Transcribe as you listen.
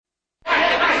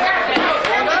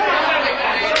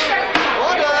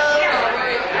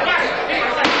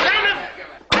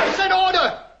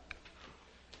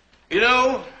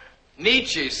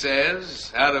Nietzsche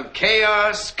says, out of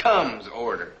chaos comes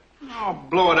order. Oh,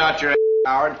 blow it out your ass,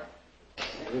 Howard.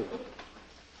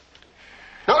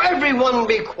 Now, everyone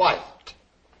be quiet,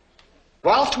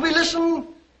 whilst we listen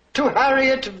to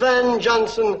Harriet Van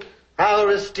Johnson,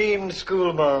 our esteemed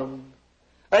schoolma'am,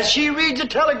 as she reads a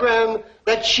telegram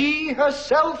that she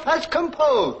herself has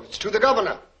composed to the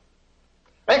governor,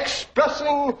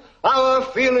 expressing our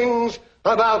feelings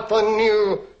about the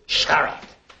new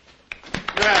sheriff.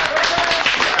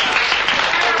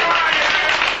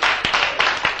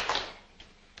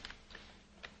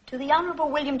 To the Honorable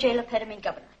William J. Lepedimine,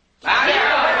 Governor.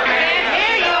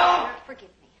 Here you go. Forgive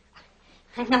me.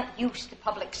 I'm not used to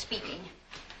public speaking.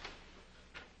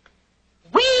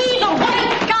 We, the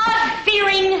white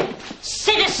God-fearing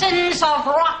citizens of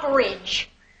Rock Ridge,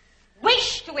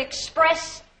 wish to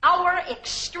express our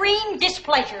extreme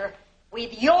displeasure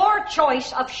with your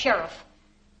choice of sheriff.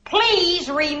 Please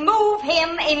remove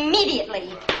him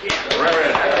immediately.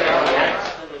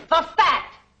 The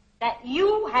fact that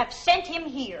you have sent him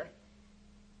here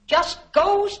just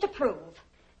goes to prove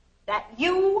that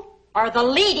you are the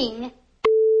leading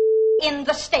in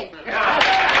the state.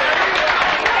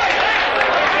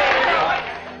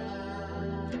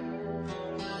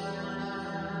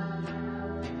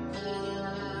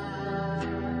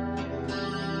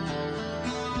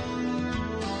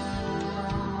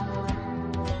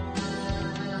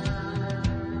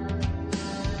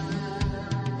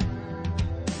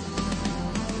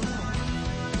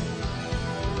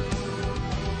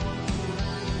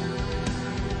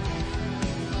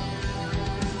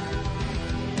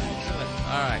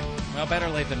 Better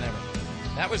late than never.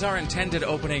 That was our intended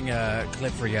opening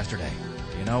clip for yesterday.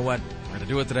 You know what? We're going to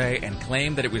do it today and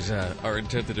claim that it was our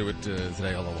intent to do it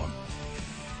today all along.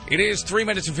 It is 3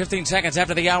 minutes and 15 seconds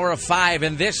after the hour of 5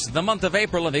 in this, the month of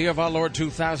April in the year of our Lord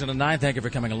 2009. Thank you for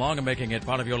coming along and making it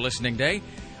part of your listening day.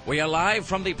 We are live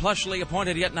from the plushly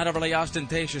appointed yet not overly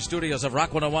ostentatious studios of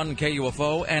Rock 101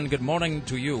 KUFO, and good morning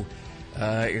to you.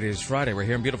 It is Friday. We're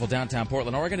here in beautiful downtown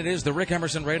Portland, Oregon. It is the Rick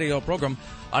Emerson radio program,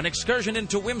 an excursion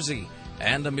into whimsy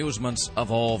and amusements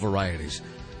of all varieties.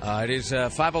 It is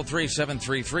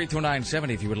 503-733-2970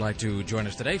 if you would like to join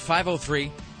us today.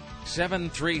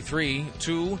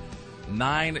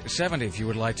 503-733-2970 if you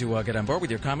would like to get on board with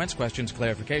your comments, questions,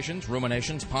 clarifications,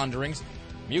 ruminations, ponderings,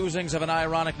 musings of an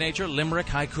ironic nature, limerick,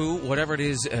 haiku, whatever it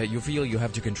is you feel you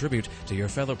have to contribute to your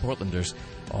fellow Portlanders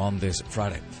on this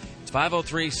Friday.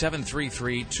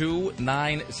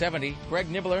 503-733-2970. Greg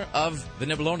Nibbler of the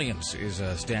Nibblonians is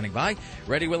standing by,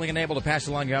 ready, willing, and able to pass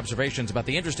along your observations about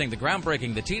the interesting, the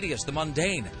groundbreaking, the tedious, the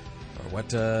mundane, or what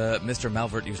Mr.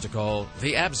 Malvert used to call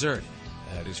the absurd.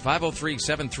 It is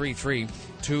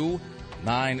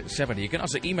 503-733-2970. You can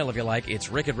also email if you like. It's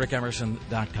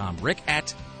rick@rickemerson.com.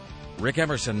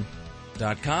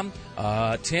 rick@rickemerson.com.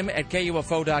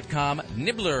 Tim@KUFO.com.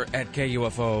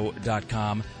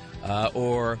 Nibbler@KUFO.com.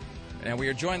 And we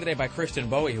are joined today by Kristen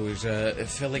Bowie, who is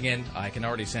filling in. I can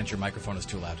already sense your microphone is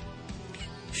too loud.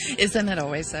 Isn't it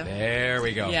always so? There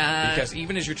we go. Yeah. Because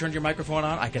even as you turned your microphone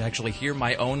on, I could actually hear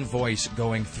my own voice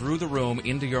going through the room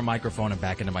into your microphone and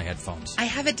back into my headphones. I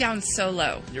have it down so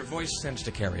low. Your voice tends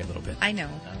to carry a little bit. I know.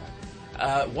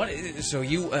 So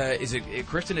you, is it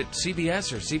Kristen at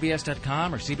CBS or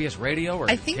CBS.com or CBS Radio or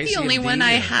I think KCMD, the only one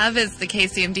I have is the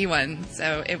KCMD one,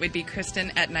 so it would be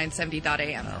Kristen at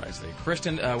 970.am. All right, so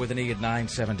Kristen with an E at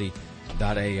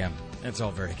 970.am. It's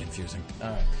all very confusing.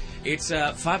 All right. It's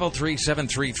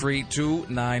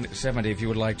 503-733-2970 if you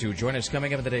would like to join us.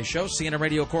 Coming up in today's show, CNN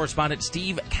radio correspondent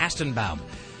Steve Kastenbaum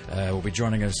will be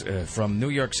joining us from New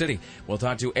York City. We'll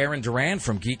talk to Aaron Duran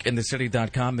from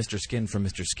GeekInTheCity.com. Mr. Skin from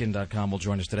MrSkin.com will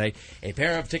join us today. A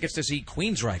pair of tickets to see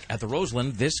Queensryche at the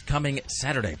Roseland this coming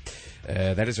Saturday.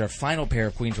 That is our final pair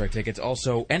of Queensryche tickets.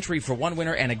 Also, entry for one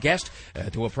winner and a guest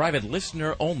to a private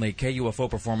listener-only KUFO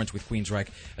performance with Queensryche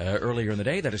earlier in the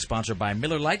day. That is sponsored by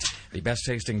Miller Lite, the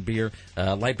best-tasting beer,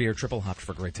 light beer, triple-hopped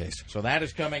for great taste. So that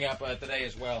is coming up today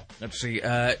as well. Let's see.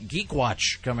 Geek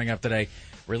Watch coming up today.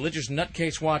 Religious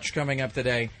Nutcase Watch coming up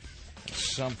today.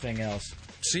 Something else.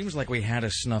 Seems like we had a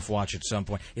snuff watch at some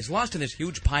point. It's lost in this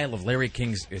huge pile of Larry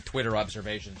King's Twitter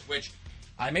observations, which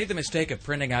I made the mistake of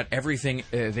printing out everything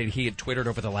that he had twittered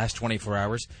over the last 24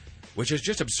 hours, which is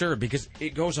just absurd because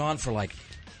it goes on for what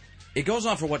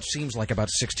seems like about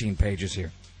 16 pages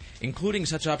here, including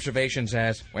such observations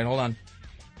as, wait, hold on.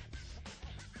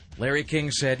 Larry King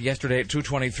said yesterday at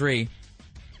 2:23,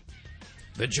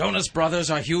 the Jonas Brothers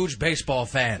are huge baseball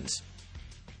fans.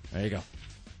 There you go.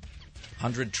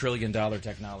 $100 trillion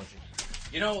technology.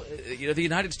 You know, the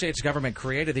United States government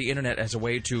created the Internet as a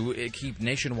way to keep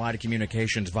nationwide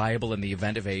communications viable in the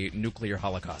event of a nuclear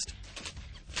holocaust.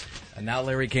 And now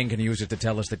Larry King can use it to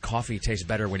tell us that coffee tastes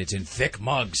better when it's in thick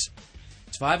mugs.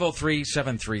 It's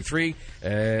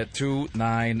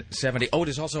 503-733-2970. Oh, it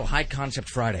is also High Concept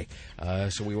Friday.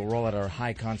 So we will roll out our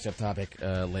high concept topic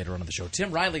later on in the show.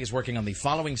 Tim Riley is working on the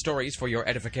following stories for your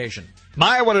edification.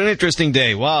 My, what an interesting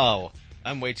day. Wow.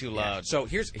 I'm way too loud. Yeah. So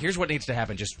here's what needs to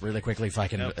happen, just really quickly, if I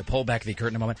can pull back the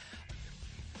curtain a moment.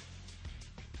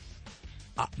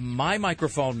 My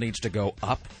microphone needs to go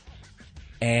up,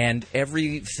 and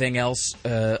everything else,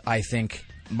 I think...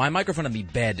 My microphone and the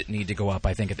bed need to go up,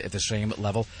 I think, at the same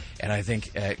level. And I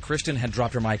think Kristen had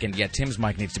dropped her mic, and yet Tim's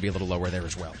mic needs to be a little lower there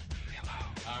as well. Hello.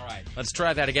 All right. Let's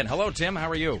try that again. Hello, Tim. How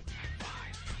are you? I'm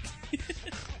fine.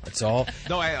 That's all.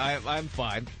 No, I'm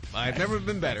fine. I've never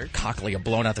been better. Cochlea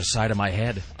blown out the side of my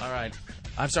head. All right.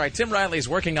 I'm sorry. Tim Riley is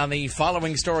working on the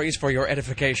following stories for your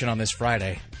edification on this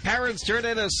Friday. Parents turned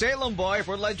in a Salem boy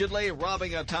for allegedly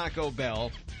robbing a Taco Bell.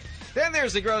 Then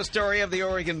there's the gross story of the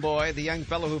Oregon boy, the young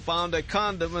fellow who found a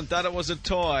condom and thought it was a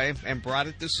toy and brought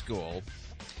it to school.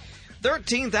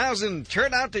 13,000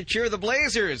 turned out to cheer the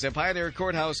Blazers at Pioneer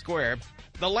Courthouse Square.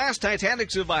 The last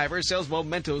Titanic survivor sells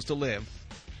mementos to live.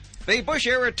 The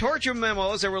Bush-era torture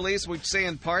memos are released, which say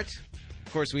in part,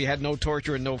 of course, we had no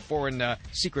torture and no foreign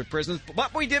secret prisons,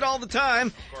 but we did all the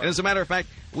time. And as a matter of fact,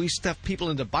 we stuffed people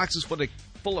into boxes full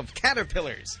of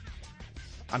caterpillars.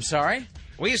 I'm sorry?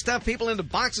 We stuff people into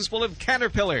boxes full of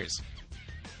caterpillars.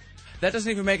 That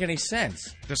doesn't even make any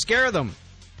sense. To scare them.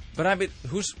 But I mean,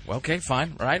 okay,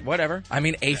 fine, right, whatever. I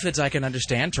mean, aphids I can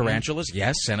understand, tarantulas,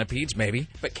 yes, centipedes, maybe.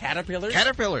 But caterpillars?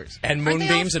 Caterpillars. And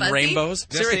moonbeams and rainbows?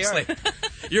 Yes, Seriously.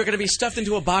 You're going to be stuffed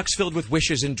into a box filled with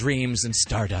wishes and dreams and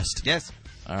stardust. Yes.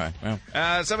 All right, well.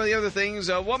 Some of the other things.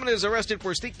 A woman is arrested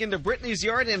for sneaking into Britney's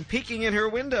yard and peeking in her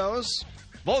windows.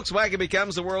 Volkswagen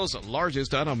becomes the world's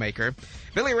largest automaker.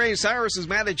 Billy Ray Cyrus is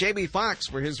mad at Jamie Foxx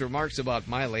for his remarks about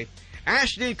Miley.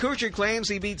 Ashton Kutcher claims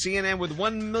he beat CNN with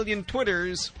 1 million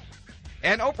Twitters.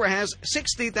 And Oprah has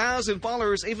 60,000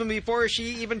 followers even before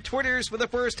she even Twitters for the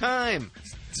first time.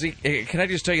 See, can I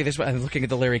just tell you this? I'm looking at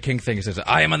the Larry King thing. It says,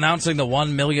 I am announcing the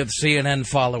 1 millionth CNN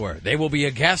follower. They will be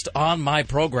a guest on my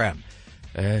program.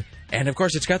 And, of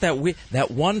course, it's got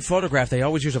that one photograph they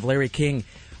always use of Larry King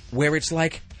where it's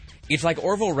like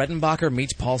Orville Redenbacher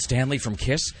meets Paul Stanley from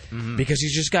Kiss, because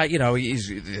he's just got, he's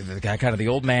got kind of the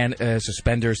old man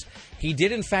suspenders. He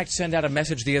did, in fact, send out a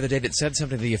message the other day that said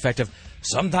something to the effect of,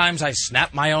 sometimes I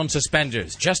snap my own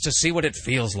suspenders just to see what it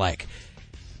feels like.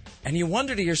 And you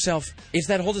wonder to yourself, it's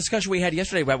that whole discussion we had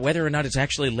yesterday about whether or not it's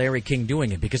actually Larry King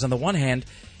doing it. Because on the one hand,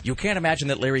 you can't imagine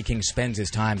that Larry King spends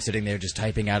his time sitting there just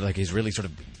typing out like his really sort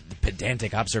of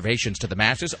pedantic observations to the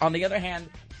masses. On the other hand,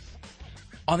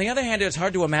 it's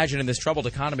hard to imagine in this troubled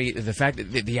economy the fact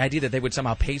that the idea that they would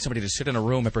somehow pay somebody to sit in a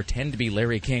room and pretend to be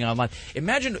Larry King online.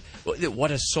 Imagine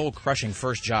what a soul-crushing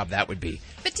first job that would be.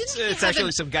 But it's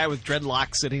actually some guy with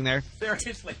dreadlocks sitting there.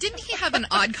 Seriously. Didn't he have an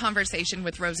odd conversation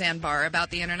with Roseanne Barr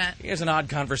about the internet? He has an odd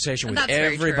conversation with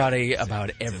everybody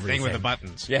about everything. The thing with the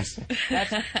buttons. Yes.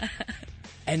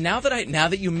 And now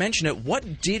that you mention it,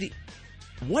 what did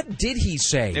he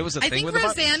say? It was a thing think with the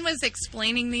buttons. Roseanne was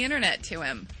explaining the internet to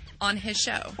him on his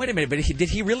show. Wait a minute, but did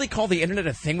he really call the internet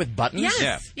a thing with buttons?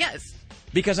 Yes.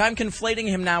 Because I'm conflating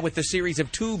him now with the series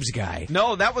of tubes guy.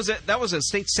 No, that was a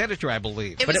state senator, I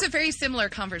believe. It was a very similar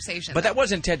conversation. But that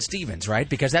wasn't Ted Stevens, right?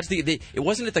 Because that's it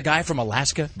wasn't it the guy from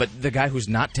Alaska, but the guy who's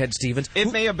not Ted Stevens.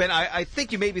 It may have been. I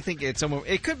think you maybe think it's someone.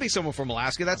 It could be someone from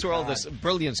Alaska. That's where all this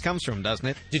brilliance comes from, doesn't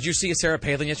it? Did you see Sarah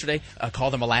Palin yesterday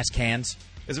call them Alaskans?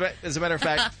 As a matter of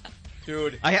fact,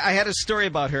 dude, I had a story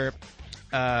about her.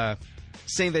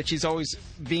 Saying that she's always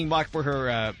being mocked for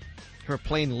her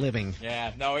plain living.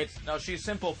 Yeah, she's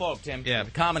simple folk, Tim. Yeah.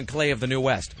 The common clay of the New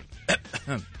West.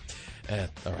 All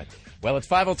right. Well, it's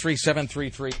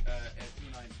 503-733.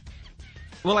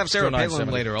 We'll have Sarah Palin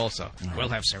 2970. later also. Right. We'll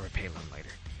have Sarah Palin later.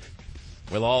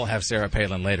 We'll all have Sarah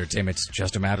Palin later, Tim. It's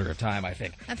just a matter of time, I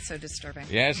think. That's so disturbing.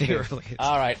 Yes, it really is.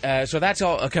 All right. So that's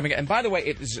all coming. And by the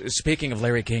way, speaking of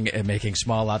Larry King making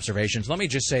small observations, let me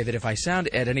just say that if I sound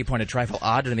at any point a trifle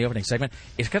odd in the opening segment,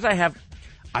 it's because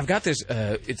I've got this.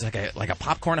 It's like a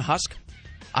popcorn husk.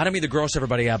 I don't mean to gross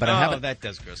everybody out, but I haven't. That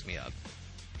does gross me out.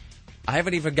 I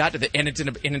haven't even got to and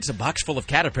it's a box full of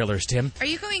caterpillars, Tim. Are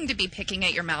you going to be picking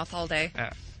at your mouth all day?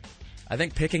 I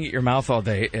think picking at your mouth all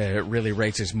day really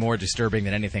rates as more disturbing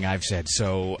than anything I've said.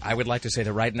 So I would like to say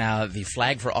that right now the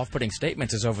flag for off-putting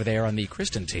statements is over there on the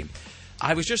Kristen team.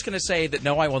 I was just going to say that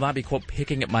no, I will not be, quote,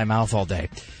 picking at my mouth all day.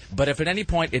 But if at any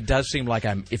point it does seem like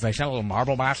if I sound a little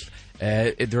marble mouthed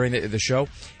during the show,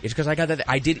 it's because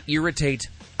I did irritate.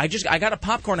 I got a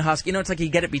popcorn husk. It's like you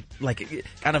get it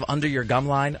kind of under your gum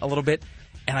line a little bit.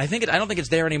 And I don't think it's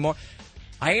there anymore.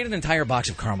 I ate an entire box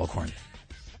of caramel corn.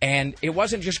 And it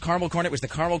wasn't just caramel corn, it was the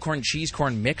caramel corn cheese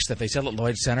corn mix that they sell at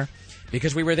Lloyd's Center.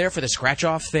 Because we were there for the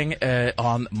scratch-off thing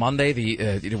on Monday. We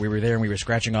were there and we were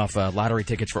scratching off lottery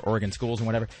tickets for Oregon schools and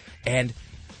whatever. And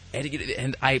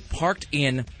I parked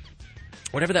in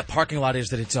whatever that parking lot is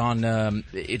that it's on.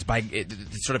 It's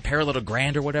sort of parallel to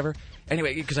Grand or whatever.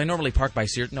 Anyway, because I normally park by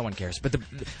Sears. No one cares. But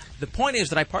the point is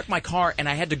that I parked my car and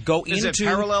I had to go into... Is it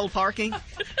parallel parking?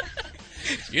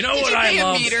 You know what I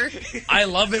love? I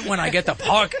love it when I get to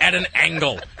park at an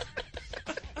angle.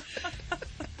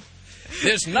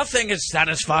 There's nothing as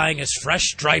satisfying as fresh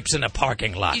stripes in a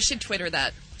parking lot. You should Twitter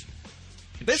that.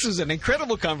 This is an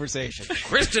incredible conversation.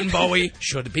 Kristen Bowie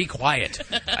should be quiet.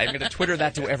 I'm going to Twitter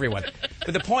that to everyone.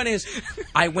 But the point is,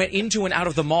 I went into and out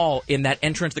of the mall in that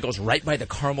entrance that goes right by the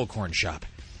caramel corn shop.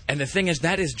 And the thing is,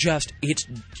 that is just, it's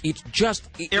just...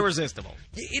 irresistible.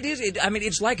 It is.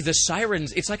 It's like the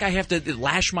sirens. It's like I have to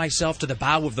lash myself to the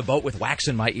bow of the boat with wax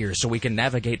in my ears so we can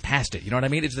navigate past it. You know what I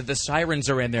mean? It's that the sirens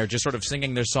are in there just sort of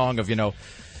singing their song of,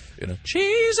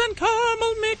 cheese and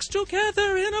caramel mixed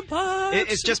together in a box.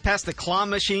 It's just past the claw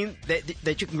machine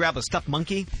that you can grab a stuffed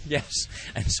monkey. Yes.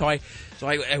 And so I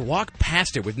walked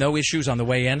past it with no issues on the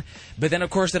way in. But then,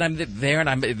 of course, I'm there and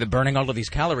I'm burning all of these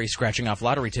calories, scratching off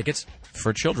lottery tickets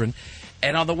for children.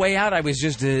 And on the way out, I was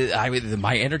just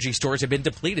my energy stores had been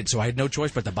depleted, so I had no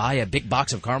choice but to buy a big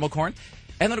box of caramel corn.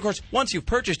 And then, of course, once you've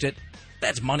purchased it,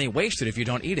 that's money wasted if you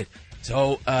don't eat it.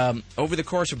 So, over the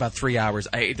course of about 3 hours,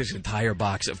 I ate this entire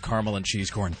box of caramel and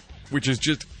cheese corn, which is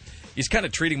just, it's kind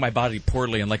of treating my body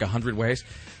poorly in like 100 ways.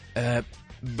 But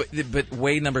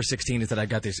way number 16 is that I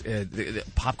got this the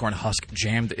popcorn husk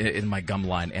jammed in my gum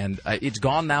line, and it's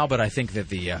gone now. But I think that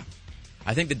the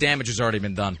damage has already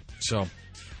been done. So I'm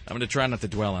going to try not to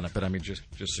dwell on it. But just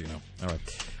so you know. All right.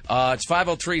 It's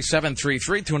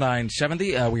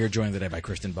 503-733-2970. We are joined today by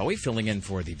Kristen Bowie, filling in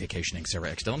for the vacationing Sarah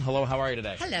X. Dillon. Hello, how are you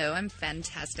today? Hello, I'm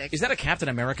fantastic. Is that a Captain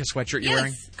America sweatshirt you're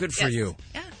wearing? Good for you.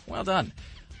 Yeah. Well done.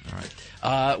 All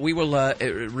right. We will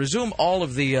resume all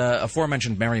of the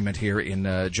aforementioned merriment here in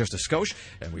just a skosh.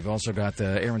 And we've also got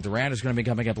Aaron Duran is going to be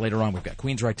coming up later on. We've got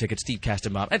Queensryche tickets, Steve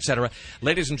Kastenbaum, etc.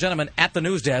 Ladies and gentlemen, at the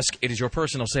news desk, it is your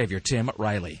personal savior, Tim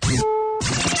Riley.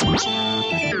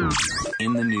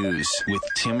 In the news with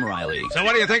Tim Riley. So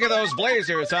what do you think of those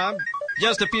Blazers, Tom?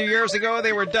 Just a few years ago,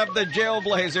 they were dubbed the Jail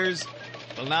Blazers.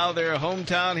 Well, now they're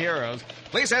hometown heroes.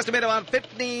 Police estimate about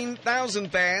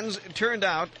 15,000 fans turned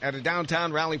out at a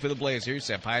downtown rally for the Blazers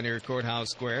at Pioneer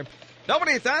Courthouse Square.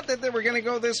 Nobody thought that they were going to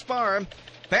go this far.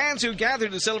 Fans who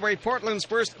gathered to celebrate Portland's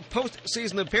first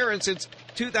postseason appearance since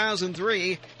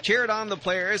 2003 cheered on the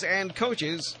players and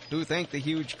coaches who thanked the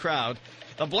huge crowd.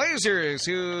 The Blazers,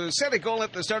 who set a goal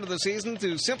at the start of the season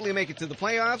to simply make it to the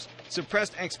playoffs,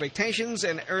 suppressed expectations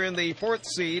and earned the 4th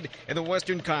seed in the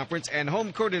Western Conference and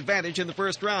home court advantage in the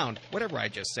first round. Whatever I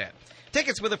just said.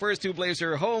 Tickets for the first 2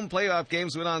 Blazer home playoff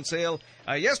games went on sale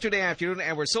yesterday afternoon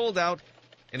and were sold out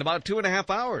in about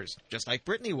 2.5 hours, just like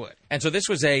Brittany would. And so this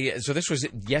was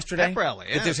yesterday Pep rally,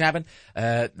 yeah. that this happened?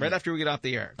 Right after we get off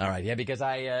the air. All right, yeah, because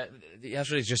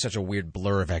yesterday's just such a weird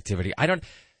blur of activity.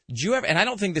 Do you ever, and I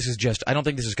don't think this is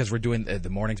because we're doing the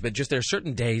mornings, but just there are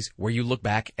certain days where you look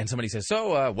back and somebody says,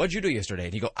 so what'd you do yesterday?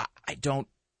 And you go, I don't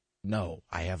know.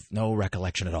 I have no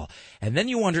recollection at all. And then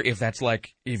you wonder if that's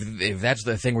if that's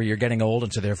the thing where you're getting old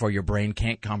and so therefore your brain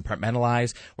can't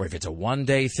compartmentalize, or if it's a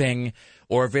one-day thing,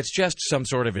 or if it's just some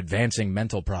sort of advancing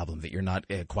mental problem that you're not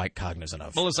quite cognizant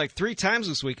of. Well, it's like 3 times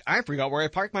this week I forgot where I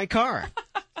parked my car.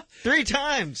 3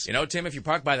 times. You know, Tim, if you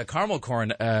park by the caramel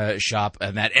corn shop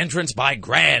and that entrance by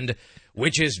Grand,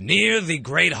 which is near the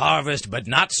Great Harvest but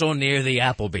not so near the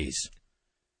Applebee's.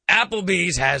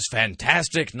 Applebee's has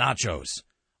fantastic nachos.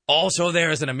 Also,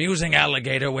 there is an amusing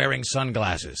alligator wearing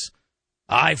sunglasses.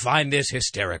 I find this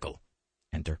hysterical.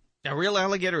 Enter. A real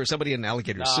alligator or somebody in an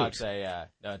alligator suit?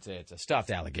 It's a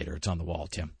stuffed alligator. It's on the wall,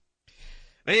 Tim.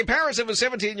 The parents of a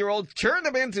 17-year-old turned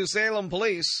him into Salem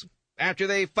police after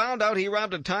they found out he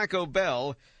robbed a Taco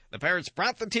Bell. The parents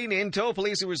brought the teen in, told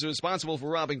police he was responsible for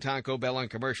robbing Taco Bell on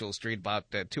Commercial Street about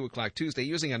 2 o'clock Tuesday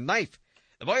using a knife.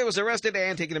 The boy was arrested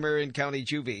and taken to Marion County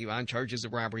Juvie on charges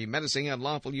of robbery, menacing, and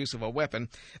unlawful use of a weapon.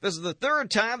 This is the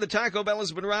 3rd time the Taco Bell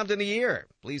has been robbed in a year.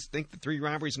 Police think the 3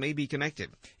 robberies may be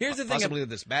connected. Here's the thing. Possibly with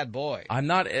this bad boy. I'm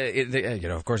not,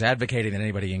 of course, advocating that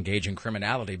anybody engage in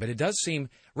criminality, but it does seem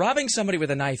robbing somebody with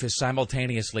a knife is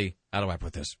simultaneously, how do I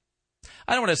put this?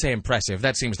 I don't want to say impressive.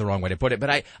 That seems the wrong way to put it.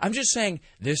 But I'm just saying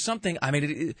there's something. I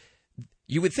mean,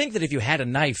 you would think that if you had a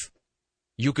knife,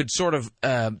 you could sort of,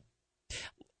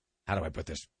 how do I put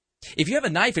this? If you have a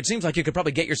knife, it seems like you could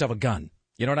probably get yourself a gun.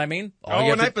 You know what I mean?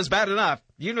 A knife is bad enough.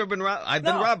 You've never been robbed. I've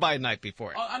been robbed by a knife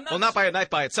before. Not by a knife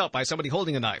by itself, by somebody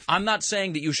holding a knife. I'm not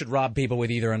saying that you should rob people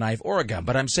with either a knife or a gun,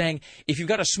 but I'm saying if you've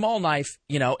got a small knife,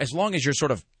 as long as you're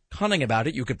sort of cunning about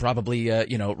it, you could probably,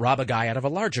 rob a guy out of a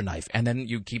larger knife, and then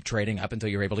you keep trading up until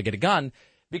you're able to get a gun.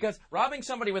 Because robbing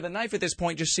somebody with a knife at this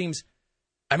point just seems,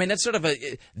 that's sort of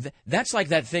that's like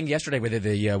that thing yesterday where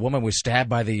the woman was stabbed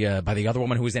by the other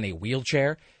woman who was in a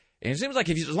wheelchair. And it seems like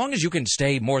as long as you can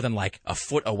stay more than like a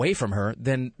foot away from her,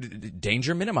 then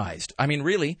danger minimized.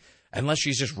 Really, unless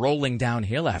she's just rolling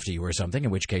downhill after you or something, in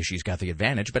which case she's got the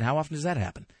advantage. But how often does that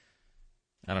happen?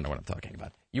 I don't know what I'm talking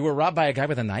about. You were robbed by a guy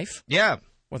with a knife? Yeah.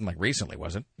 Wasn't like recently,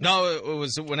 was it? No, it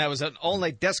was when I was an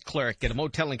all-night desk clerk at a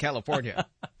motel in California.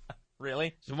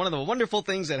 Really? It's one of the wonderful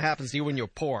things that happens to you when you're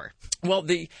poor.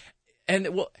 And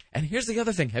here's the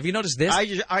other thing. Have you noticed this?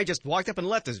 I just walked up and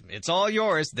left this. It's all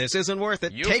yours. This isn't worth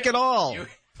it. Take it all.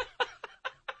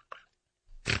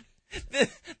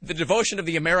 The devotion of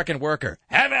the American worker.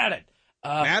 Have at it.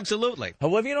 Absolutely.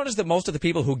 Well, have you noticed that most of the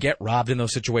people who get robbed in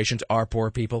those situations are poor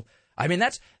people?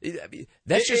 That's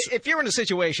just... If you're in a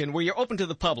situation where you're open to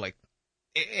the public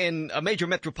in a major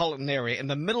metropolitan area in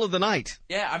the middle of the night.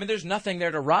 Yeah, there's nothing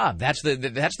there to rob. That's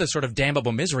the sort of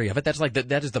damnable misery of it. That's like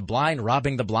that is the blind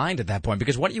robbing the blind at that point.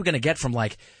 Because what are you going to get from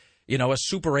a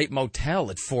Super 8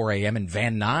 motel at 4 a.m. in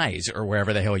Van Nuys or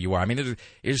wherever the hell you are?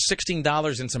 There's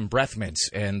 $16 and some breath mints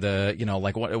and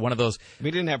one of those.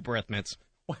 We didn't have breath mints.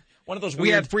 One of those We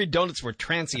had free donuts for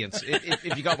transients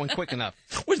if you got one quick enough.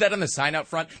 Was that on the sign out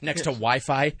front next to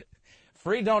Wi-Fi?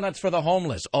 Free donuts for the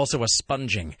homeless. Also a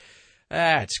sponging.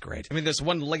 That's great. This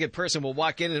one-legged person will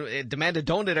walk in and demand a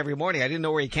donut every morning. I didn't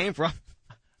know where he came from.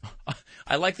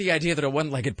 I like the idea that a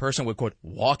one-legged person would, quote,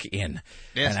 walk in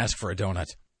and ask for a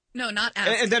donut. No, not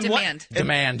ask. Demand.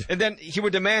 Demand. And then he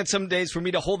would demand some days for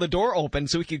me to hold the door open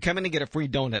so he could come in and get a free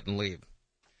donut and leave.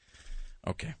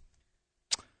 Okay.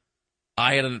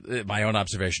 I had my own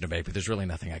observation to make, but there's really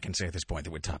nothing I can say at this point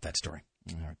that would top that story.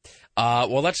 All right.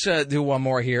 Well, let's do one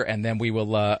more here, and then we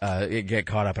will get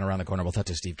caught up and around the corner. We'll talk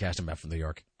to Steve Kastenbaum from New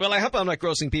York. Well, I hope I'm not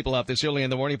grossing people out this early in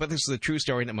the morning, but this is a true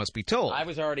story and it must be told. I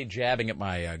was already jabbing at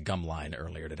my gum line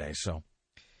earlier today, so.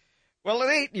 Well,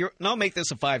 I'll make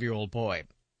this a 5-year-old boy.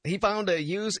 He found a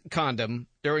used condom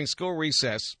during school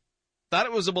recess, thought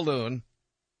it was a balloon,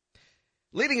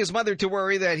 leading his mother to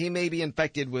worry that he may be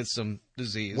infected with some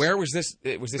disease. Where was this?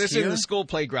 Was this here? In the school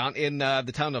playground in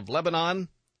the town of Lebanon.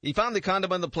 He found the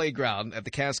condom on the playground at the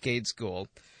Cascade School.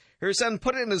 Her son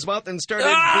put it in his mouth and started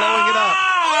blowing it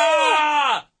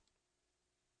up.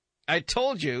 I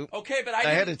told you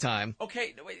ahead of time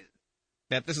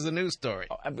that this is a news story.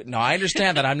 No, I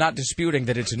understand that. I'm not disputing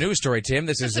that it's a news story, Tim.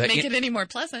 This doesn't make it any more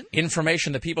pleasant.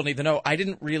 Information that people need to know.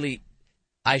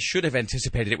 I should have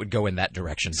anticipated it would go in that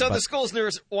direction. So the school's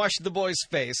nurse washed the boy's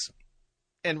face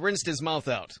and rinsed his mouth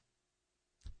out.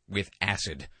 With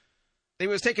acid. He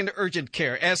was taken to urgent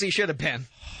care, as he should have been.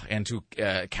 And to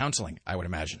counseling, I would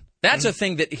imagine. That's a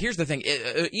thing here's the thing,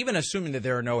 even assuming that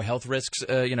there are no health risks,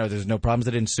 there's no problems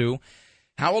that ensue.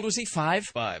 How old was he, 5?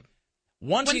 5.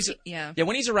 When he's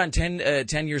around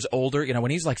 10 years older,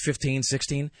 when he's like 15,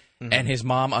 16, and his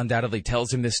mom undoubtedly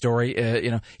tells him this story,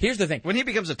 here's the thing. When he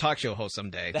becomes a talk show host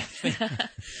someday.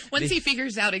 Once he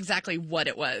figures out exactly what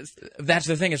it was. That's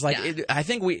the thing. It's like, I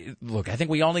think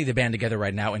we all need to band together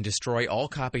right now and destroy all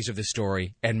copies of the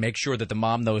story and make sure that the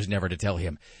mom knows never to tell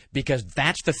him. Because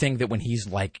that's the thing that when he's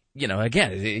like, you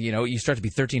start to be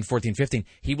 13, 14, 15,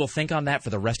 he will think on that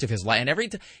for the rest of his life.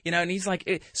 And and he's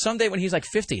like, someday when he's like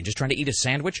 50 and just trying to eat a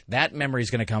sandwich, that memory is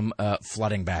going to come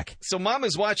flooding back. So mom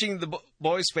is watching the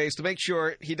boy's face to make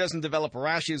sure he doesn't develop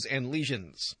rashes and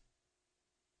lesions.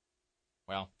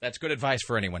 Well, that's good advice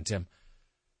for anyone, Tim.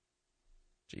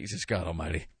 Jesus God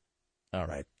Almighty. All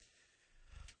right.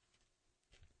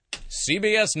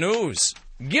 CBS News,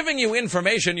 giving you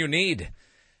information you need.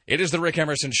 It is the Rick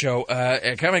Emerson Show.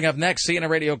 Coming up next, CNN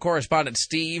radio correspondent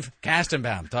Steve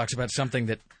Kastenbaum talks about something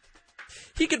that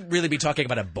he could really be talking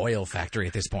about a Boyle factory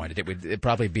at this point. It'd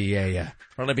probably be a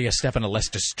step in a less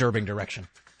disturbing direction.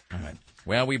 All right.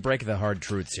 Well, we break the hard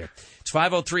truths here. It's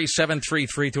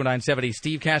 503-733-2970.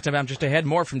 Steve Kastenbaum just ahead.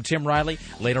 More from Tim Riley.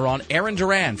 Later on, Aaron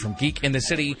Duran from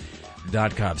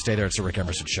GeekInTheCity.com. Stay there. It's the Rick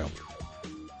Emerson Show.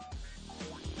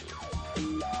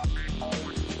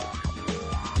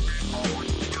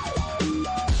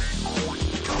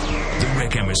 The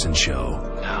Rick Emerson Show.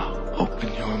 Now,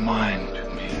 open your mind to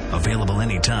me. Available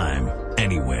anytime,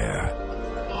 anywhere.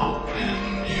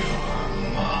 Open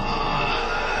your mind.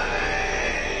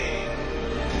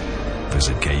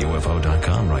 Visit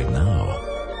KUFO.com right now.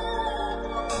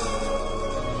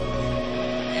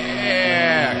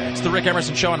 Yeah, it's It's the Rick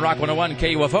Emerson Show on Rock 101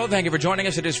 KUFO. Thank you for joining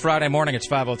us. It is Friday morning. It's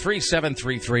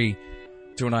 503-733-2970.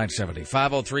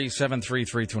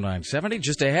 503-733-2970.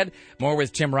 Just ahead, more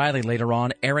with Tim Riley later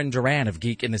on. Aaron Duran of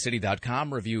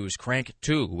GeekInTheCity.com reviews Crank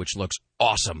 2, which looks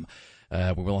awesome.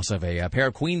 We will also have a pair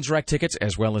of Queensrÿche tickets,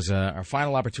 as well as our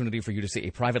final opportunity for you to see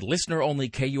a private listener-only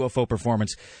KUFO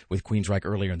performance with Queensrÿche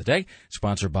earlier in the day,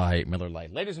 sponsored by Miller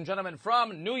Lite. Ladies and gentlemen,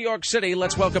 from New York City,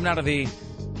 let's welcome now to the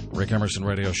Rick Emerson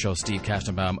Radio Show, Steve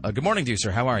Kastenbaum. Good morning to you,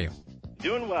 sir. How are you?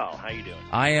 Doing well. How you doing?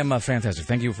 I am fantastic.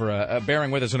 Thank you for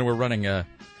bearing with us. And we're running,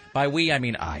 by we, I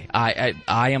mean I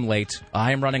am late.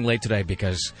 I am running late today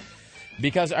because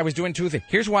I was doing two things.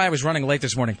 Here's why I was running late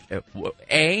this morning.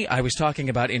 I was talking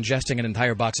about ingesting an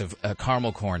entire box of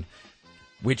caramel corn,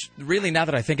 which really, now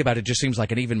that I think about it, just seems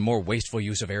like an even more wasteful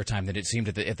use of airtime than it seemed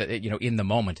in the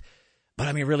moment. But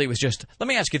I mean, really, it was just. Let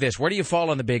me ask you this: where do you fall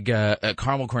on the big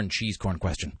caramel corn, cheese corn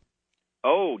question?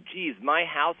 Oh, geez, my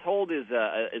household is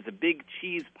a big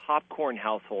cheese popcorn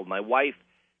household. My wife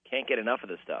can't get enough of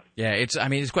this stuff. Yeah, it's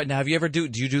quite. Now, have you ever do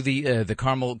you do the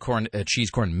caramel corn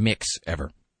cheese corn mix ever?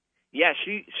 Yeah,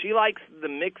 she likes the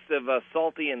mix of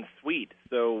salty and sweet,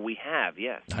 so we have,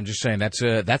 yes. I'm just saying that's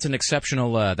an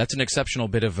exceptional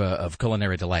bit of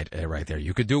culinary delight right there.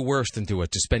 You could do worse than to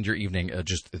spend your evening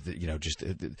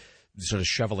sort of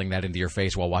shoveling that into your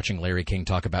face while watching Larry King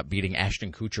talk about beating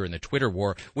Ashton Kutcher in the Twitter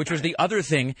war, which was the other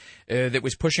thing that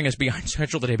was pushing us behind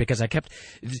Central today, because I kept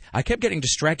getting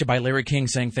distracted by Larry King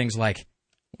saying things like,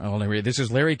 this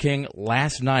is Larry King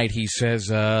last night. He says,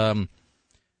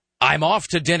 I'm off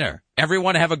to dinner.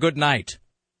 Everyone have a good night.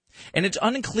 And it's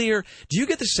unclear. Do you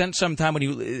get the sense sometime when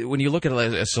you look at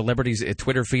a celebrity's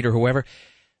Twitter feed or whoever,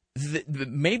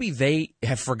 maybe they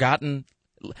have forgotten,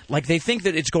 like they think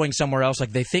that it's going somewhere else,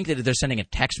 like they think that they're sending a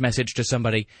text message to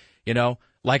somebody,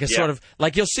 like sort of,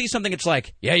 like you'll see something, it's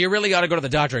like, yeah, you really ought to go to the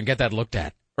doctor and get that looked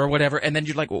at, or whatever, and then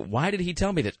you're like, well, why did he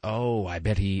tell me that? Oh, I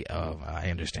bet I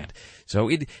understand.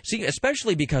 So,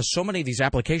 especially because so many of these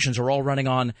applications are all running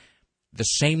on the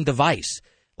same device.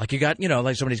 Like you got,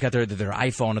 like somebody's got their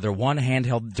iPhone or their one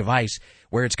handheld device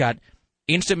where it's got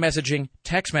instant messaging,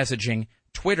 text messaging,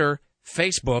 Twitter,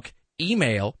 Facebook,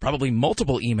 email, probably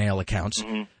multiple email accounts,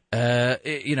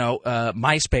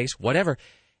 MySpace, whatever.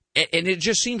 And it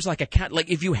just seems like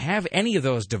if you have any of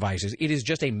those devices, it is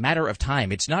just a matter of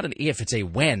time. It's not an if, it's a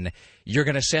when. You're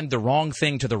going to send the wrong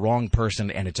thing to the wrong person,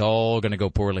 and it's all going to go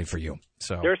poorly for you.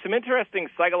 So there are some interesting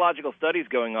psychological studies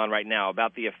going on right now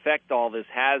about the effect all this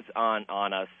has on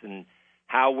us, and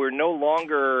how we're no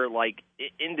longer like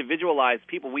individualized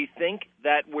people. We think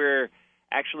that we're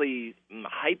actually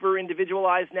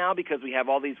hyper-individualized now because we have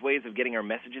all these ways of getting our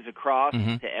messages across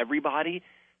to everybody.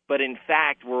 But in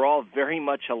fact, we're all very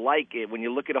much alike when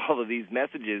you look at all of these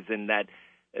messages, and that,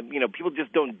 people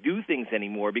just don't do things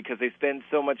anymore because they spend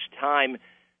so much time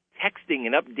texting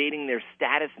and updating their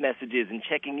status messages and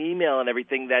checking email and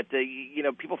everything that,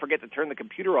 people forget to turn the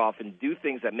computer off and do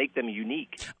things that make them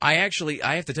unique. I have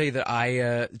to tell you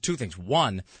that two things.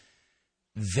 One,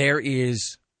 there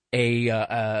is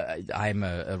I'm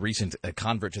a recent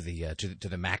convert to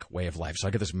the Mac way of life. So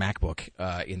I got this MacBook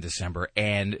in December,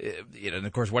 and and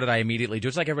of course, what did I immediately do?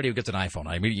 It's like everybody who gets an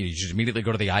iPhone. You just immediately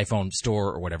go to the iPhone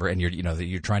store or whatever, and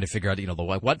you're trying to figure out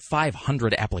what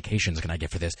 500 applications can I get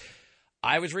for this.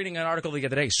 I was reading an article the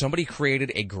other day. Somebody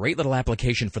created a great little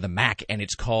application for the Mac, and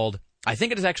it's called, I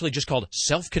think it is actually just called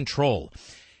Self-Control.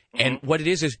 And what it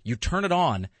is you turn it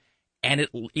on, and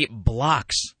it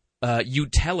blocks. You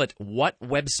tell it what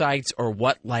websites or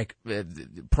what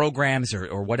programs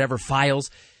or whatever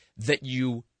files that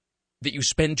you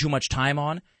spend too much time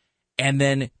on, and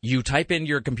then you type in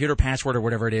your computer password or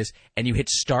whatever it is, and you hit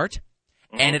start,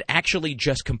 and it actually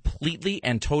just completely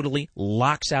and totally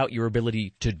locks out your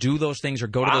ability to do those things or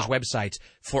go to those websites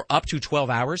for up to 12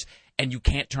 hours, and you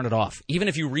can't turn it off. Even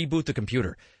if you reboot the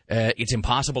computer, it's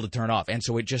impossible to turn off, and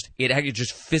so it just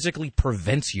physically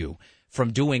prevents you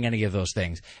from doing any of those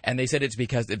things. And they said it's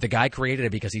because the guy created it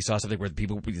because he saw something where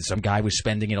some guy was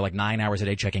spending, 9 hours a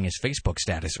day checking his Facebook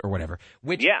status or whatever.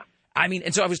 Which,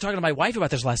 and so I was talking to my wife about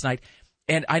this last night,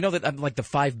 and I know that I'm like the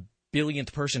 5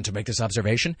 billionth person to make this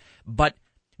observation, but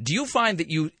do you find that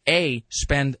you,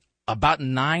 spend about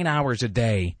 9 hours a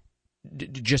day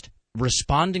just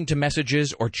responding to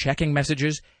messages or checking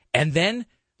messages, and then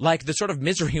like the sort of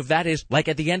misery of that is like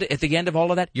at the end of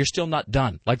all of that, you're still not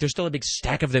done. Like there's still a big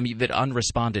stack of them that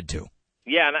unresponded to.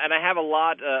 Yeah, and I have a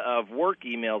lot of work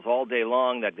emails all day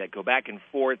long that go back and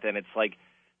forth, and it's like,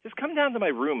 just come down to my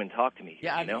room and talk to me.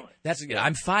 Yeah,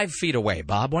 I'm 5 feet away,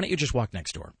 Bob. Why don't you just walk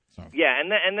next door? So. Yeah,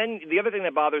 and then the other thing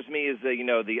that bothers me is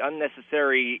the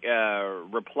unnecessary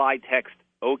reply text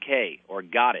okay or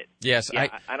got it. Yes,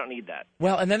 yeah, I don't need that.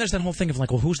 Well, and then there's that whole thing of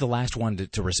like, well, who's the last one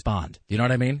to respond? You know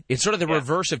what I mean? It's sort of the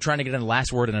reverse of trying to get in the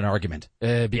last word in an argument.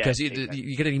 Because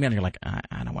you get an email and you're like,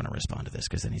 I don't want to respond to this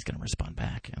because then he's going to respond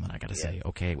back. And then I got to say,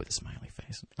 okay, with a smiley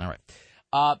face. All right.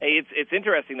 Hey, it's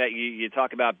interesting that you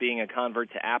talk about being a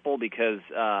convert to Apple because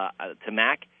to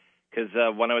Mac. Because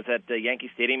when I was at Yankee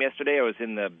Stadium yesterday, I was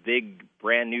in the big,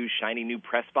 brand new, shiny new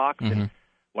press box. Mm-hmm. And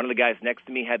one of the guys next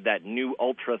to me had that new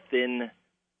ultra-thin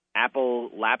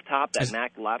Apple laptop,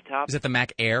 Mac laptop. Is it the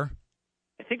Mac Air?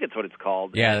 I think that's what it's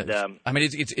called. Yeah. And, I mean,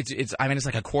 it's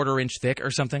like a quarter-inch thick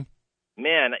or something.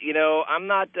 Man, I'm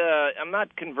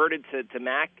not converted to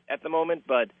Mac at the moment,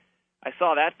 but I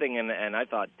saw that thing and I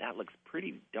thought that looks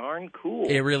pretty darn cool.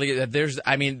 It really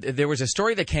there was a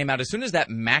story that came out as soon as that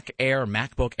Mac Air,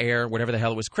 MacBook Air, whatever the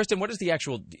hell it was. Kristen, what is the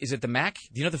actual? Is it the Mac?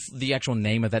 Do you know the actual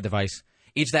name of that device?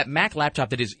 It's that Mac laptop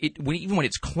that is even when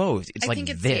it's closed, it's like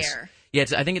it's this. Air. Yeah,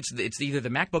 I think it's either the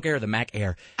MacBook Air or the Mac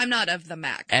Air. I'm not of the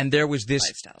Mac. And there was this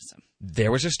lifestyle, so.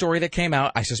 There was a story that came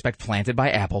out, I suspect planted by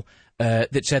Apple,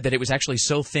 that said that it was actually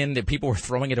so thin that people were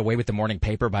throwing it away with the morning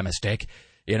paper by mistake.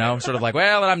 You know, sort of like,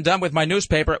 well, I'm done with my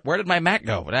newspaper. Where did my Mac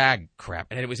go? Crap.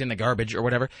 And it was in the garbage or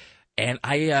whatever. And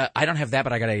I don't have that,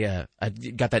 but I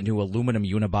got that new aluminum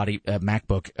unibody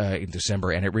MacBook in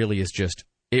December, and it really is just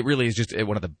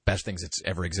one of the best things that's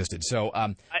ever existed. So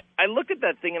I looked at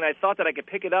that thing and I thought that I could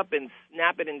pick it up and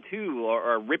snap it in two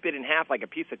or rip it in half like a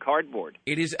piece of cardboard.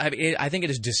 It is. I think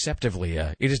it is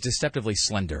deceptively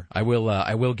slender. I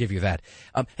will give you that.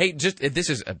 Hey, this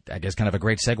is I guess kind of a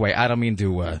great segue. I don't mean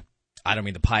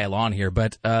to pile on here,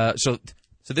 but so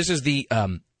this is the.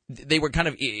 They were kind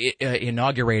of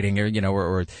inaugurating,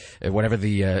 or whatever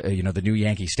the new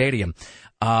Yankee Stadium.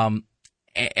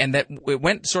 And that it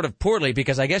went sort of poorly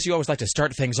because I guess you always like to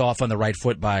start things off on the right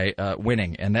foot by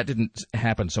winning, and that didn't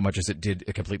happen so much as it did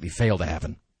completely fail to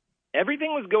happen.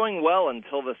 Everything was going well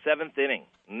until the seventh inning,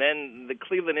 and then the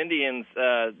Cleveland Indians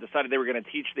decided they were going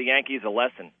to teach the Yankees a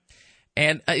lesson.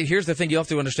 And here's the thing: you have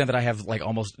to understand that I have like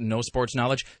almost no sports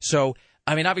knowledge, so.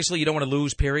 I mean, obviously, you don't want to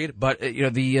lose, period. But are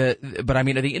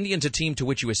the Indians a team to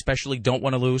which you especially don't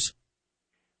want to lose?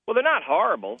 Well, they're not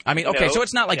horrible. I mean, okay, so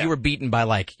it's not like you were beaten by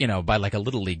like a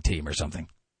little league team or something.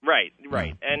 Right.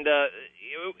 And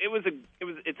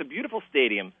it's a beautiful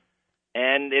stadium,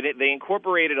 and they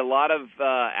incorporated a lot of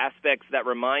aspects that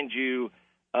remind you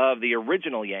of the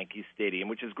original Yankee Stadium,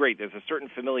 which is great. There's a certain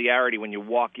familiarity when you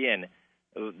walk in.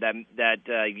 That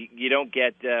you don't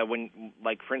get when,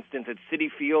 like, for instance, at Citi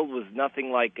Field was nothing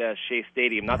like Shea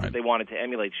Stadium. Not that they wanted to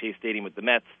emulate Shea Stadium with the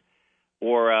Mets,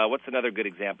 or what's another good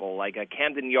example? Like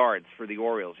Camden Yards for the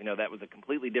Orioles. That was a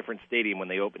completely different stadium when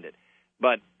they opened it.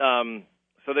 But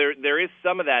so there is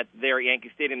some of that there at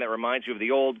Yankee Stadium that reminds you of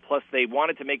the old. Plus, they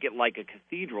wanted to make it like a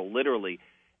cathedral, literally,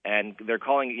 and they're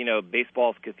calling it,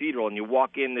 baseball's cathedral. And you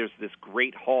walk in, there's this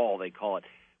great hall, they call it,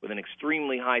 with an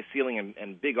extremely high ceiling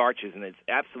and big arches, and it's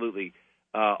absolutely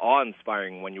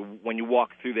awe-inspiring when you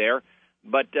walk through there.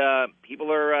 But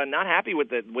people are not happy with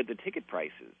the ticket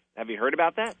prices. Have you heard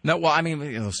about that? No. Well, I mean,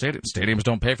 stadiums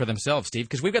don't pay for themselves, Steve,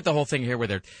 because we've got the whole thing here where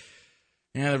they're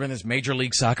in this Major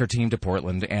League Soccer team to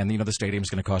Portland, and the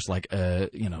stadium's going to cost like $500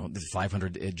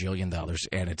 jillion,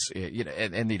 and it's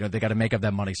they got to make up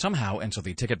that money somehow, and so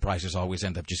the ticket prices always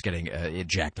end up just getting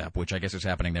jacked up, which I guess is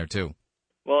happening there too.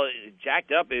 Well,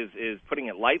 jacked up is putting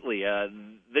it lightly.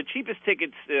 The cheapest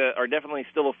tickets are definitely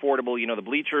still affordable. The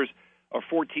bleachers are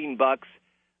 $14.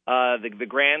 The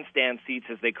grandstand seats,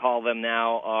 as they call them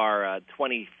now, are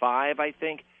 $25, I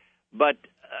think. But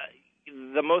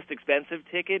the most expensive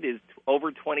ticket is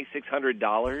over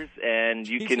 $2,600, and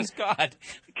you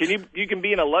can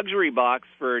be in a luxury box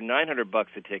for $900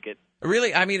 a ticket.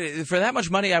 Really? I mean, for that much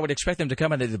money, I would expect them to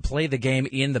come and to play the game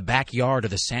in the backyard or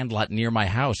the sandlot near my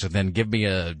house, and then give me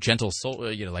a gentle,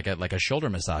 like a shoulder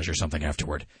massage or something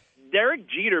afterward. Derek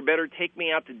Jeter better take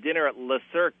me out to dinner at Le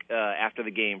Cirque after the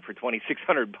game for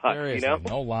 $2,600. Seriously,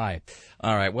 no lie.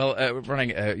 All right. Well, we're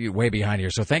running way behind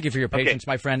here, so thank you for your patience,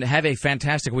 my friend. Have a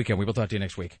fantastic weekend. We will talk to you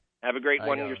next week. Have a great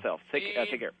one yourself. Take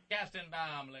care.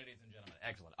 Kastenbaum, ladies and gentlemen.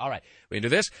 Excellent. All right. We can do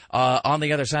this. On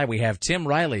the other side, we have Tim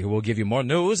Riley, who will give you more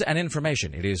news and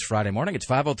information. It is Friday morning. It's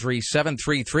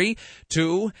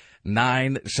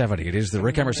 503-733-2970. It is the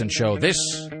Rick Emerson Show. This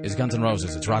is Guns N'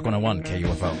 Roses. It's Rock 101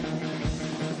 KUFO.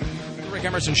 The Rick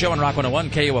Emerson Show on Rock 101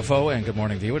 KUFO. And good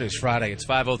morning to you. It is Friday. It's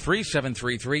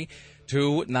 503-733-2970.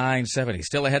 2-970.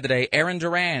 Still ahead today, Aaron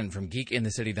Duran from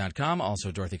geekinthecity.com,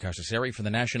 also Dorothy Carcasseri from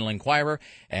the National Enquirer,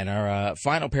 and our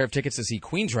final pair of tickets to see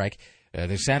Queensryche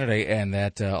this Saturday, and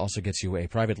that also gets you a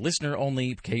private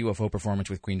listener-only KUFO performance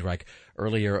with Queensryche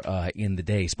earlier in the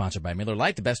day, sponsored by Miller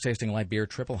Lite, the best-tasting light beer,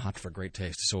 triple hot for great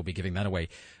taste. So we'll be giving that away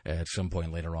at some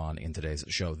point later on in today's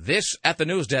show. This, at the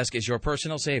news desk, is your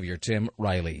personal savior, Tim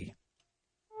Riley.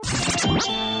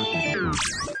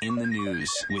 In the news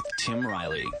with Tim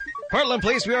Riley. Portland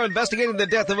Police Bureau investigating the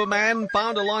death of a man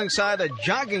found alongside a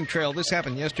jogging trail. This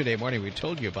happened yesterday morning. We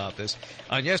told you about this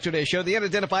on yesterday's show. The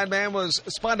unidentified man was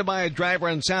spotted by a driver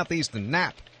on southeastern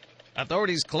Knapp.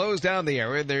 Authorities closed down the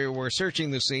area. They were searching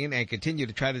the scene and continue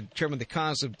to try to determine the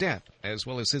cause of death, as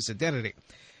well as his identity.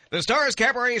 The Stars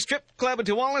Cabaret Strip Club in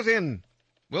Tualatin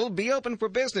will be open for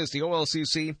business. The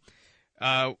OLCC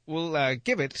will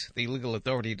give it the legal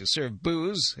authority to serve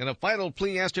booze. In a final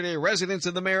plea yesterday, residents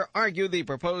of the mayor argued the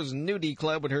proposed nudie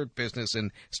club would hurt business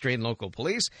and strain local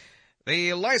police.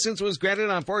 The license was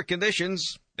granted on 4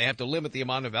 conditions. They have to limit the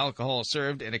amount of alcohol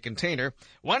served in a container,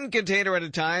 1 container at a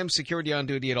time, security on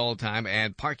duty at all time,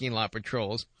 and parking lot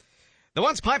patrols. The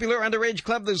once popular underage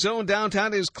club, The Zone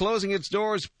downtown, is closing its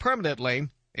doors permanently.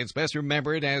 It's best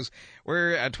remembered as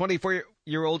where a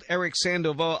 24-year-old Eric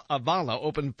Sandoval Avala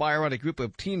opened fire on a group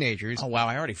of teenagers. Oh, wow.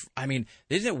 I mean,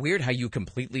 isn't it weird how you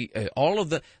completely, all of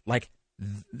the,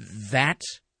 that,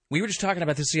 we were just talking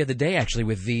about this the other day, actually,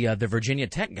 with the Virginia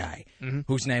Tech guy,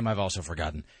 whose name I've also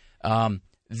forgotten,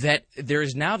 that there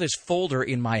is now this folder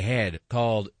in my head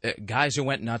called Guys Who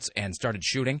Went Nuts and Started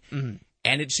Shooting.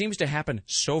 And it seems to happen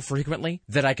so frequently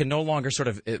that I can no longer sort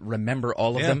of remember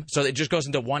all of them. So it just goes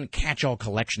into one catch-all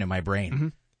collection in my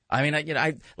brain. I mean,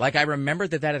 I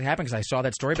remembered that had happened because I saw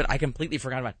that story, but I completely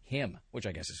forgot about him, which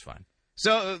I guess is fun.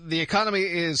 So the economy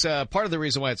is part of the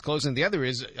reason why it's closing. The other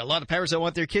is a lot of parents don't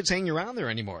want their kids hanging around there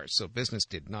anymore. So business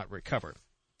did not recover.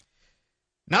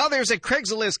 Now there's a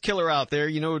Craigslist killer out there,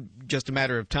 just a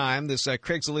matter of time. This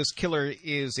Craigslist killer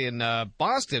is in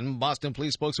Boston. Boston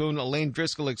police spokeswoman Elaine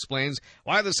Driscoll explains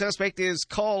why the suspect is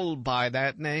called by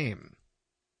that name.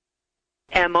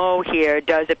 MO here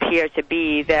does appear to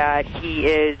be that he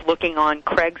is looking on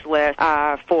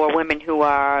Craigslist for women who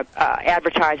are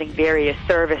advertising various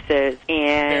services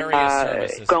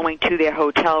and going to their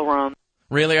hotel room.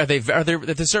 Really? Are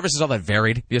the services all that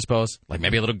varied, do you suppose? Like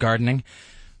maybe a little gardening?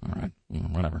 All right,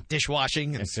 whatever.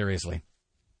 Dishwashing. Yeah, seriously.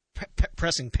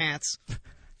 Pressing pants.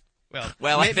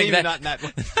 Well, I think maybe not in that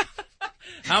one.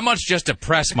 How much just to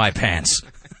press my pants?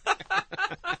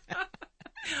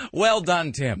 Well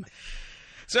done, Tim.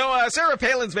 So Sarah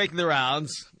Palin's making the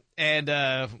rounds, and,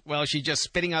 she's just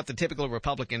spitting out the typical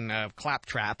Republican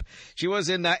claptrap. She was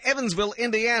in Evansville,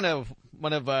 Indiana,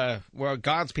 one of where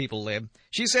God's people live.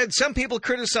 She said some people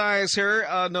criticize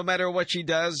her no matter what she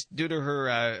does due to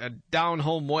her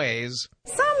down-home ways.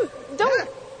 Some don't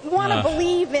want to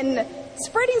believe in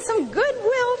spreading some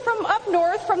goodwill from up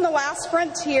north, from the last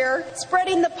frontier,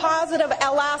 spreading the positive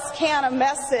Alaskana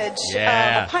message of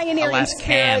a pioneering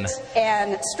spirit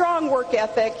and strong work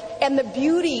ethic and the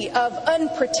beauty of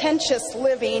unpretentious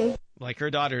living. Like her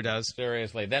daughter does.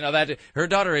 Seriously. Her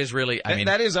daughter is really,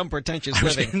 that is unpretentious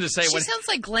living. She sounds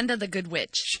like Glenda the Good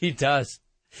Witch. She does.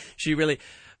 She really,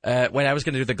 when I was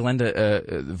going to do the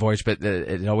Glenda voice, but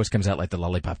it always comes out like the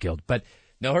Lollipop Guild. But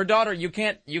no, her daughter, you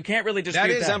can't really dispute that.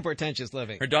 That is unpretentious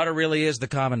living. Her daughter really is the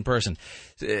common person.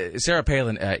 Sarah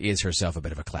Palin is herself a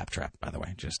bit of a claptrap, by the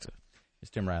way. Just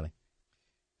Tim Riley.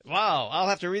 Wow, I'll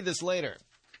have to read this later.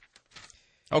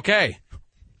 Okay.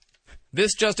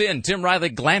 This just in. Tim Riley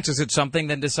glances at something,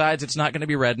 then decides it's not going to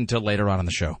be read until later on in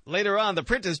the show. Later on, the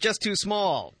print is just too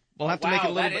small. We'll have to make it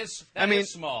a little bit. That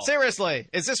is small. Seriously,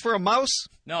 is this for a mouse?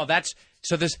 No,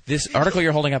 so this article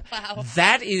you're holding up. Wow.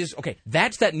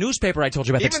 That's that newspaper I told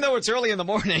you about. Even though it's early in the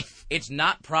morning. It's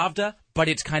not Pravda, but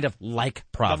it's kind of like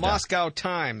Pravda.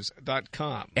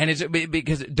 TheMoscowTimes.com. And it's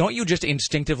because don't you just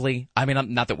instinctively, I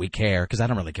mean, not that we care, because I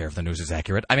don't really care if the news is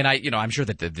accurate. I mean, I'm sure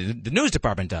that the news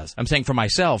department does. I'm saying for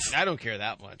myself. I don't care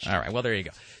that much. All right, well, there you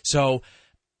go. So,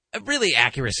 really,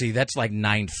 accuracy, that's like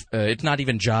 9th. It's not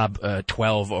even job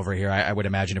 12 over here, I would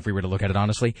imagine, if we were to look at it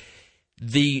honestly.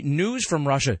 The news from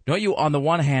Russia, don't you, on the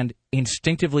one hand,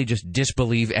 instinctively just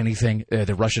disbelieve anything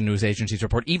the Russian news agencies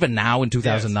report, even now in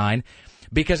 2009? Yes.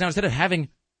 Because now instead of having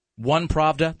one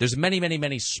Pravda, there's many, many,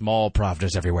 many small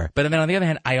Pravdas everywhere. But then on the other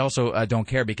hand, I also don't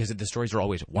care because the stories are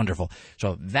always wonderful.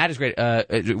 So that is great.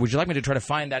 Would you like me to try to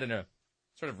find that in a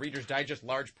sort of Reader's Digest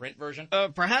large print version?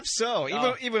 Perhaps so.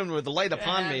 Even with the light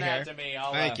upon me here. To me.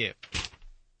 Thank you.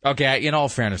 Okay, in all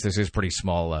fairness, this is pretty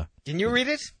small. Can you read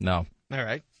it? No. All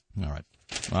right.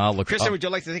 I'll look. Kristen, would you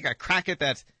like to take a crack at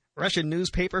that Russian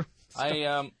newspaper?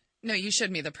 No, you showed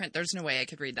me the print. There's no way I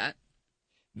could read that.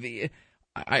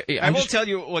 I will tell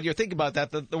you what you think about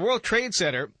that. The World Trade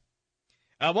Center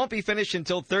won't be finished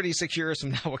until 36 years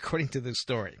from now, according to this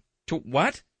story. To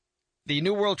what? The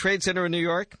new World Trade Center in New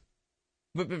York.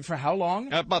 But for how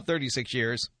long? About 36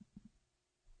 years.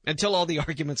 Until all the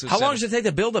arguments are How settled. long does it take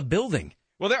to build a building?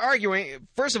 Well, they're arguing.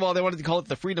 First of all, they wanted to call it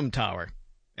the Freedom Tower.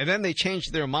 And then they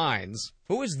changed their minds.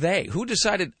 Who is they? Who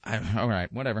decided? All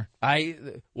right, whatever.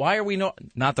 Why are we not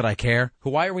that I care.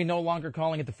 Why are we no longer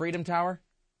calling it the Freedom Tower?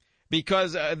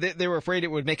 Because they were afraid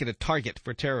it would make it a target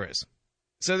for terrorists.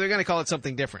 So they're going to call it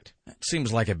something different. It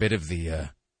seems like a bit of the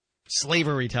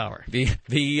Slavery Tower.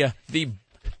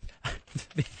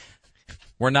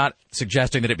 We're not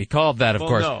suggesting that it be called that, of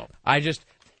course. No.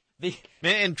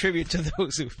 In tribute to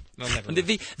those who.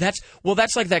 That's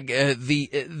like that.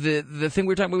 The thing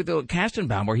we were talking about with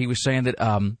Kastenbaum, where he was saying that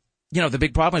the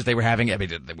big problem is they were having. I mean,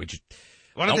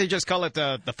 why don't they just call it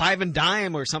the five and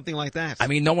dime or something like that? I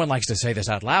mean, no one likes to say this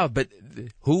out loud, but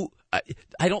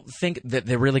I don't think that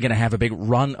they're really going to have a big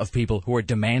run of people who are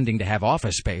demanding to have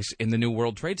office space in the new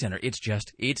World Trade Center. It's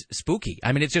spooky.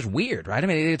 I mean, it's just weird, right? I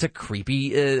mean, it's a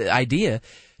creepy idea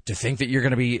to think that you're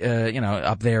going to be,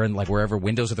 up there and like wherever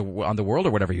Windows on the World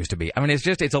or whatever used to be. I mean, it's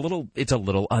a little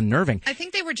unnerving. I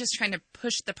think they were just trying to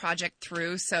push the project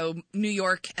through so New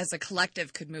York as a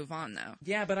collective could move on, though.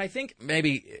 Yeah, but I think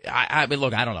maybe I mean,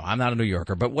 look, I don't know. I'm not a New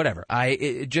Yorker, but whatever.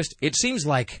 It seems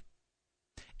like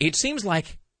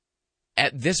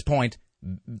at this point,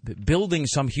 building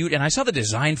some huge, and I saw the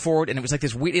design for it, and it was like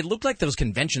this weird. It looked like those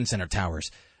convention center towers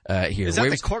here. Is that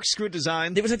the corkscrew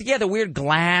design? It was like the weird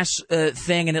glass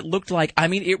thing, and it looked like. I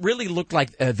mean, it really looked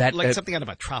like that. Like something out of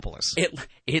Metropolis.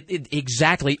 It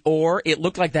exactly, or it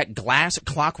looked like that glass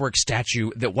clockwork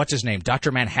statue that what's his name,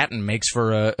 Dr. Manhattan makes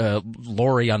for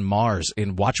Laurie on Mars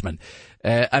in Watchmen.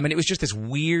 I mean, it was just this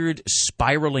weird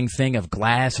spiraling thing of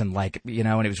glass and and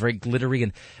it was very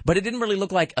glittery but it didn't really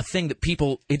look like a thing that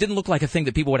people. It didn't look like a thing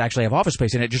that people would actually have office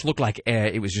space in. It just looked like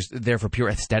it was just there for pure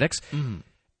aesthetics. Mm.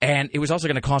 And it was also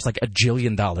going to cost like $1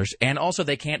 jillion. And also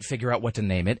they can't figure out what to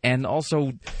name it. And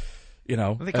also,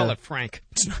 they call it Frank.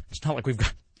 It's not like we've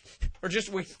got, or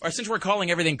since we're calling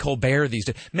everything Colbert these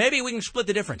days, maybe we can split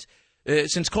the difference.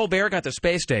 Since Colbert got the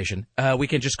space station, we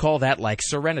can just call that like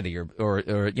Serenity or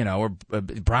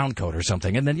Brown Coat or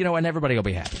something, and then and everybody will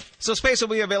be happy. So space will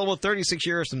be available 36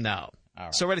 years from now. All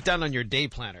right. So write it down on your day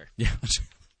planner. Yeah.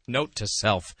 Note to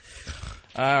self.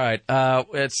 All right.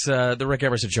 It's the Rick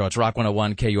Emerson Show. It's Rock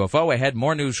 101 KUFO. Ahead,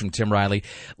 more news from Tim Riley.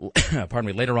 Pardon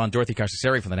me. Later on, Dorothy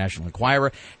Carcasseri from the National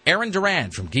Enquirer. Aaron Duran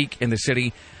from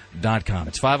GeekInTheCity.com.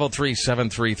 It's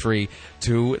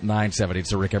 503-733-2970. It's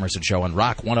the Rick Emerson Show on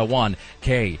Rock 101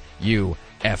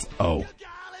 KUFO.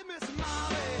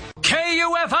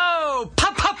 KUFO!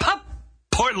 Pop, pop, pop!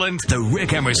 Portland, the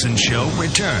Rick Emerson Show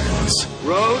returns.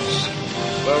 Roads?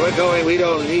 Where we're going, we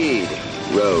don't need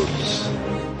roads.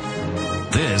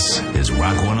 This is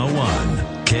Rock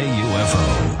 101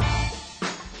 KUFO.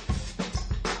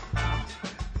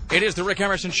 It is the Rick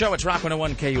Emerson Show. It's Rock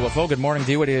 101 KUFO. Good morning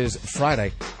to you. It is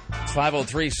Friday. It's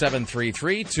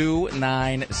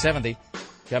 503-733-2970.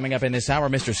 Coming up in this hour,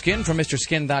 Mr. Skin from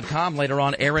MrSkin.com. Later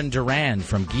on, Aaron Duran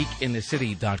from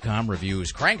GeekInTheCity.com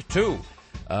reviews Crank 2.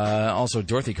 Also,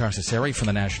 Dorothy Carcasseri from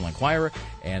the National Enquirer.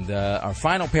 And our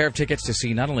final pair of tickets to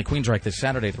see not only Queensryche this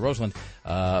Saturday at the Roseland,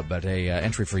 but a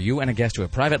entry for you and a guest to a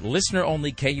private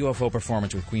listener-only KUFO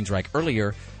performance with Queensryche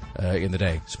earlier in the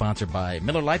day. Sponsored by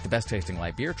Miller Lite, the best-tasting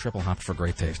light beer, triple hopped for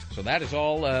great taste. So that is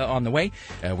all on the way.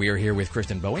 We are here with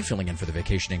Kristen Bowie, filling in for the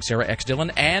vacationing Sarah X.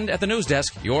 Dillon, and at the news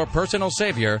desk, your personal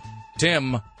savior,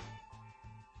 Tim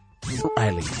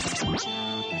Riley.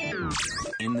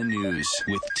 In the news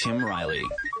with Tim Riley.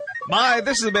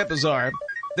 This is a bit bizarre.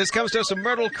 This comes to us from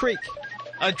Myrtle Creek.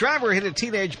 A driver hit a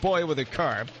teenage boy with a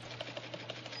car,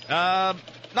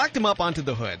 knocked him up onto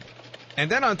the hood,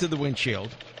 and then onto the windshield,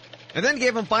 and then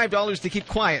gave him $5 to keep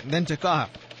quiet, and then took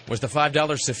off. Was the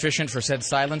 $5 sufficient for said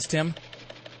silence, Tim?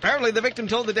 Apparently, the victim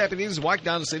told the deputies walked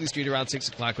down the city street around 6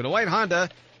 o'clock with a white Honda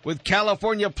with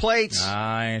California plates.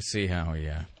 I see how,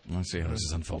 Let's see how this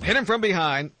is unfolding. Hit him from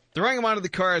behind, throwing him onto the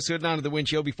car's hood and onto the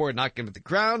windshield before knocking him to the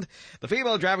ground. The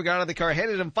female driver got out of the car,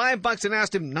 handed him $5 and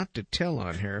asked him not to tell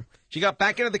on her. She got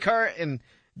back into the car and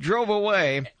drove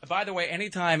away. By the way,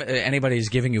 anytime anybody's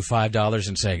giving you $5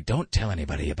 and saying, don't tell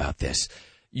anybody about this,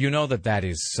 you know that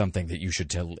is something that you should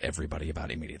tell everybody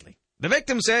about immediately. The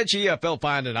victim said she felt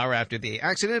fine an hour after the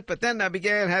accident, but then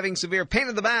began having severe pain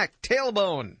in the back,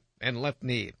 tailbone, and left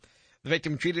knee. The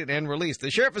victim treated and released. The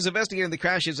sheriff is investigating the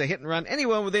crash as a hit and run.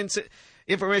 Anyone with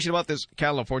information about this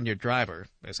California driver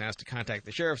is asked to contact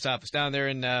the sheriff's office down there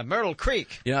in Myrtle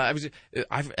Creek. Yeah,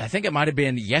 I think it might have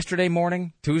been yesterday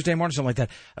morning, Tuesday morning, something like that.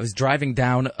 I was driving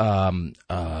down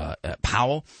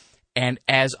Powell, and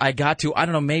as I got to, I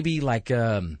don't know, maybe like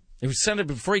it was Sunday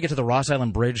before you get to the Ross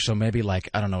Island Bridge, so maybe like,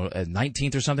 I don't know,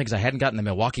 19th or something, because I hadn't gotten to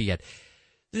Milwaukee yet.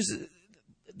 There's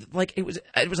like it was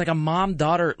like a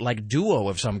mom-daughter like duo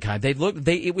of some kind. It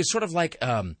was sort of like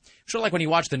when you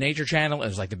watch the Nature Channel, it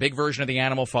was like the big version of the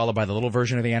animal followed by the little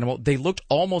version of the animal. They looked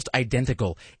almost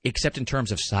identical except in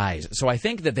terms of size. So I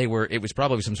think that it was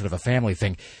probably some sort of a family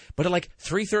thing. But at like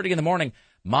 3:30 in the morning,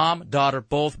 mom, daughter,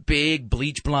 both big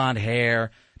bleach blonde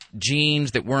hair,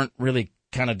 jeans that weren't really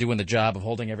kind of doing the job of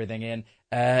holding everything in.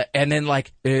 And then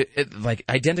like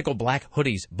identical black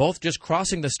hoodies, both just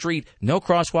crossing the street, no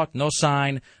crosswalk, no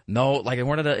sign, no, like they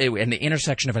weren't in the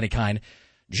intersection of any kind,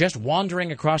 just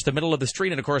wandering across the middle of the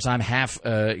street. And of course I'm half,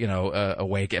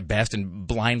 awake at best and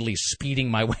blindly speeding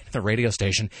my way to the radio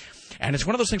station. And it's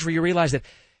one of those things where you realize that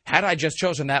had I just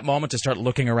chosen that moment to start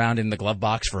looking around in the glove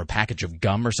box for a package of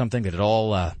gum or something, that it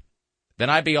all, then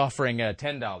I'd be offering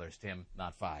 $10, Tim,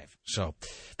 not $5. So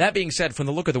that being said, from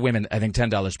the look of the women, I think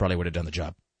 $10 probably would have done the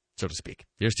job, so to speak.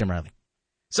 Here's Tim Riley.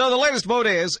 So the latest vote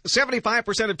is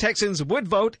 75% of Texans would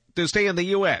vote to stay in the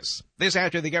U.S. This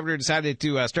after the governor decided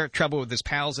to start trouble with his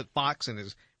pals at Fox and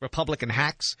his Republican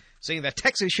hacks, saying that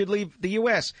Texas should leave the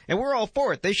U.S. And we're all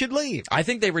for it. They should leave. I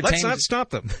think they retained... Let's not stop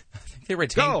them. I think they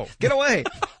retained... Go. Get away.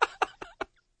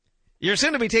 You're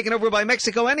soon to be taken over by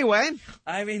Mexico anyway.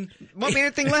 I mean... Won't be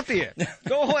anything left of you.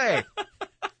 Go away.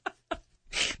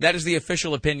 That is the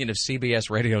official opinion of CBS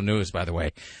Radio News, by the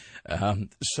way.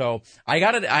 So I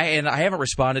got it, and I haven't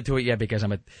responded to it yet because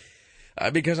I'm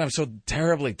so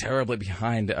terribly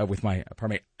behind with my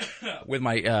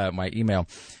my email.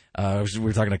 We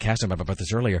were talking to Caston about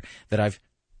this earlier, that I've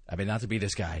been not to be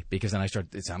this guy, because then I start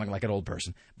sounding like an old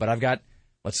person. But I've got,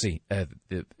 let's see, the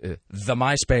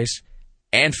MySpace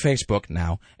and Facebook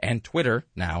now, and Twitter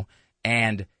now,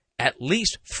 and at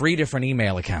least 3 different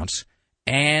email accounts,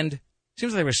 and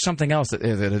seems like there was something else that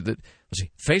let's see,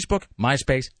 Facebook,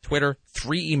 MySpace, Twitter,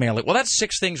 3 email. Well, that's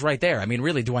 6 things right there. I mean,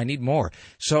 really, do I need more?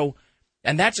 So,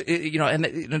 and that's,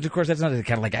 and of course, that's not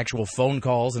kind of like actual phone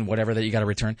calls and whatever that you got to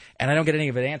return, and I don't get any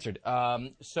of it answered.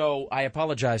 So I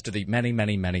apologize to the many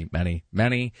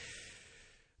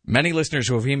listeners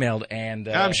who have emailed, and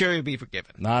I'm sure you'll be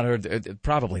forgiven.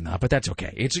 Probably not, but that's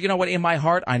okay. It's, you know what, in my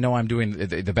heart, I know I'm doing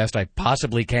the best I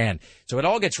possibly can. So it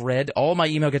all gets read. All my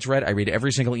email gets read. I read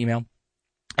every single email,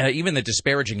 even the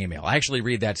disparaging email. I actually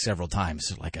read that several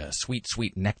times, like a sweet,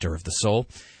 sweet nectar of the soul.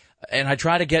 And I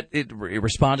try to get it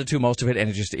responded to, most of it, and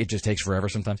it just takes forever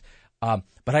sometimes.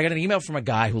 But I got an email from a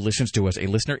guy who listens to us, a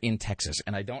listener in Texas,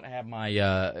 and I don't have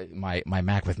my my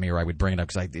Mac with me, or I would bring it up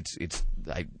because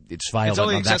it's filed. It's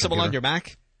only on accessible that on your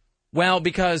Mac. Well,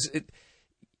 because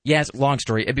yes, long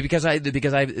story. Because I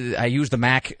use the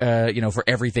Mac, for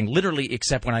everything, literally,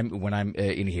 except when I'm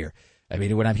in here. I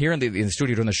mean, when I'm here in the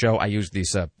studio doing the show, I use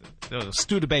these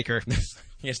Studebaker.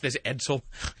 Yes, this Edsel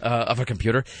of a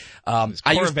computer. I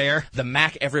use the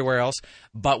Mac everywhere else,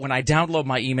 but when I download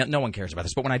my email, no one cares about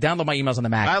this, but when I download my emails on the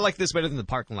Mac... I like this better than the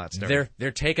parking lot story.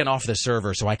 They're taken off the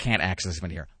server, so I can't access them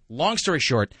in here. Long story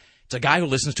short, it's a guy who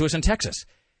listens to us in Texas.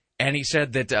 And he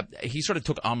said that he sort of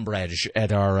took umbrage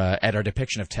at our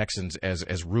depiction of Texans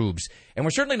as rubes. And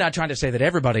we're certainly not trying to say that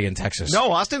everybody in Texas...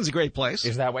 No, Austin's a great place.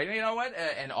 Is that way? You know what?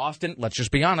 And Austin, let's just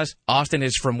be honest, Austin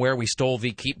is from where we stole the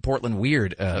Keep Portland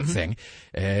Weird thing.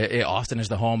 Austin is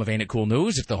the home of Ain't It Cool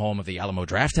News. It's the home of the Alamo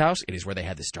Drafthouse. It is where they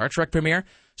had the Star Trek premiere.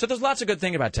 So there's lots of good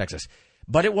thing about Texas.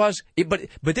 But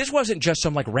but this wasn't just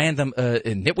some like random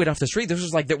nitwit off the street. This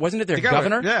was like, wasn't it their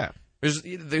governor? Yeah.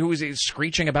 Who was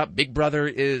screeching about Big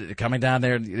Brother coming down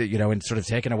there, and sort of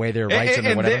taking away their rights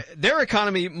and whatever. Their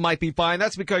economy might be fine.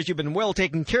 That's because you've been well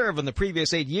taken care of in the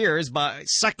previous 8 years by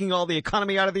sucking all the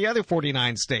economy out of the other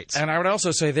 49 states. And I would also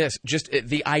say this, just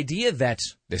the idea that,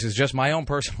 this is just my own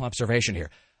personal observation here,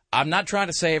 I'm not trying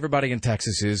to say everybody in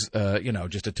Texas is,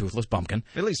 just a toothless bumpkin.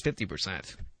 At least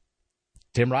 50%.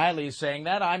 Tim Riley is saying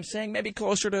that. I'm saying maybe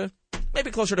closer to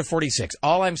 46.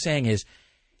 All I'm saying is,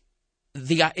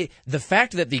 the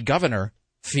fact that the governor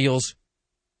feels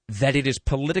that it is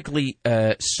politically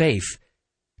safe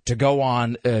to go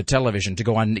on television, to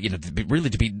go on, really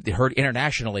to be heard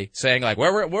internationally, saying like,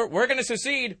 we're going to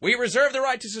secede, we reserve the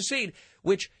right to secede,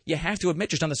 which you have to admit,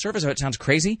 just on the surface of it, sounds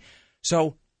crazy.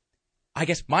 So, I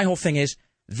guess my whole thing is,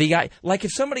 like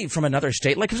if somebody from another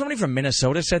state, like if somebody from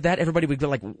Minnesota said that, everybody would go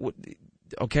like,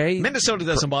 okay? Minnesota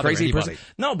doesn't bother anybody. Person.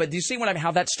 No, but do you see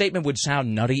how that statement would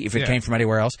sound nutty if it came from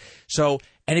anywhere else? So,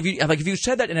 and if you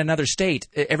said that in another state,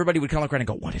 everybody would kind of look around and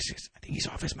go, what is this? I think he's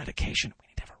off his medication. We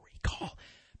need to have a recall.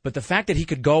 But the fact that he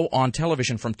could go on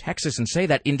television from Texas and say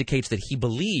that indicates that he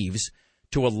believes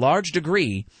to a large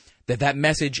degree that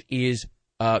message is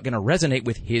going to resonate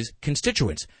with his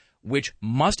constituents, which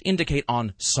must indicate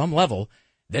on some level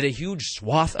that a huge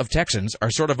swath of Texans are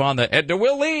sort of on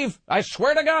we'll leave. I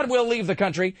swear to God, we'll leave the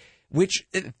country, which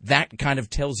that kind of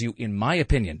tells you, in my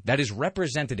opinion, that is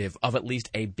representative of at least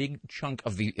a big chunk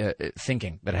of the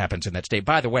thinking that happens in that state.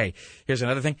 By the way, here's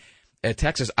another thing.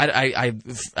 Texas, I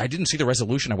didn't see the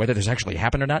resolution on whether this actually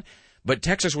happened or not, but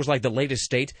Texas was like the latest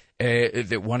state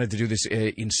that wanted to do this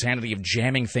insanity of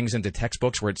jamming things into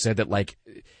textbooks where it said that, like,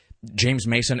 James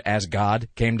Mason as God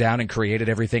came down and created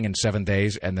everything in 7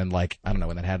 days, and then, like, I don't know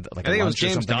when that had, like, I think it was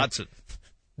James Dodson.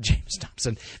 James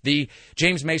Dobson. The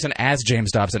James Mason as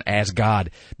James Dobson as God.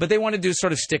 But they wanted to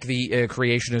sort of stick the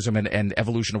creationism and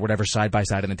evolution or whatever side by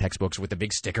side in the textbooks with the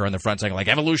big sticker on the front saying, like,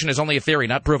 evolution is only a theory,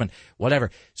 not proven, whatever.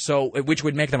 So, which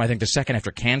would make them, I think, the second after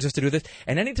Kansas to do this.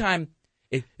 And anytime...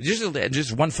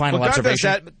 Just one final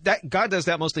observation. God does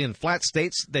that mostly in flat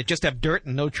states that just have dirt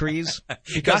and no trees,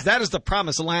 because that is the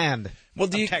promised land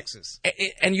of Texas.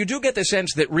 And you do get the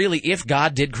sense that really, if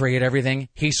God did create everything,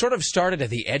 he sort of started at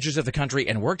the edges of the country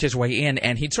and worked his way in,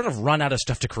 and he'd sort of run out of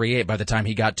stuff to create by the time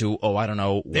he got to, I don't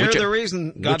know. They're the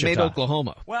reason God made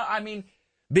Oklahoma. Well, I mean...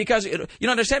 Because, you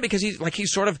understand, because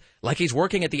he's sort of like he's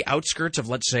working at the outskirts of,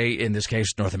 let's say, in this case,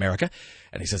 North America.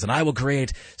 And he says, and I will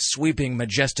create sweeping,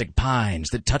 majestic pines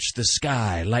that touch the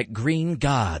sky like green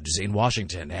gods in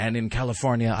Washington. And in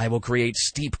California, I will create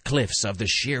steep cliffs of the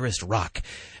sheerest rock.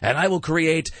 And I will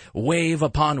create wave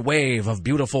upon wave of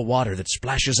beautiful water that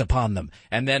splashes upon them.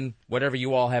 And then whatever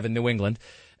you all have in New England.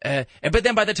 But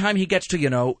then by the time he gets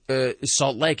to,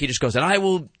 Salt Lake, he just goes, and I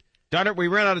will... Darn it, we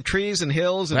ran out of trees and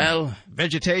hills and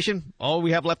vegetation. All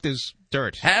we have left is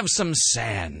dirt. Have some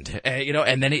sand,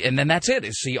 and then that's it.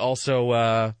 See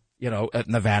also,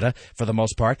 Nevada for the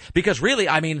most part. Because really,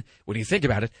 I mean, when you think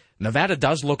about it, Nevada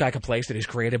does look like a place that is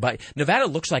created by... Nevada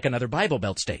looks like another Bible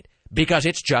Belt state because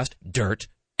it's just dirt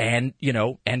and,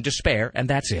 and despair, and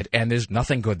that's it. And there's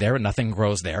nothing good there and nothing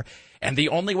grows there. And the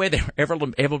only way they were ever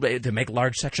able to make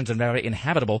large sections of Nevada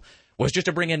inhabitable was just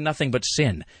to bring in nothing but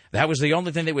sin. That was the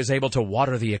only thing that was able to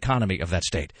water the economy of that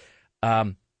state.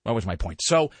 What was my point?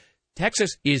 So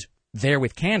Texas is there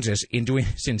with Kansas in doing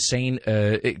this insane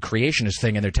creationist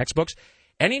thing in their textbooks.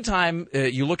 Anytime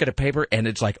you look at a paper and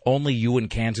it's like only you and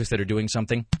Kansas that are doing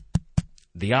something,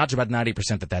 the odds are about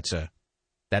 90%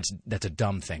 that's a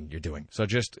dumb thing you're doing. So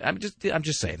I'm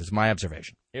just saying, this is my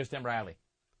observation. Here's Tim Riley.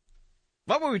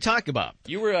 What were we talking about?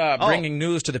 You were bringing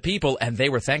news to the people, and they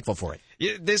were thankful for it.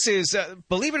 Yeah, this is,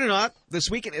 believe it or not, this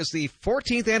weekend is the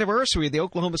 14th anniversary of the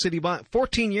Oklahoma City bomb,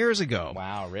 14 years ago.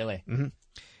 Wow, really? Mm-hmm.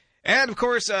 And, of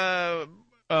course,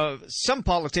 some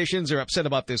politicians are upset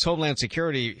about this Homeland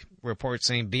Security report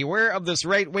saying, beware of this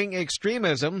right-wing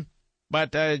extremism.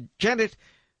 But Janet...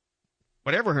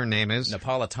 whatever her name is.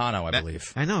 Napolitano, I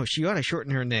believe. I know. She ought to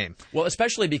shorten her name. Well,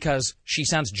 especially because she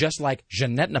sounds just like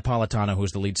Jeanette Napolitano,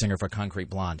 who's the lead singer for Concrete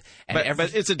Blonde. And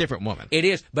but it's a different woman. It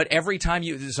is. But every time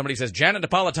somebody says, Janet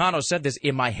Napolitano said this,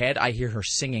 in my head, I hear her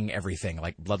singing everything,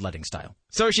 like bloodletting style.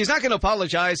 So she's not going to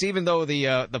apologize, even though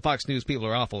the Fox News people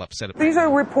are awful upset about it. These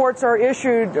reports are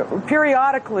issued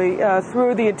periodically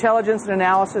through the Intelligence and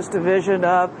Analysis Division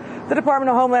of the Department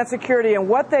of Homeland Security, and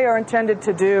what they are intended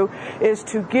to do is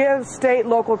to give state,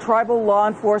 local, tribal law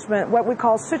enforcement what we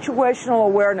call situational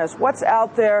awareness. What's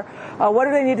out there? What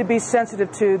do they need to be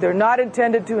sensitive to? They're not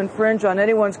intended to infringe on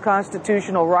anyone's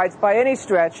constitutional rights by any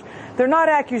stretch. They're not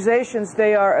accusations.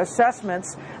 They are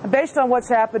assessments based on what's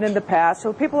happened in the past,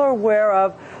 so people are aware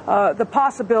of the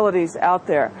possibilities out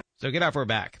there. So get off her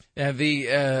back.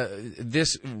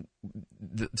 This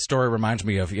story reminds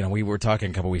me of, we were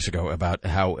talking a couple weeks ago about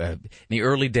how in the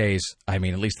early days, I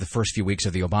mean, at least the first few weeks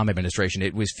of the Obama administration,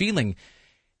 it was feeling,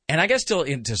 and I guess still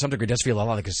to some degree does feel a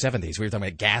lot like the 70s. We were talking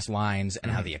about gas lines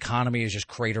and how the economy is just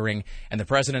cratering, and the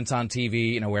president's on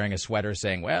TV, wearing a sweater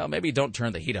saying, well, maybe don't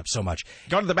turn the heat up so much.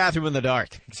 Go to the bathroom in the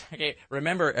dark. Okay,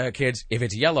 remember, kids, if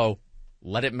it's yellow,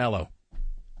 let it mellow.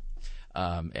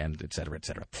 And et cetera, et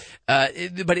cetera.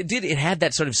 But it had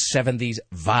that sort of 70s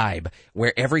vibe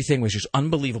where everything was just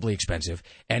unbelievably expensive,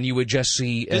 and you would just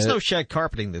see... There's no shag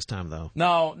carpeting this time, though.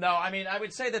 No. I mean, I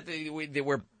would say that they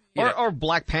were... or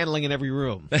black paneling in every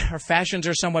room. Our fashions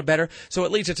are somewhat better, so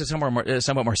it leads it to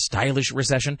somewhat more stylish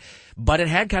recession. But it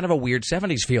had kind of a weird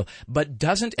 70s feel. But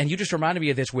doesn't, and you just reminded me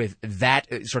of this with that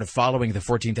sort of following the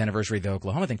 14th anniversary of the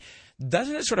Oklahoma thing,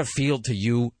 doesn't it sort of feel to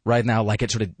you right now like it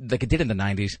did in the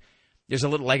 90s? There's a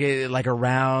little like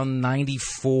around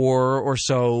 94 or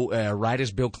so, right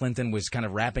as Bill Clinton was kind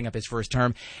of wrapping up his first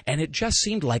term, and it just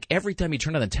seemed like every time you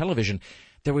turned on the television,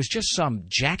 there was just some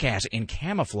jackass in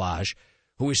camouflage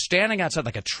who was standing outside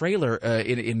like a trailer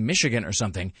in Michigan or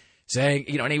something, saying,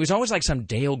 and he was always like some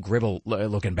Dale Gribble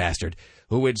looking bastard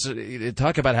who would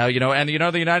talk about how,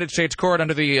 the United States court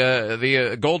under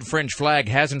the gold fringe flag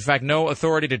has in fact no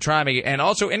authority to try me, and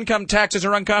also income taxes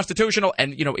are unconstitutional,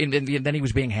 and then he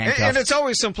was being handcuffed. And it's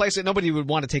always some place that nobody would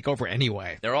want to take over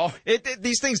anyway. They're all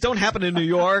these things don't happen in New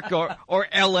York or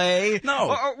L.A. No,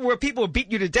 or where people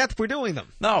beat you to death for doing them.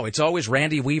 No, it's always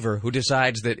Randy Weaver who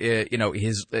decides that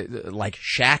his like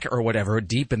shack or whatever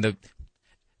deep in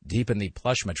the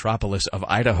plush metropolis of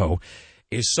Idaho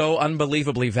is so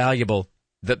unbelievably valuable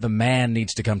that the man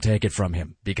needs to come take it from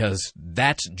him, because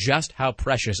that's just how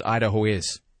precious Idaho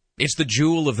is. It's the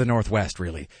jewel of the Northwest,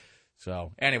 really.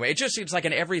 So anyway, it just seems like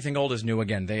an everything old is new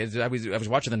again. I was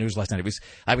watching the news last night.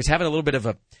 I was having a little bit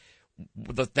of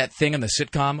that thing in the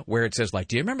sitcom where it says, like,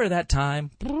 do you remember that time?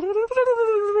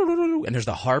 And there's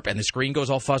the harp and the screen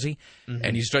goes all fuzzy,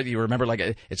 and you remember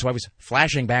so I was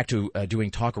flashing back to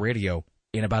doing talk radio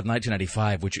in about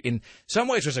 1995, which in some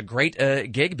ways was a great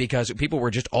gig because people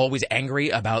were just always angry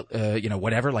about,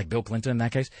 whatever, like Bill Clinton in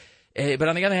that case. But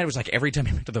on the other hand, it was like every time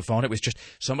you went to the phone, it was just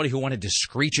somebody who wanted to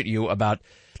screech at you about,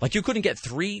 like, you couldn't get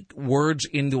 3 words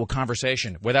into a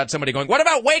conversation without somebody going, what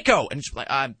about Waco? And it's like,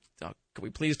 can we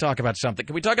please talk about something?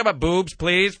 Can we talk about boobs,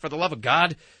 please, for the love of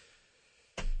God?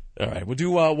 All right, we'll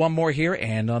do one more here,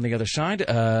 and on the other side,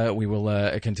 we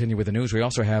will continue with the news. We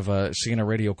also have CNN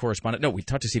radio correspondent. No, we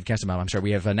talked to Steve Kastenbaum. I'm sorry.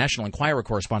 We have National Enquirer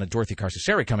correspondent Dorothy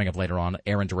Carcasseri coming up later on.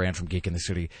 Aaron Duran from Geek in the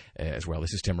City as well.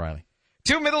 This is Tim Riley.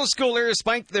 2 middle schoolers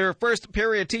spiked their first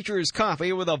period teacher's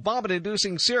coffee with a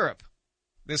vomit-inducing syrup.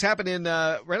 This happened in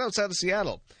right outside of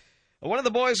Seattle. One of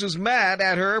the boys was mad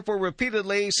at her for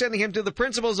repeatedly sending him to the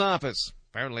principal's office.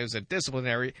 Apparently, it was a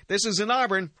disciplinary. This is in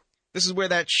Auburn. This is where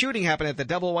that shooting happened at the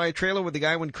Double Wide trailer where the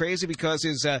guy went crazy because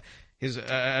his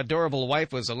adorable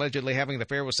wife was allegedly having an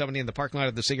affair with somebody in the parking lot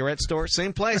of the cigarette store.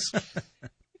 Same place.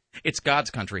 It's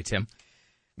God's country, Tim.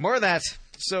 More of that.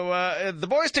 So the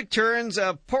boys took turns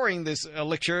pouring this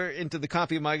elixir into the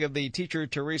coffee mug of the teacher,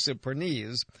 Teresa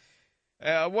Perniz.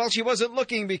 Well, she wasn't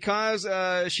looking because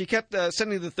she kept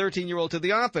sending the 13-year-old to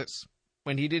the office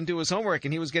when he didn't do his homework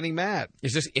and he was getting mad.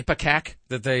 Is this Ipecac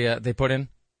that they put in?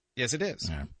 Yes, it is.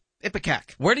 Yeah.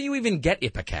 Ipecac. Where do you even get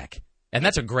Ipecac? And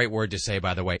that's a great word to say,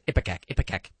 by the way.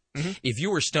 Ipecac. Mm-hmm. If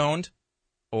you were stoned,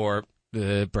 or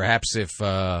perhaps if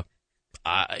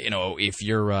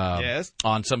you're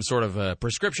on some sort of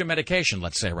prescription medication,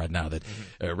 let's say right now, that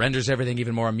renders everything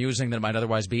even more amusing than it might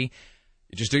otherwise be,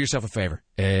 just do yourself a favor.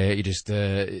 You just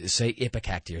say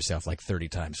Ipecac to yourself like 30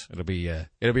 times. It'll be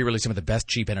really some of the best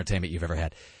cheap entertainment you've ever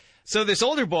had. So this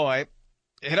older boy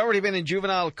had already been in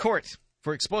juvenile court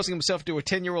for exposing himself to a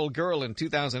 10-year-old girl in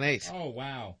 2008. Oh,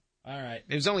 wow. All right.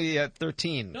 He was only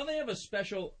 13. Don't they have a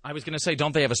special... I was going to say,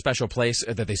 don't they have a special place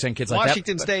that they send kids like that?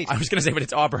 Washington State. I was going to say, but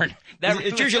it's Auburn.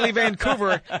 It's usually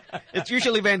Vancouver. It's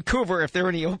usually Vancouver if there are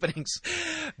any openings.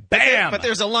 Bam! But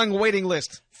there's a long waiting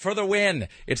list. For the win.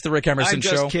 It's the Rick Emerson Show.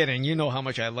 I'm just kidding. You know how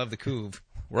much I love the Couve.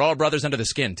 We're all brothers under the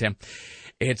skin, Tim.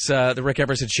 It's the Rick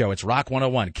Emerson Show. It's Rock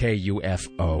 101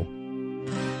 KUFO.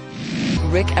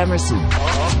 Rick Emerson.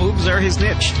 Boobs are his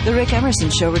niche. The Rick Emerson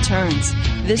Show returns.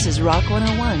 This is Rock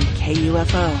 101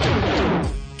 KUFO.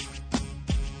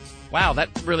 Wow, that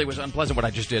really was unpleasant what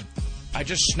I just did. I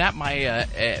just snapped my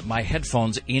my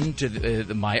headphones into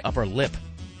my upper lip.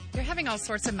 You're having all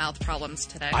sorts of mouth problems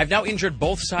today. I've now injured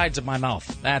both sides of my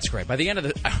mouth. That's great. By the end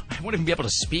of I won't even be able to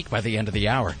speak by the end of the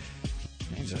hour.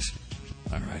 Jesus.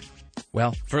 All right.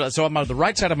 Well, so on the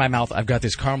right side of my mouth, I've got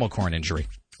this caramel corn injury,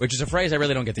 which is a phrase I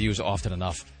really don't get to use often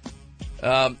enough.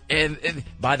 And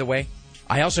by the way,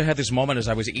 I also had this moment as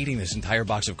I was eating this entire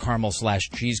box of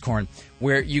caramel/cheese corn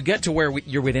where you get to where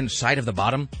you're within sight of the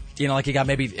bottom. Like you got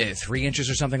maybe 3 inches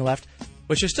or something left,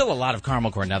 which is still a lot of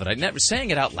caramel corn now that saying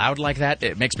it out loud like that,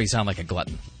 it makes me sound like a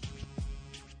glutton.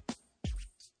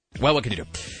 Well, what can you do?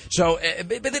 So,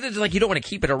 but then it's like you don't want to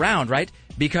keep it around, right?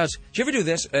 Because, do you ever do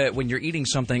this when you're eating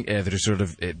something that is sort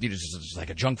of just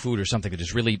like a junk food or something that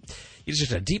is really, it's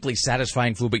just a deeply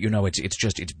satisfying food, but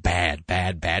it's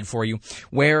bad for you,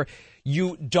 where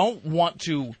you don't want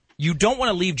to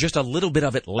leave just a little bit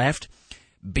of it left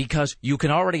because you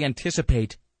can already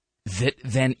anticipate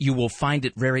then you will find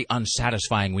it very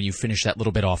unsatisfying when you finish that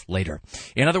little bit off later.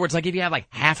 In other words, like if you have like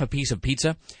half a piece of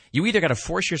pizza, you either got to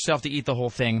force yourself to eat the whole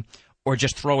thing or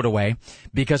just throw it away,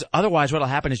 because otherwise what will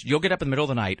happen is you'll get up in the middle of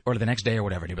the night or the next day or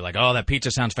whatever, and you'll be like, oh, that pizza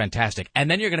sounds fantastic.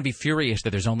 And then you're going to be furious that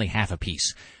there's only half a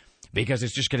piece. Because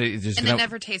it's just going to... And it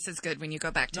never tastes as good when you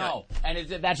go back to it. No, and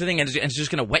that's the thing, and it's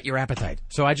just going to whet your appetite.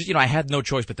 So I had no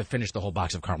choice but to finish the whole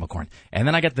box of caramel corn. And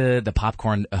then I got the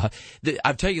popcorn.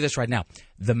 I'll tell you this right now.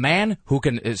 The man who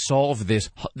can solve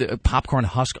this popcorn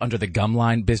husk under the gum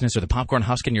line business, or the popcorn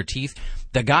husk in your teeth,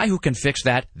 the guy who can fix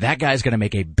that guy's going to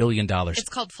make $1 billion. It's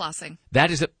called flossing.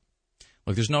 That is it.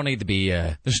 Look, there's no need to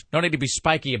be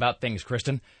spiky about things,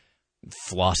 Kristen.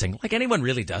 Flossing. Like anyone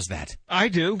really does that. I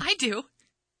do.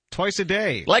 Twice a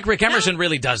day. Like Rick Emerson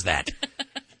really does that.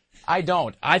 I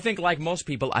don't. I think, like most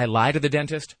people, I lie to the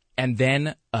dentist, and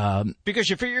then... because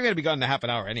you figure you're going to be gone in a half an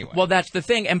hour anyway. Well, that's the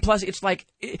thing. And plus, it's like...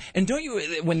 And don't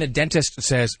you... When the dentist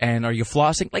says, and are you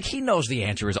flossing? Like, he knows the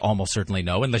answer is almost certainly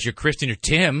no, unless you're Kristen or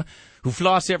Tim, who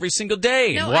floss every single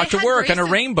day and walk to work on a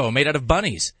rainbow made out of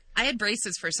bunnies. I had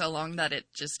braces for so long that it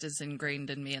just is ingrained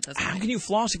in me at this point. How can you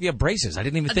floss if you have braces? I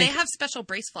didn't even think... They have special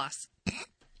brace floss.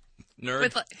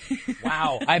 Nerd.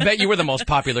 Wow. I bet you were the most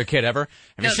popular kid ever.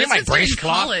 Have you seen my brace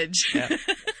cloth? College. Yeah.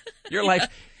 Your life,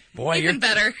 boy, even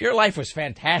better. Your life was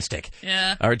fantastic.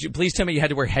 Yeah. All right, please tell me you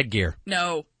had to wear headgear.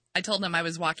 No. I told them I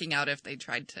was walking out if they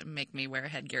tried to make me wear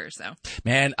headgear, so.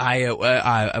 Man,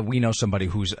 we know somebody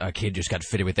whose kid just got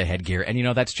fitted with the headgear,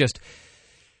 and that's just...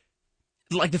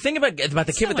 Like, the thing about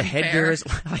the kid with the headgear is,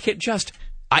 like, it just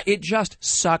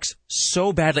sucks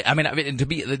so badly. I mean,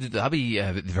 I'll be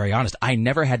very honest. I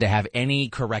never had to have any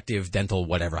corrective dental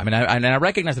whatever. I mean, I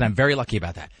recognize that I'm very lucky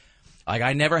about that. Like,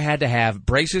 I never had to have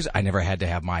braces. I never had to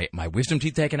have my wisdom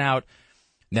teeth taken out.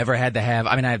 Never had to have,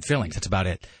 I had fillings. That's about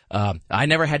it. I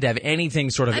never had to have anything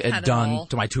sort of done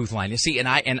to my tooth line. You see,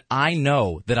 and I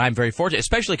know that I'm very fortunate,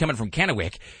 especially coming from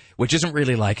Kennewick, which isn't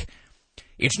really like...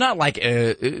 It's not like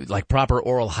proper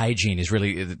oral hygiene is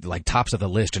really like tops of the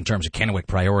list in terms of Kennewick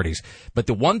priorities. But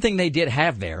the one thing they did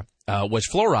have there was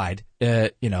fluoride,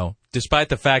 despite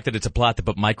the fact that it's a plot to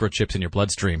put microchips in your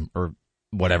bloodstream or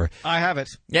whatever. I have it.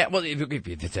 Yeah, well,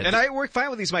 and I work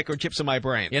fine with these microchips in my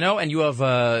brain. And you have...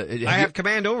 I have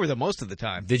command over them most of the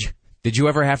time. Did you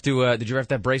ever have to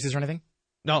have braces or anything?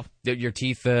 No. Your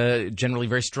teeth generally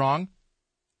very strong?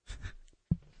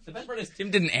 The best part is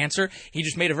Tim didn't answer. He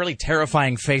just made a really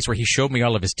terrifying face where he showed me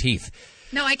all of his teeth.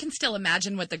 No, I can still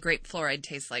imagine what the grape fluoride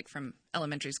tastes like from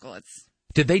elementary school.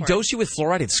 Did they dose you with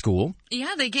fluoride at school?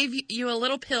 Yeah, they gave you a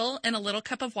little pill and a little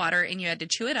cup of water, and you had to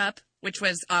chew it up, which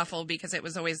was awful because it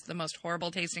was always the most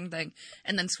horrible tasting thing,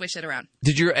 and then swish it around.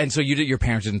 Your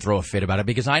parents didn't throw a fit about it?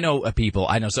 Because I know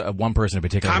one person in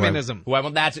particular. Communism. Who I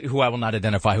will not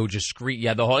identify, who just screamed,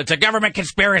 it's a government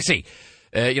conspiracy.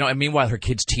 And meanwhile, her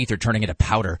kids' teeth are turning into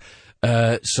powder.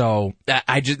 The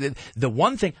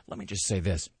one thing, let me just say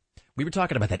this. We were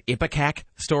talking about that Ipecac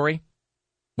story.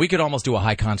 We could almost do a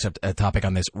high concept topic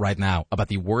on this right now about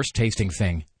the worst tasting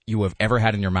thing you have ever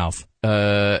had in your mouth.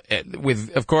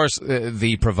 With, of course,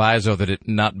 the proviso that it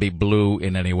not be blue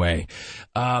in any way.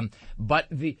 But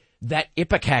that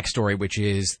Ipecac story, which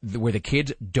is where the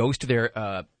kids dosed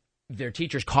their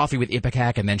teacher's coffee with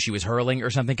Ipecac and then she was hurling or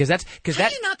something. How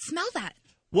do you not smell that?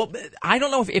 Well, I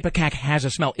don't know if Ipecac has a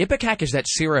smell. Ipecac is that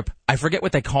syrup. I forget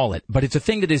what they call it, but it's a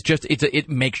thing that is just, it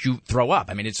makes you throw up.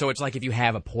 I mean, it's like if you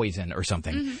have a poison or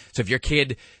something. Mm-hmm. So if your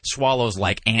kid swallows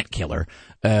like ant killer,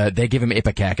 they give him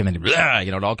Ipecac and then,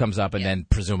 it all comes up and then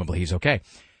presumably he's okay.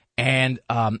 And,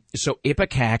 so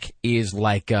Ipecac is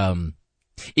like,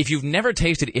 if you've never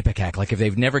tasted Ipecac, like if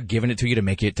they've never given it to you to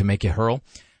make you hurl,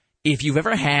 if you've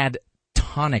ever had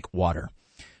tonic water,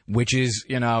 which is,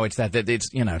 it's like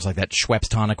that Schweppes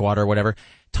tonic water or whatever.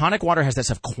 Tonic water has that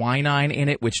stuff quinine in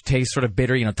it, which tastes sort of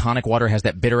bitter. Tonic water has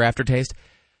that bitter aftertaste.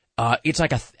 It's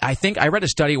like I think I read a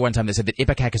study one time that said that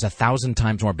Ipecac is 1,000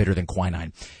 times more bitter than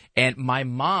quinine. And my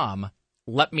mom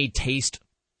let me taste.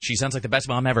 She sounds like the best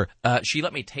mom ever. She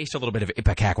let me taste a little bit of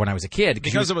Ipecac when I was a kid.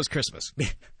 Because it was Christmas.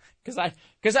 Because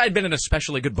I had been an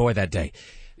especially good boy that day.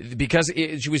 Because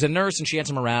she was a nurse and she had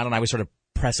some around and I was sort of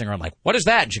pressing her. I'm like, what is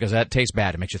that? And she goes, that tastes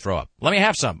bad. It makes you throw up. Let me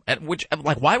have some.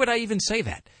 Why would I even say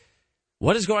that?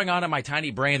 What is going on in my tiny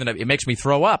brain that it makes me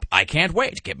throw up? I can't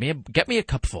wait. Get me a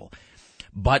cupful.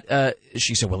 But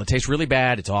she said, well, it tastes really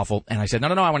bad. It's awful. And I said, no,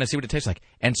 I want to see what it tastes like.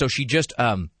 And so she just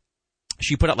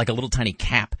she put out like a little tiny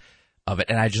cap of it,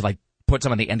 and I just like put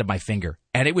some on the end of my finger,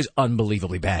 and it was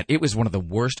unbelievably bad. It was one of the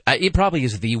worst. It probably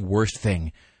is the worst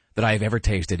thing that I have ever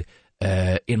tasted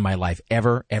in my life,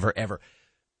 ever.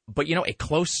 But a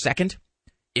close second,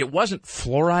 it wasn't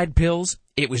fluoride pills.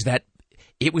 It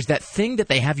It was that thing that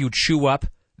they have you chew up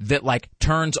that, like,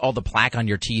 turns all the plaque on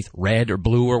your teeth red or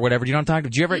blue or whatever. Do you know what I'm talking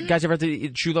about? Did you ever, guys ever have to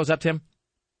chew those up, Tim?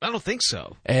 I don't think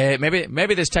so.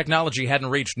 Maybe this technology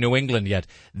hadn't reached New England yet.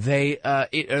 They are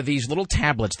these little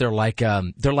tablets. They're like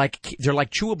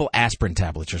chewable aspirin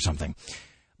tablets or something.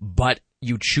 But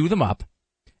you chew them up,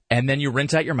 and then you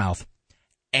rinse out your mouth.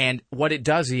 And what it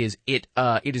does is it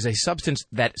is a substance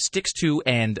that sticks to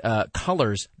and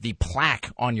colors the plaque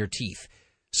on your teeth.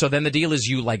 So then the deal is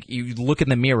you look in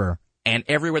the mirror. And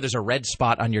everywhere there's a red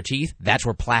spot on your teeth, that's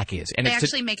where plaque is. And they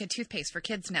actually make a toothpaste for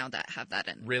kids now that have that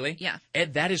in. Really? Yeah.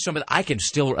 And that is something I can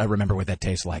still remember what that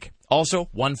tastes like. Also,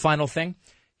 one final thing.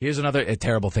 Here's another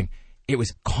terrible thing. It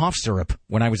was cough syrup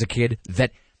when I was a kid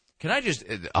that, can I just,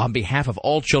 on behalf of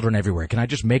all children everywhere, can I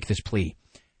just make this plea?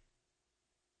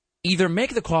 Either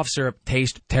make the cough syrup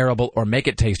taste terrible or make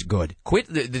it taste good. Quit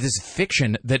this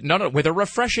fiction that with a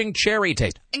refreshing cherry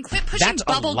taste. And quit pushing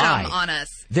bubble gum on us.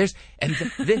 That's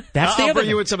the I'll other bring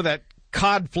you thing. in some of that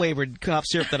cod-flavored cough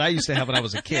syrup that I used to have when I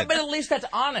was a kid. Yeah, but at least that's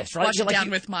honest, right? Wash it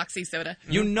down with Moxie soda.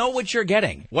 You know what you're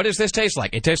getting. What does this taste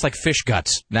like? It tastes like fish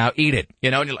guts. Now eat it.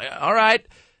 And you're like, all right.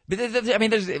 I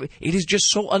mean, it is just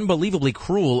so unbelievably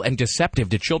cruel and deceptive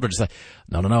to children. It's like,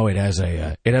 no. It has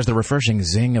the refreshing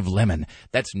zing of lemon.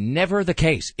 That's never the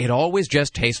case. It always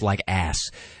just tastes like ass.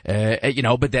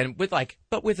 But then with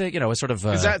a sort of.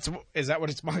 Is that what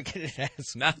it's marketed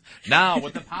as? Now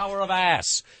with the power of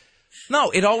ass. No,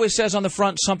 it always says on the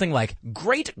front something like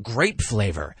great grape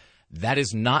flavor. That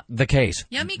is not the case.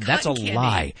 Yummy cotton That's a candy.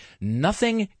 lie.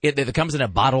 Nothing that comes in a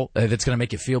bottle that's going to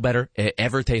make you feel better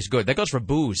ever tastes good. That goes for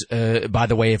booze, by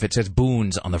the way, if it says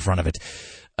boons on the front of it.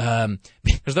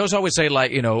 Because those always say,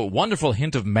 like, wonderful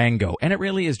hint of mango. And it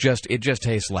really is it just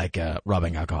tastes like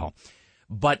rubbing alcohol.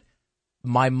 But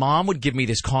my mom would give me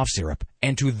this cough syrup.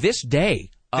 And to this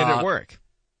day. Did it work?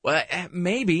 Well,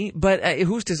 maybe, but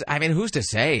who's to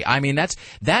say? I mean,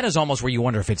 that is almost where you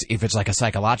wonder if it's like a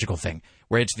psychological thing,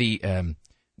 where it's the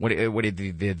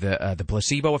the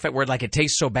placebo effect, where like it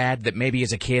tastes so bad that maybe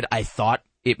as a kid I thought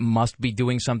it must be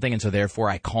doing something, and so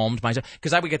therefore I calmed myself,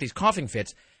 because I would get these coughing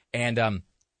fits, and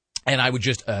I would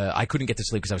just I couldn't get to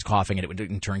sleep because I was coughing, and it would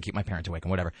in turn keep my parents awake and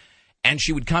whatever. And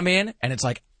she would come in, and it's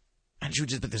like. And she would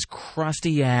just put this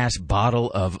crusty-ass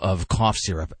bottle of cough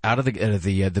syrup out of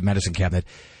the medicine cabinet,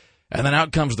 and then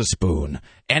out comes the spoon.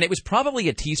 And it was probably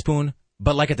a teaspoon,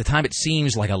 but like at the time it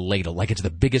seems like a ladle, like it's the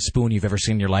biggest spoon you've ever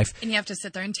seen in your life. And you have to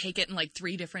sit there and take it in like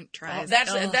 3 different tries.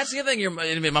 That's the other thing. Your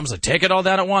mom's like, take it all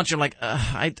down at once. You're like,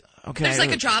 okay. There's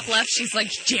like a drop left. She's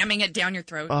like jamming it down your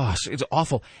throat. Oh, it's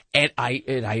awful. And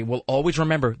I will always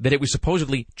remember that it was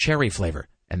supposedly cherry flavor.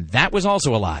 And that was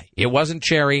also a lie. It wasn't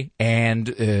cherry, and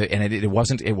it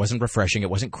wasn't refreshing. It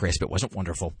wasn't crisp. It wasn't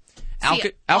wonderful.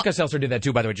 Alka-Seltzer did that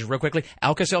too, by the way, just real quickly.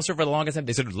 Alka-Seltzer for the longest time,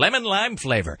 they said lemon lime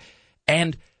flavor.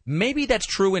 And maybe that's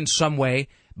true in some way,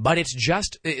 but it's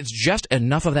just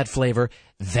enough of that flavor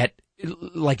that,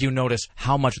 like, you notice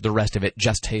how much the rest of it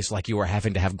just tastes like you are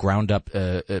having to have ground up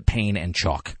pain and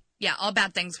chalk. Yeah, all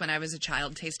bad things when I was a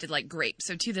child tasted like grape.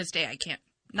 So to this day, I can't.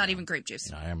 Not even grape juice.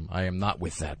 I am not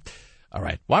with that. All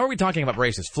right. Why were we talking about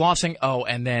braces? Flossing. Oh,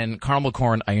 and then caramel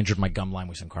corn. I injured my gum line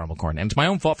with some caramel corn. And it's my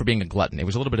own fault for being a glutton. It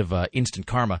was a little bit of instant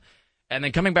karma. And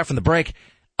then coming back from the break,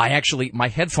 my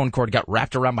headphone cord got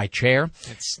wrapped around my chair.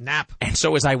 It snapped. And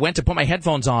so as I went to put my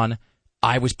headphones on,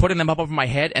 I was putting them up over my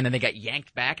head, and then they got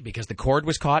yanked back because the cord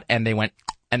was caught, and they went,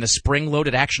 and the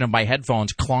spring-loaded action of my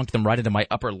headphones clonked them right into my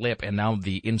upper lip, and now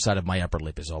the inside of my upper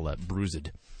lip is all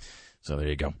bruised. So there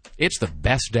you go. It's the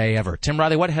best day ever. Tim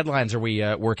Riley, what headlines are we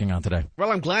working on today?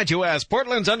 Well, I'm glad you asked.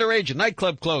 Portland's underage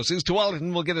nightclub closes.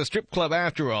 Tualatin will get a strip club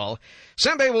after all.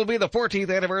 Sunday will be the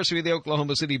 14th anniversary of the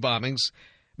Oklahoma City bombings.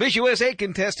 Miss USA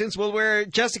contestants will wear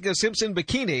Jessica Simpson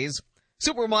bikinis.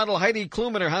 Supermodel Heidi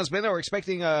Klum and her husband are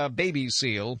expecting a baby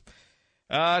seal.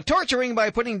 Torturing by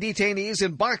putting detainees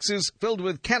in boxes filled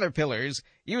with caterpillars,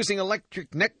 using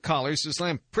electric neck collars to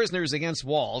slam prisoners against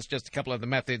walls, just a couple of the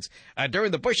methods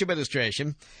during the Bush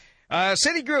administration.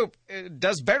 Citigroup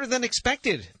does better than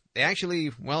expected. They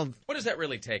actually, well... What does that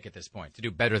really take at this point, to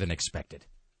do better than expected?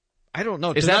 I don't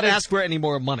know. Do not ask for any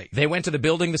more money. They went to the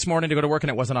building this morning to go to work and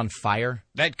it wasn't on fire?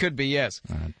 That could be, yes.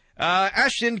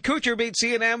 Ashton Kutcher beat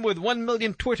CNN with 1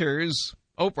 million Twitters.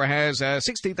 Oprah has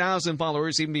 60,000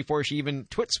 followers even before she even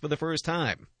twits for the first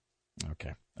time.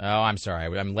 Okay. Oh, I'm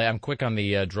sorry. I'm quick on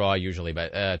the draw usually,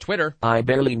 but Twitter. I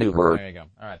barely knew her. There you go.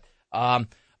 All right.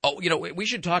 We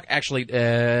should talk actually.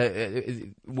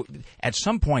 At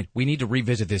some point, we need to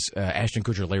revisit this Ashton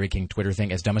Kutcher, Larry King Twitter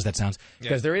thing. As dumb as that sounds,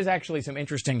 because there is actually some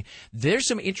interesting. There's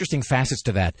some interesting facets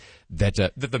to that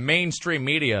the mainstream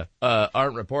media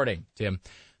aren't reporting, Tim.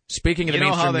 Speaking of the you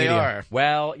know mainstream how they media, are.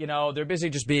 well, they're busy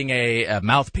just being a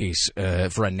mouthpiece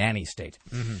for a nanny state.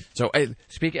 Mm-hmm. So,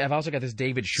 I've also got this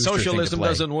David Schuster Socialism thing to play.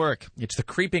 doesn't work. It's the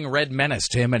creeping red menace,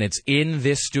 Tim, and it's in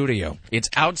this studio. It's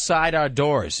outside our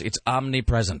doors. It's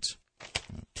omnipresent.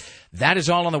 That is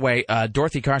all on the way.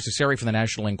 Dorothy Carcasseri from the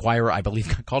National Enquirer, I believe,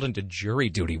 got called into jury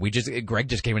duty. Greg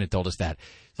just came in and told us that.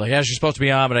 It's like, yeah, she's supposed to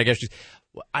be on, but I guess she's...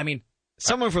 I mean...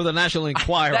 Someone from the National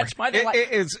Enquirer that's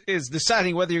is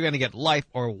deciding whether you're going to get life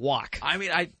or walk. I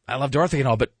mean, I love Dorothy and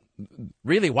all, but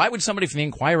really, why would somebody from the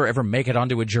Enquirer ever make it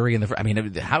onto a jury in the... I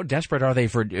mean, how desperate are they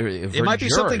for It might be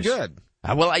jurors? something good.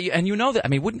 Well, and you know that. I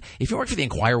mean, if you worked for the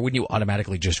Enquirer, wouldn't you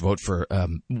automatically just vote for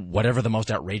whatever the most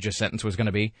outrageous sentence was going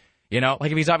to be?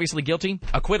 Like if he's obviously guilty,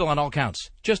 acquittal on all counts.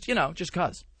 Just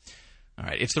 'cause. All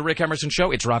right, it's the Rick Emerson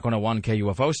Show. It's Rock 101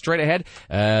 KUFO. Straight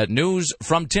ahead, news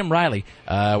from Tim Riley.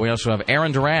 We also have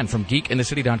Aaron Duran from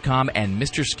GeekInTheCity.com, and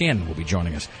Mr. Skin will be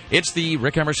joining us. It's the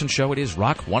Rick Emerson Show. It is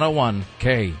Rock 101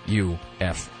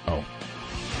 KUFO.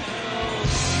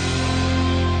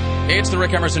 It's the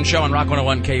Rick Emerson Show on Rock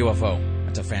 101 KUFO.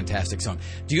 That's a fantastic song.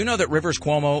 Do you know that Rivers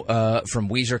Cuomo from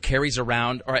Weezer carries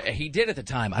around, or he did at the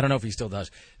time, I don't know if he still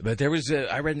does, but there was,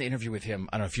 I read an interview with him,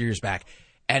 I don't know, a few years back,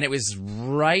 and it was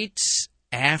right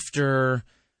after,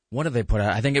 what did they put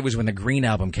out? I think it was when the Green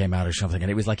album came out or something, and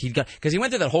it was like because he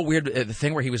went through that whole weird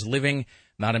thing where he was living,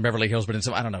 not in Beverly Hills, but in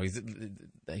some, I don't know,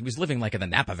 he was living like in the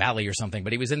Napa Valley or something,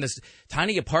 but he was in this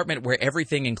tiny apartment where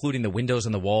everything, including the windows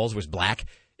and the walls, was black.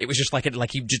 It was just like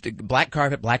he just black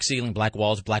carpet, black ceiling, black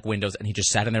walls, black windows, and he just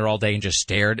sat in there all day and just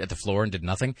stared at the floor and did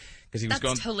nothing because he was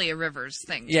That's totally a Rivers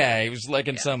thing. Yeah, he was like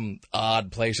in some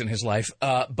odd place in his life.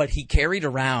 But he carried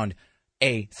around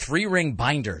a 3-ring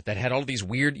binder that had all these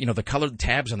weird, the colored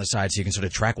tabs on the side so you can sort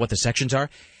of track what the sections are.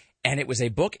 And it was a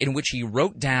book in which he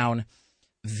wrote down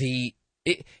he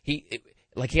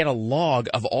had a log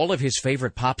of all of his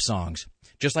favorite pop songs.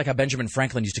 Just like how Benjamin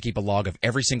Franklin used to keep a log of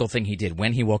every single thing he did,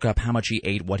 when he woke up, how much he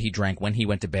ate, what he drank, when he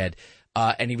went to bed.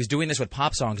 And he was doing this with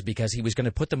pop songs because he was going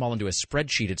to put them all into a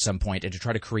spreadsheet at some point and to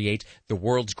try to create the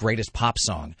world's greatest pop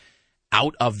song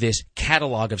out of this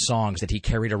catalog of songs that he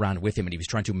carried around with him. And he was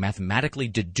trying to mathematically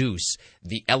deduce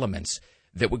the elements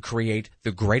that would create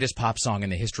the greatest pop song in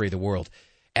the history of the world.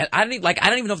 And I don't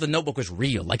even know if the notebook was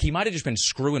real. Like, he might have just been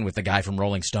screwing with the guy from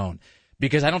Rolling Stone.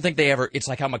 Because I don't think they ever, it's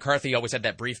like how McCarthy always had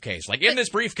that briefcase. Like, in this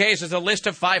briefcase is a list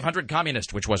of 500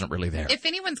 communists, which wasn't really there. If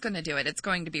anyone's going to do it, it's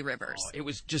going to be Rivers. Oh, it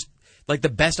was just like the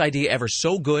best idea ever.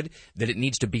 So good that it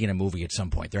needs to be in a movie at some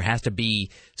point. There has to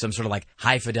be some sort of like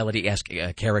high fidelity-esque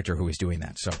character who is doing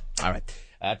that. So, all right.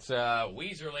 That's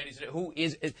Weezer, ladies. Who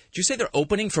is, did you say they're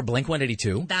opening for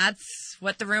Blink-182? That's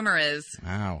what the rumor is.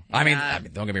 Wow. Yeah. I mean,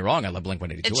 don't get me wrong. I love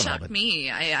Blink-182. It shocked me.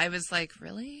 I was like,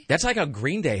 really? That's like how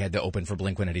Green Day had to open for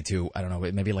Blink-182. I don't know,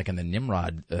 maybe like in the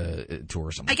Nimrod tour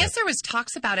or something. I guess there was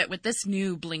talks about it with this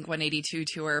new Blink-182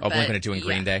 tour. Oh, Blink-182 and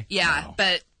Green Day? Yeah, no.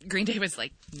 but Green Day was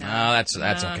like, no. No, that's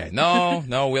okay. No,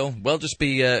 we'll just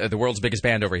be the world's biggest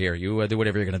band over here. You do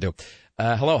whatever you're going to do.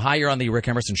 Hello, hi, you're on the Rick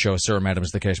Emerson Show, sir, madam, as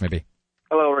the case may be.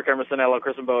 Hello, Rick Emerson. Hello,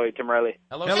 Chris and Bowie. Tim Riley.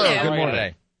 Hello. Good morning.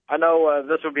 Today? I know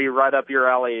this would be right up your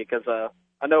alley because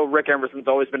I know Rick Emerson's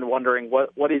always been wondering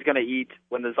what he's going to eat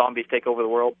when the zombies take over the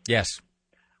world. Yes.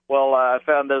 Well, I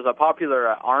found there's a popular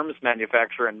arms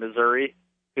manufacturer in Missouri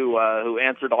who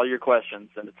answered all your questions,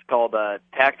 and it's called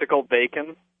Tactical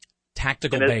Bacon.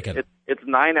 Tactical Bacon. It's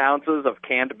 9 ounces of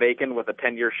canned bacon with a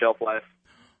 10-year shelf life.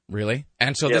 Really?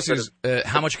 And so yes, this is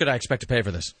how much could I expect to pay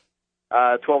for this?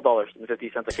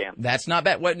 $12.50 a can. That's not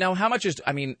bad. What? Now, how much is?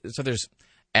 I mean, so there's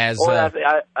as. Well,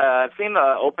 I've seen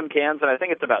the open cans, and I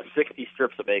think it's about 60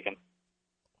 strips of bacon.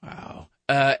 Wow.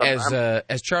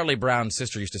 As Charlie Brown's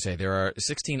sister used to say, there are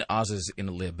 16 Oz's in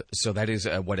a lib. So that is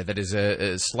that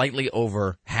is slightly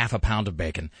over half a pound of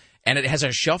bacon, and it has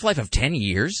a shelf life of 10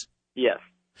 years. Yes.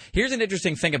 Here's an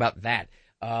interesting thing about that.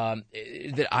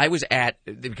 That I was at,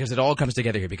 because it all comes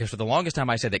together here, because for the longest time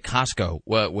I said that Costco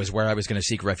was where I was going to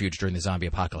seek refuge during the zombie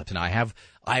apocalypse, and I have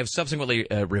subsequently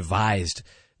revised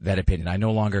that opinion. I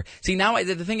no longer see now.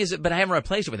 The thing is, but I haven't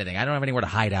replaced it with anything. I don't have anywhere to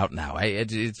hide out now.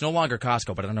 It's no longer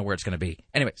Costco, but I don't know where it's going to be.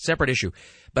 Anyway, separate issue.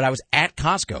 But I was at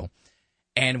Costco,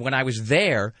 and when I was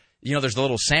there, there's the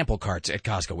little sample carts at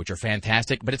Costco, which are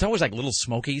fantastic, but it's always like little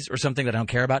Smokies or something that I don't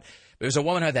care about. There's a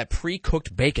woman who had that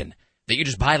pre-cooked bacon that you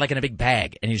just buy like in a big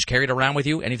bag, and you just carry it around with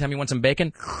you. Anytime you want some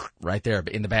bacon, right there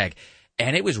in the bag.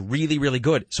 And it was really, really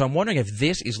good. So I'm wondering if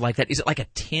this is like that. Is it like a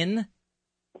tin?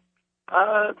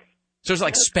 So it's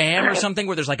like Spam or something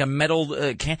where there's like a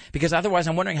metal can? Because otherwise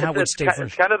I'm wondering how it would stay fresh.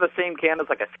 It's kind of the same can as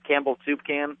like a Campbell's soup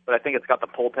can, but I think it's got the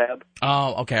pull tab.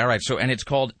 Oh, okay. All right. So, and it's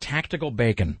called Tactical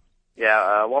Bacon.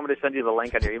 Yeah, want me to send you the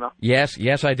link on your email?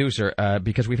 Yes, I do, sir,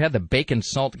 because we've had the bacon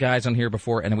salt guys on here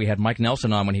before, and then we had Mike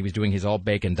Nelson on when he was doing his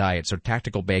all-bacon diet, so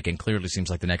tactical bacon clearly seems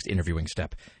like the next interviewing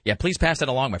step. Yeah, please pass that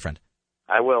along, my friend.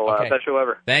 I will. Okay. Best show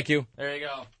ever. Thank you. There you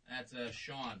go. That's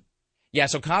Sean. Yeah,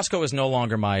 so Costco is no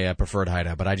longer my preferred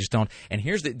hideout, but I just don't. And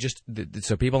here's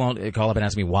so people don't call up and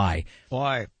ask me why.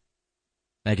 Why?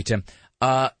 Thank you, Tim.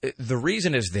 The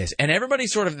reason is this, and everybody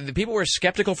the people were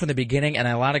skeptical from the beginning, and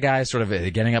a lot of guys sort of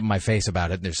getting up in my face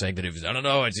about it. And they're saying that I don't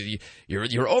know,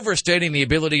 you're overstating the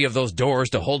ability of those doors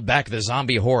to hold back the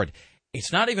zombie horde.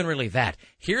 It's not even really that.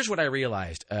 Here's what I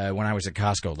realized when I was at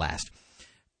Costco last.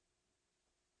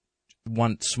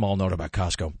 One small note about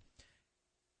Costco.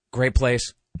 Great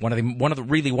place. One of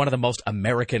the most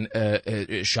American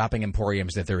shopping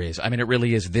emporiums that there is. I mean, it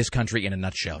really is this country in a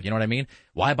nutshell. You know what I mean?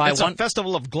 Why buy one? It's a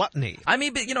festival of gluttony. I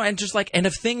mean, but, and just and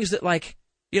of things that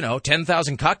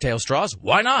 10,000 cocktail straws.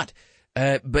 Why not?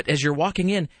 But as you're walking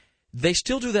in, they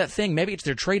still do that thing. Maybe it's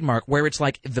their trademark where it's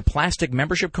like the plastic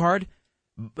membership card,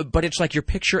 but it's like your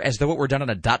picture as though it were done on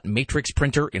a dot matrix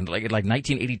printer in like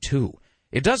 1982.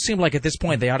 It does seem like at this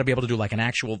point they ought to be able to do like an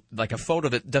actual, like a photo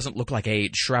that doesn't look like a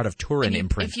Shroud of Turin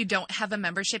imprint. If you don't have a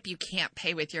membership, you can't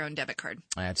pay with your own debit card.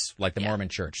 That's like the Mormon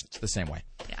church. It's the same way.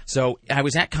 Yeah. So I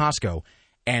was at Costco,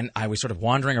 and I was sort of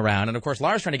wandering around. And, of course,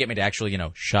 Laura's trying to get me to actually,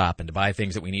 shop and to buy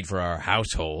things that we need for our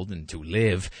household and to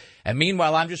live. And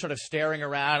meanwhile, I'm just sort of staring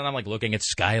around, and I'm like looking at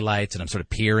skylights, and I'm sort of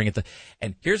peering at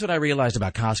And here's what I realized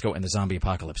about Costco and the zombie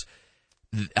apocalypse.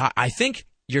 I think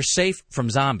you're safe from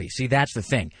zombies. See, that's the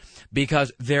thing.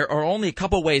 Because there are only a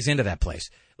couple ways into that place,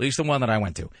 at least the one that I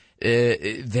went to.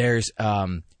 There's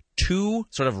two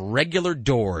sort of regular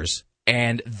doors,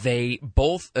 and they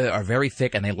both are very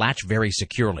thick, and they latch very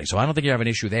securely. So I don't think you have an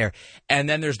issue there. And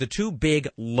then there's the two big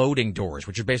loading doors,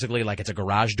 which are basically like it's a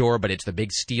garage door, but it's the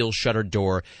big steel shuttered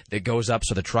door that goes up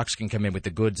so the trucks can come in with the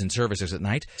goods and services at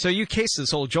night. So you cased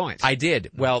this whole joint? I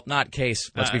did. Well, not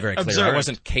case. Let's be very clear. Observed. I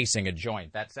wasn't casing a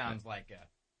joint. That sounds like...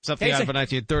 something out of a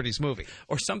 1930s movie.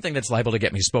 Or something that's liable to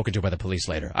get me spoken to by the police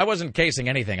later. I wasn't casing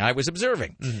anything. I was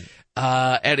observing. Mm-hmm.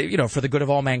 And, for the good of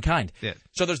all mankind. Yeah.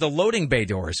 So there's the loading bay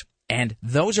doors, and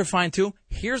those are fine, too.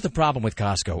 Here's the problem with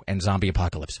Costco and zombie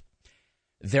apocalypse.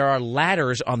 There are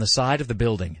ladders on the side of the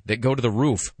building that go to the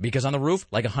roof, because on the roof,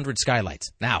 like 100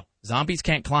 skylights. Now, zombies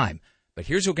can't climb. But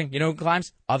here's who who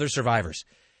climbs? Other survivors.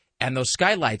 And those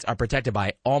skylights are protected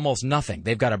by almost nothing.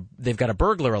 They've got a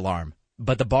burglar alarm.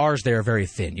 But the bars there are very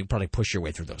thin. You probably push your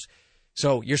way through those.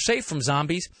 So you're safe from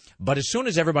zombies, but as soon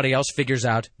as everybody else figures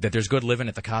out that there's good living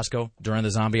at the Costco during the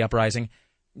zombie uprising,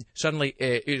 suddenly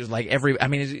it's like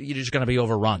you're just going to be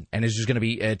overrun. And it's just going to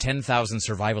be 10,000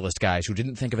 survivalist guys who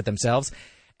didn't think of it themselves.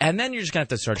 And then you're just going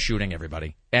to have to start shooting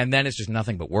everybody. And then it's just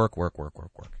nothing but work.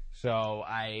 So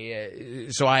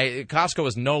Costco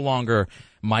is no longer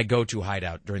my go-to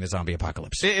hideout during the zombie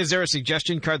apocalypse. Is there a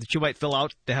suggestion card that you might fill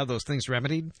out to have those things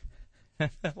remedied?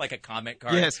 Like a comment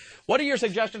card? Yes. What are your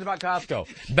suggestions about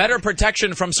Costco? Better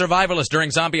protection from survivalists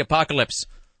during zombie apocalypse.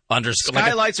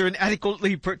 Skylights are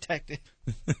inadequately protected.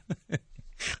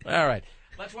 All right.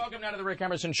 Let's welcome now to the Rick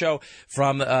Emerson Show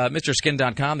from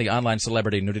MrSkin.com, the online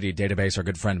celebrity nudity database, our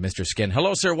good friend Mr. Skin.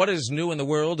 Hello, sir. What is new in the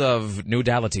world of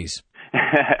nudalities?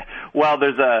 Well,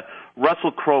 there's a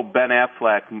Russell Crowe, Ben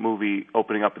Affleck movie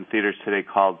opening up in theaters today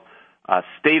called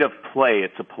State of Play.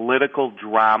 It's a political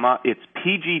drama. It's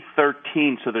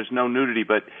PG-13, so there's no nudity,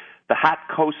 but the hot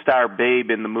co-star babe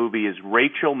in the movie is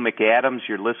Rachel McAdams.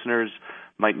 Your listeners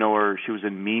might know her. She was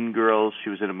in Mean Girls. She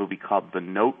was in a movie called The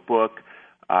Notebook.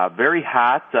 Very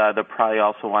hot. They'll probably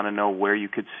also want to know where you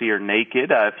could see her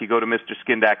naked. If you go to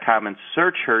MrSkin.com and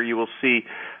search her, you will see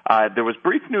there was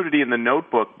brief nudity in The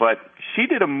Notebook, but she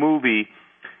did a movie,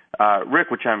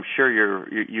 Rick, which I'm sure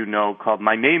you know, called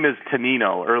My Name is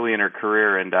Tanino, early in her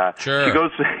career, and sure.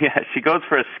 she goes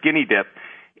for a skinny dip,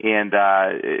 and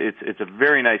it's a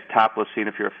very nice topless scene.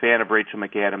 If you're a fan of Rachel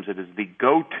McAdams, it is the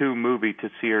go-to movie to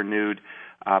see her nude.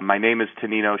 My Name is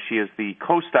Tanino. She is the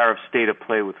co-star of State of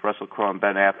Play with Russell Crowe and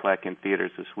Ben Affleck in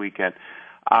theaters this weekend.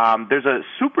 There's a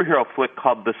superhero flick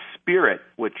called The Spirit,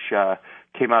 which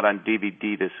came out on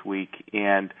DVD this week,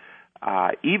 and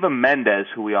Eva Mendes,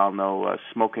 who we all know,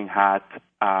 Smoking Hot,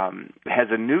 has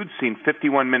a nude scene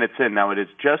 51 minutes in. Now, it is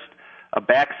just a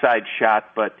backside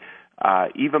shot, but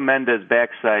Eva Mendes'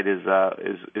 backside is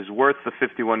worth the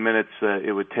 51 minutes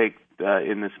it would take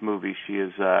in this movie. She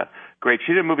is great.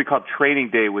 She did a movie called Training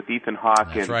Day with Ethan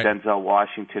Hawke and right. Denzel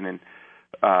Washington, and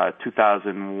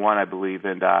 2001, I believe,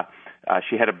 and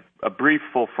she had a brief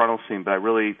full frontal scene, but I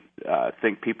really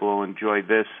think people will enjoy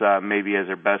this maybe as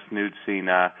her best nude scene,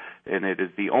 and it is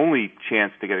the only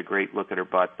chance to get a great look at her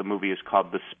butt. The movie is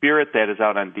called The Spirit. That is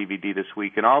out on DVD this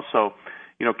week. And also,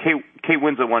 you know, Kate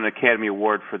Winslet won an Academy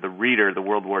Award for The Reader, the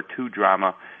World War II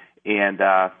drama, and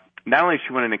not only did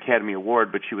she win an Academy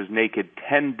Award, but she was naked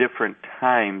 10 different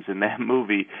times in that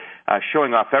movie,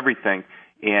 showing off everything.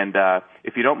 And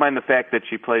if you don't mind the fact that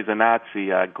she plays a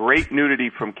Nazi, great nudity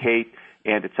from Kate,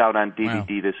 and it's out on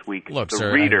DVD this week. Look, The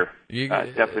sir, Reader.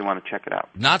 Definitely want to check it out.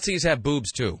 Nazis have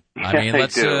boobs too. I mean, they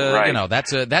let's do, right. you know,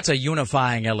 that's a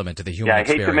unifying element to the human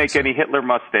experience. experience. I hate to make any Hitler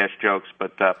mustache jokes,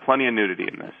 but plenty of nudity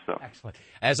in this. So. Excellent.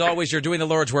 As always, you're doing the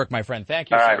Lord's work, my friend.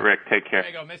 Thank you. All sir. right, Rick. Take care.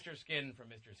 There you go, Mr. Skin from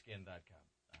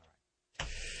MrSkin.com.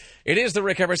 It is the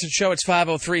Rick Emerson Show. It's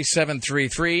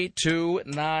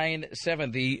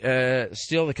 503-733-2970.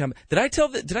 Still to come. Did I tell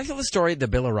the story, the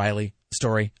Bill O'Reilly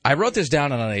story? I wrote this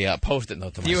down on a Post-it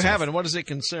note to myself. You haven't. What does it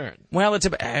concern? Well, it's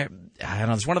I don't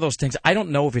know. It's one of those things. I don't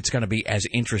know if it's going to be as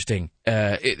interesting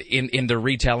in the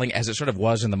retelling as it sort of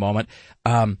was in the moment.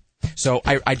 So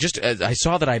I just I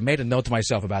saw that I made a note to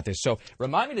myself about this. So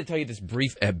remind me to tell you this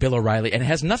brief Bill O'Reilly, and it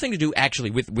has nothing to do actually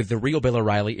with the real Bill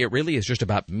O'Reilly. It really is just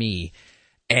about me.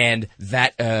 And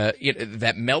that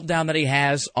that meltdown that he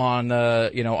has on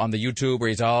the YouTube where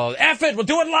he's all, F it, we'll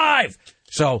do it live.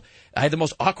 So I had the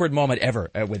most awkward moment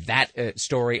ever with that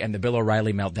story and the Bill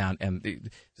O'Reilly meltdown. And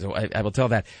so I will tell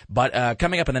that. But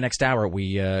coming up in the next hour,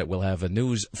 we will have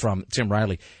news from Tim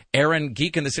Riley. Aaron,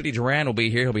 Geek in the City Duran, will be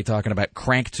here. He'll be talking about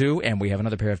Crank 2. And we have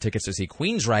another pair of tickets to see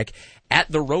Queensryche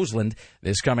at the Roseland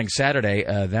this coming Saturday.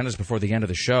 That is before the end of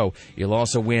the show. You'll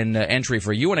also win entry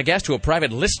for you and a guest to a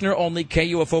private listener-only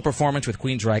KUFO performance with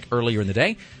Queensryche earlier in the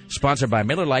day. Sponsored by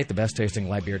Miller Lite, the best-tasting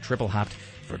light beer, triple hopped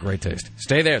for great taste.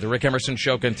 Stay there. The Rick Emerson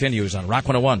Show continues on Rock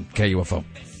 101 KUFO.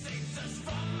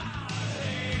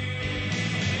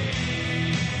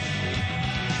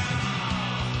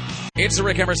 It's the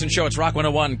Rick Emerson Show. It's Rock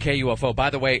 101 KUFO. By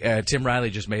the way, Tim Riley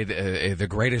just made the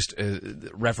greatest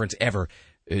reference ever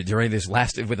during this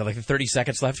last, with like 30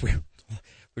 seconds left.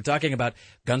 We're talking about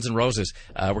Guns N' Roses.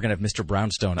 We're going to have Mr.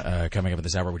 Brownstone coming up at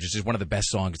this hour, which is just one of the best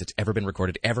songs that's ever been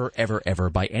recorded, ever,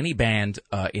 by any band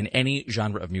in any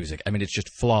genre of music. I mean, it's just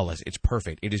flawless. It's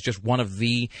perfect. It is just one of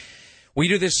the... We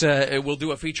do this, we'll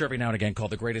do a feature every now and again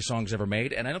called The Greatest Songs Ever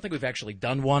Made, and I don't think we've actually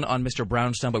done one on Mr.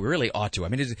 Brownstone, but we really ought to. I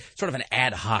mean, it's sort of an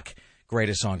ad hoc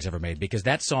Greatest Songs Ever Made, because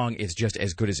that song is just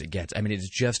as good as it gets. I mean, it is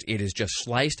just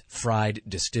sliced, fried,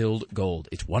 distilled gold.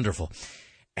 It's wonderful.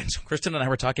 And so Kristen and I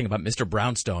were talking about Mr.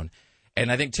 Brownstone,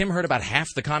 and I think Tim heard about half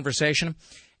the conversation,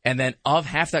 and then of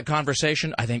half that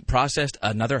conversation, I think processed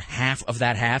another half of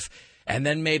that half, and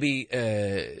then maybe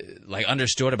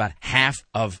understood about half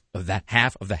of that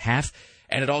half of the half,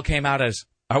 and it all came out as,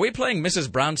 are we playing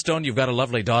Mrs. Brownstone, You've Got a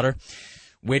Lovely Daughter?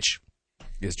 Which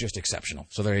is just exceptional.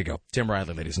 So there you go. Tim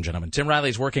Riley, ladies and gentlemen. Tim Riley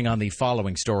is working on the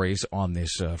following stories on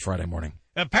this Friday morning.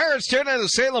 Parents turn on a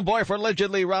Salem boy for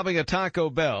allegedly robbing a Taco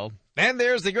Bell. And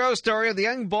there's the gross story of the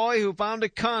young boy who found a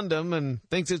condom and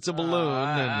thinks it's a balloon.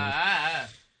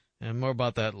 And more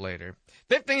about that later.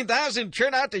 15,000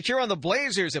 turn out to cheer on the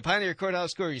Blazers at Pioneer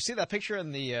Courthouse Square. You see that picture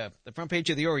on the front page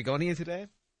of the Oregonian today?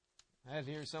 I had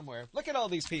it here somewhere. Look at all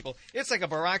these people. It's like a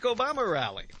Barack Obama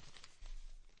rally.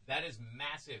 That is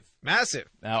massive. Massive.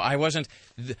 Now, I was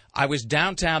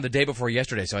downtown the day before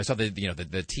yesterday, so I saw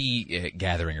the tea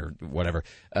gathering or whatever.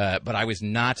 But I was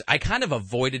not. I kind of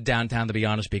avoided downtown, to be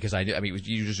honest, because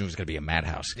you just knew it was going to be a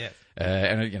madhouse. Yeah.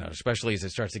 And especially as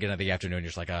it starts to get into the afternoon, you're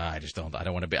just like, I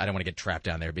don't want to get trapped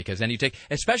down there, because then you take,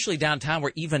 especially downtown,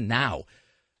 where even now,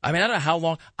 I mean, I don't know how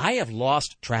long. I have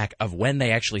lost track of when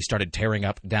they actually started tearing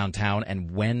up downtown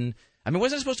and when. I mean,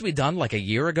 wasn't it supposed to be done like a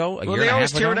year ago? Well, they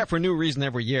always tear it up for a new reason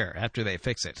every year after they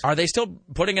fix it. Are they still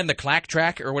putting in the clack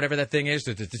track or whatever that thing is?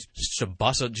 Just to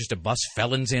bus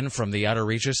felons in from the outer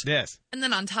reaches? Yes. And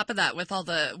then on top of that, with all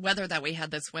the weather that we had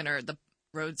this winter, the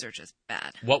roads are just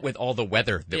bad. What with all the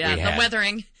weather that we had? Yeah, the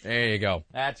weathering. There you go.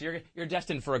 You're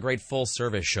destined for a great full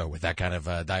service show with that kind of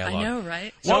dialogue. I know,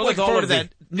 right? So I look forward to that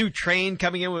new train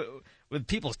coming in with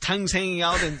people's tongues hanging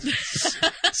out and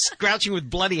scratching with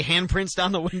bloody handprints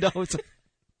down the windows.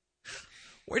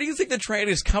 Where do you think the train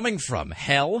is coming from?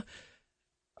 Hell?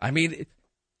 I mean,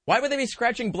 why would they be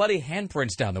scratching bloody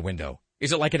handprints down the window?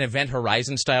 Is it like an Event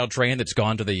Horizon style train that's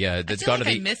gone to the I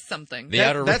missed something.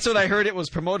 That's what I heard it was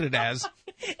promoted as.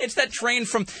 It's that train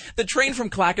from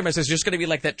Clackamas is just going to be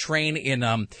like that train in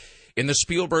the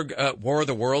Spielberg War of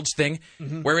the Worlds thing,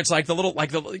 where it's like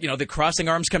the crossing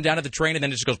arms come down to the train and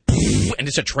then it just goes and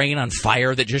it's a train on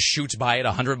fire that just shoots by at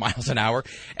 100 miles an hour,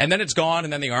 and then it's gone,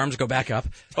 and then the arms go back up.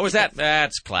 Oh, is that?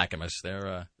 That's Clackamas.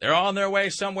 They're on their way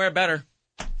somewhere better.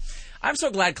 I'm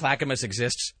so glad Clackamas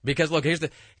exists because look,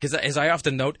 because as I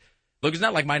often note, look, it's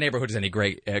not like my neighborhood is any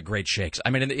great shakes.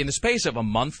 I mean, in the space of a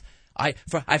month,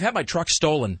 I've had my truck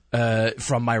stolen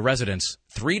from my residence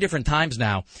 3 different times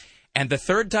now, and the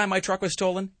third time my truck was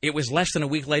stolen, it was less than a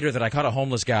week later that I caught a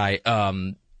homeless guy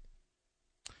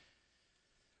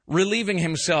relieving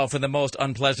himself in the most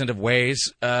unpleasant of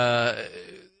ways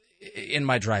in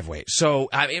my driveway. So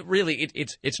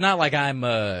it's not like I'm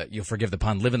you'll forgive the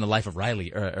pun, living the life of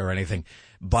Riley or anything.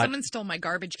 But someone stole my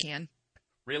garbage can.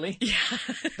 Really? Yeah.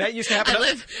 That used to happen.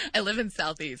 I live in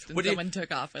Southeast, and someone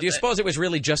took off with it. Do you suppose it was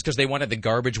really just because they wanted the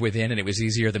garbage within, and it was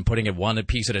easier than putting it one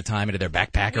piece at a time into their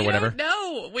backpack or whatever?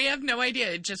 No, we have no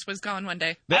idea. It just was gone one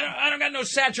day. I don't got no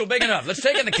satchel big enough. Let's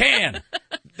take it in the can.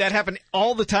 That happened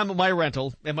all the time at my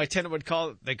rental, and my tenant would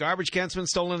call, the garbage can's been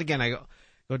stolen again. I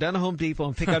go down to Home Depot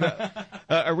and pick out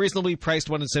a reasonably priced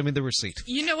one and send me the receipt.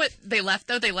 You know what they left,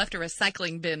 though? They left a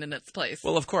recycling bin in its place.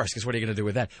 Well, of course, because what are you going to do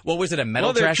with that? Well, was it a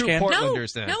metal trash can? No,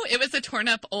 it was a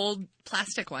torn-up old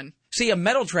plastic one. See, a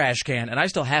metal trash can, and I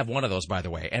still have one of those, by the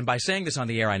way. And by saying this on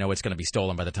the air, I know it's going to be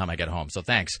stolen by the time I get home. So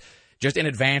thanks. Just in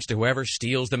advance to whoever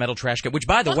steals the metal trash can, which,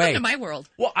 by the way... Welcome to my world.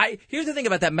 Well, here's the thing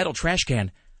about that metal trash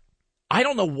can. I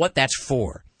don't know what that's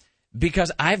for,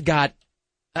 because I've got...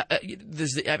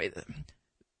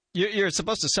 You're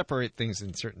supposed to separate things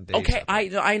in certain days. Okay,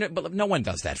 I know, but no one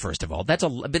does that. First of all, that's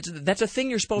a thing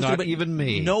you're supposed to do. Not even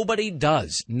me. Nobody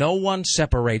does. No one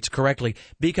separates correctly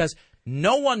because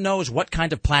no one knows what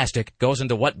kind of plastic goes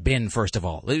into what bin. First of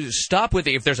all, stop with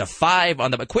if there's a 5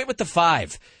 on the. Quit with the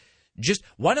 5. Just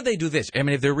why don't they do this? I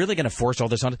mean, if they're really going to force all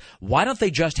this on, why don't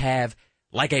they just have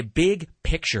like a big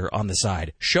picture on the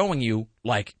side showing you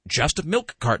like just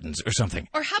milk cartons or something?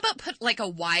 Or how about put like a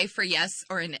Y for yes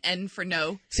or an N for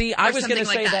no? See, I was going to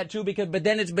say that too, but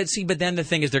then the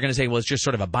thing is they're going to say, well, it's just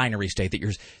sort of a binary state that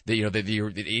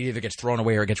it either gets thrown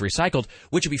away or it gets recycled,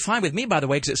 which would be fine with me, by the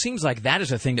way, because it seems like that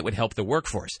is a thing that would help the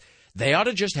workforce. They ought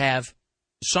to just have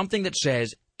something that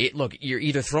says, look, you're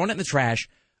either throwing it in the trash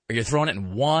or you're throwing it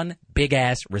in one big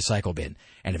ass recycle bin,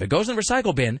 and if it goes in the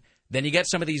recycle bin, then you get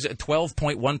some of these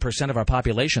 12.1% of our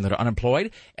population that are unemployed,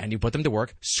 and you put them to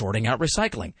work sorting out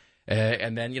recycling.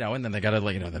 And then they got to,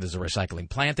 then there's a recycling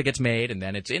plant that gets made, and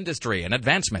then it's industry and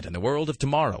advancement in the world of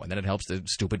tomorrow. And then it helps the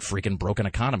stupid freaking broken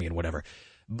economy and whatever.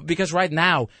 Because right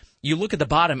now, you look at the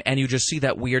bottom and you just see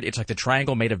that weird, it's like the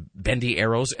triangle made of bendy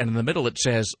arrows, and in the middle it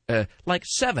says,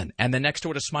 7, and then next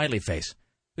to it a smiley face.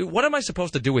 What am I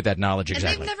supposed to do with that knowledge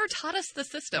exactly? And they've never taught us the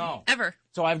system, ever.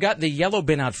 So I've got the yellow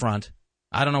bin out front.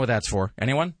 I don't know what that's for.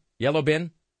 Anyone? Yellow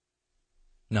bin?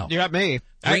 No. You got me.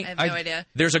 I have no idea.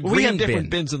 There's a green bin. We have different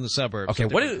bins in the suburbs. Okay,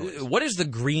 what is the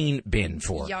green bin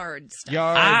for? Yard stuff.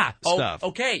 Yard stuff.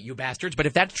 Okay, you bastards. But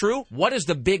if that's true, what is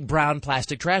the big brown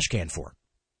plastic trash can for?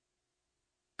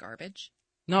 Garbage.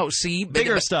 No, see?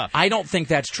 Bigger stuff. I don't think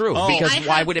that's true, because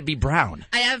why would it be brown?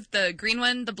 I have the green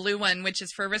one, the blue one, which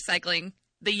is for recycling,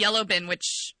 the yellow bin,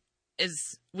 which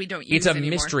is we don't use anymore. It's a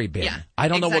mystery bin. Yeah, I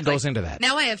don't know what goes into that.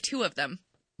 Now I have 2 of them.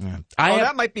 Yeah.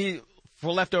 That might be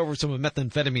for leftovers from a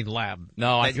methamphetamine lab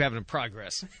that you have in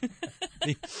progress.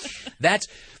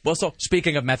 So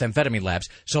speaking of methamphetamine labs,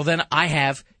 so then I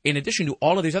have, in addition to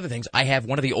all of these other things, I have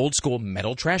one of the old school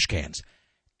metal trash cans.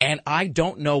 And I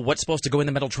don't know what's supposed to go in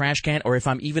the metal trash can, or if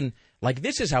I'm even,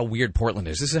 this is how weird Portland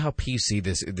is. This is how PC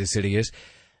this city is.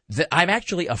 I'm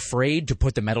actually afraid to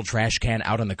put the metal trash can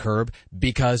out on the curb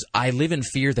because I live in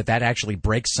fear that actually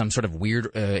breaks some sort of weird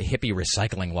hippie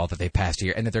recycling law that they passed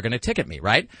here, and that they're going to ticket me,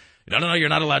 right? No, you're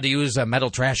not allowed to use metal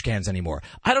trash cans anymore.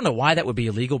 I don't know why that would be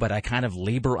illegal, but I kind of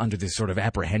labor under this sort of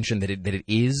apprehension that it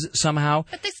is somehow.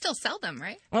 But they still sell them,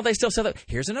 right? Well, they still sell them.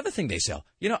 Here's another thing they sell.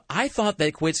 I thought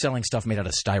they quit selling stuff made out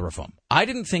of styrofoam. I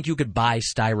didn't think you could buy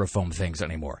styrofoam things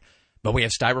anymore. But we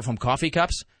have styrofoam coffee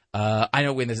cups. I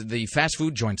know in the fast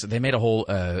food joints, they made a whole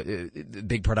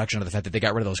big production of the fact that they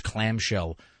got rid of those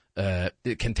clamshell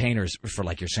containers for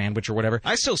your sandwich or whatever.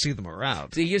 I still see them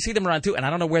around. You see them around too, and I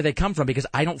don't know where they come from because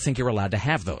I don't think you're allowed to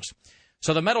have those.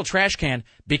 So the metal trash can,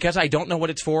 because I don't know what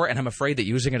it's for and I'm afraid that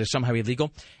using it is somehow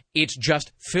illegal, it's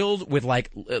just filled with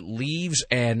leaves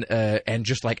and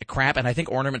just crap, and I think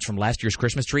ornaments from last year's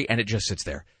Christmas tree, and it just sits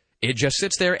there. It just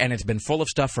sits there, and it's been full of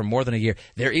stuff for more than a year.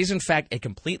 There is, in fact, a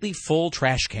completely full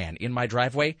trash can in my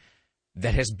driveway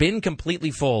that has been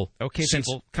completely full since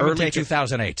early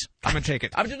 2008. Come and take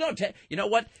it. You know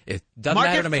what? It doesn't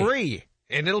matter to me. Market free.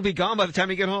 And it'll be gone by the time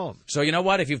you get home. So you know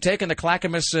what? If you've taken the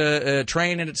Clackamas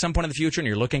train in at some point in the future and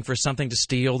you're looking for something to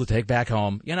steal to take back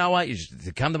home, you know what? You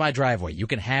just come to my driveway. You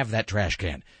can have that trash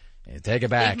can. Take it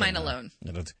back. Leave mine alone.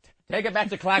 Take it back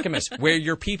to Clackamas, where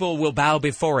your people will bow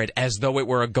before it as though it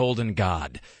were a golden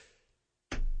god.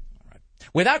 All right.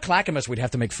 Without Clackamas, we'd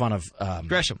have to make fun of...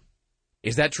 Gresham.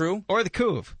 Is that true? Or the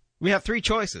Couve. We have 3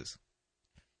 choices.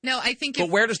 No, I think... But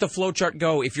where does the flowchart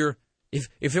go if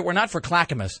it were not for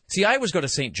Clackamas? See, I always go to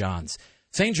St. John's.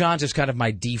 St. John's is kind of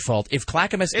my default. If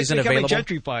Clackamas isn't available... It's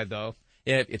becoming gentrified, though.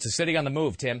 It's a city on the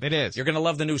move, Tim. It is. You're going to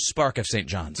love the new spark of St.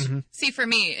 John's. Mm-hmm. See, for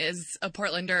me, as a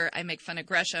Portlander, I make fun of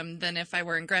Gresham. Then if I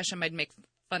were in Gresham, I'd make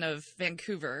fun of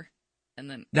Vancouver. And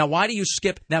then now, why do you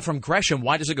skip... Now, from Gresham,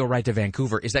 why does it go right to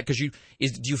Vancouver? Is that because do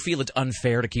you feel it's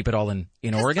unfair to keep it all in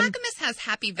Oregon? Clackamas has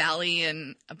Happy Valley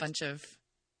and a bunch of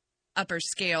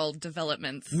upper-scale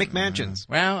developments. McMansions.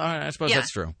 Well, I suppose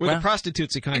that's true. With the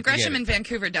prostitutes you kind of Gresham and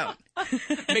Vancouver don't.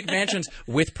 McMansions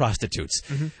with prostitutes,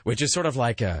 which is sort of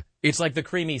like it's like the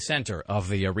creamy center of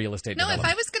the real estate development.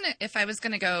 if I was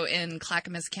gonna go in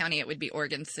Clackamas County, it would be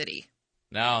Oregon City.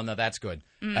 No, that's good.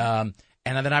 And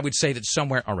then I would say that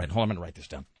somewhere... All right, hold on, I'm going to write this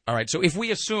down. All right, so if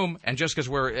we assume, and just because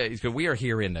we are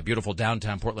here in beautiful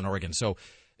downtown Portland, Oregon, so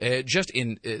just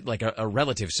in like a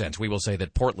relative sense, we will say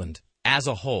that Portland as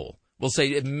a whole, we'll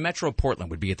say Metro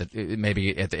Portland would be at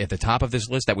the top of this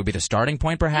list. That would be the starting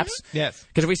point, perhaps? Mm-hmm. Yes.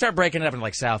 Because if we start breaking it up in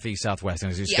like southeast, southwest,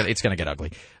 and it's going to get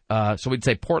ugly. So we'd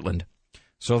say Portland.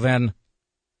 So then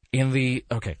in the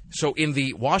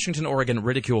Washington, Oregon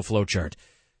ridicule flowchart,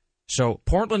 so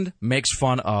Portland makes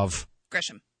fun of...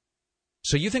 Gresham.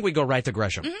 So you think we go right to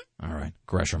Gresham? Mm-hmm. All right,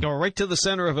 Gresham. Go right to the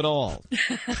center of it all.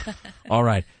 All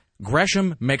right.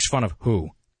 Gresham makes fun of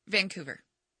who? Vancouver.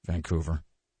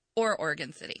 Or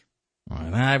Oregon City. All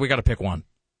right, we got to pick one.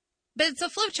 But it's a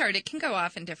flowchart. It can go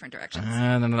off in different directions.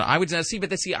 No. I would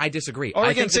see, I disagree.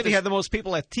 Oregon City had the most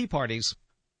people at tea parties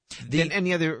than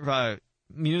any other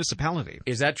municipality.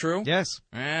 Is that true? Yes.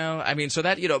 Well, I mean, so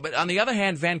that, but on the other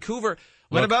hand, Vancouver...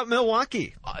 What about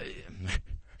Milwaukee?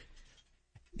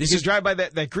 You drive by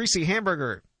that greasy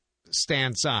hamburger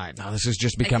stand sign. No, this is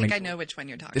just becoming... I think I know which one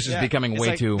you're talking about. This is becoming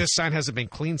way too... This sign hasn't been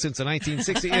cleaned since the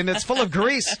 1960s, and it's full of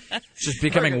grease. It's just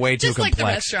becoming way too complex.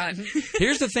 Just like the restaurant.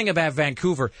 Here's the thing about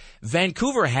Vancouver.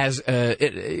 Vancouver has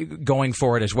going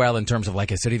for it as well in terms of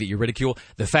like a city that you ridicule.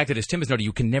 The fact that, as Tim has noted,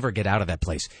 you can never get out of that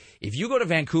place. If you go to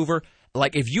Vancouver...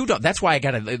 Like, if you don't, that's why I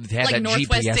got to have that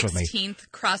Northwest GPS with me.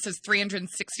 16th crosses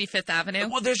 365th Avenue.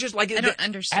 Well, there's just like I don't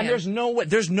understand.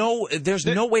 And there's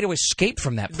no way to escape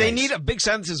from that place. They need a big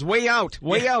sign that says "way out,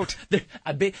 way out."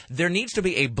 There needs to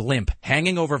be a blimp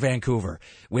hanging over Vancouver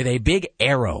with a big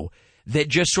arrow that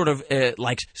just sort of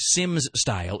like Sims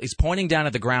style is pointing down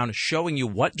at the ground, showing you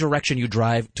what direction you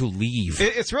drive to leave.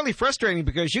 It's really frustrating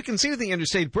because you can see the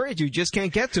interstate bridge, you just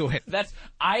can't get to it.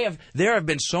 There have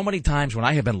been so many times when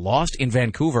I have been lost in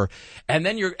Vancouver, and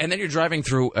then you're driving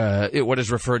through what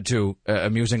is referred to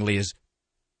amusingly as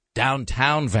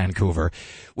downtown Vancouver,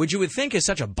 which you would think is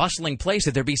such a bustling place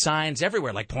that there'd be signs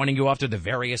everywhere, like pointing you off to the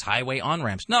various highway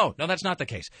on-ramps. No, that's not the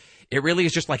case. It really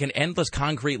is just like an endless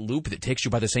concrete loop that takes you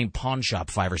by the same pawn shop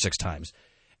 5 or 6 times.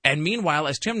 And meanwhile,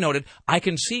 as Tim noted, I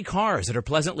can see cars that are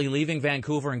pleasantly leaving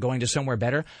Vancouver and going to somewhere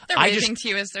better. They're waving to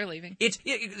you as they're leaving. It's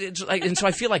like, and so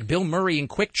I feel like Bill Murray in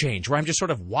Quick Change, where I'm just sort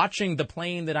of watching the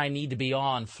plane that I need to be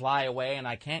on fly away, and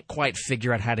I can't quite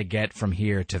figure out how to get from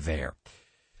here to there.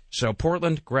 So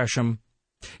Portland, Gresham,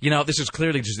 this is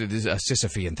clearly just a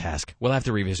Sisyphean task. We'll have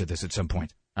to revisit this at some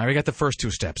point. All right, we got the first 2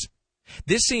 steps.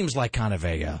 This seems like kind of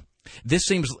this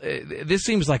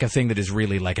seems like a thing that is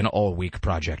really like an all-week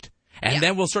project. And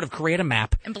then we'll sort of create a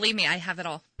map. And believe me, I have it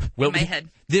all in my head.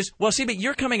 But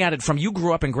you're coming at it from, you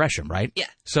grew up in Gresham, right? Yeah.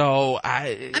 So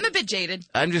I'm a bit jaded.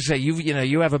 I'm just saying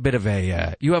you have a bit of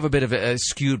a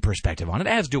skewed perspective on it,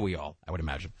 as do we all, I would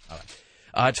imagine. All right.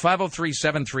 It's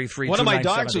 503-733-2970. One of my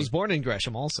dogs was born in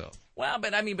Gresham also. Well,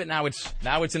 but now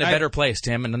it's in a better place,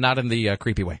 Tim, and not in the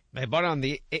creepy way. I bought it on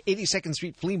the 82nd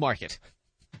Street Flea Market,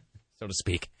 so to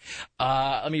speak.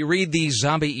 Let me read these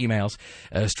zombie emails.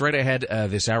 Straight ahead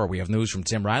this hour, we have news from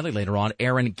Tim Riley. Later on,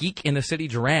 Aaron, Geek in the City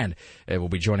Durand, will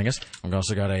be joining us. We've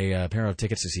also got a pair of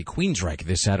tickets to see Queensryche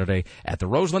this Saturday at the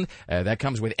Roseland. That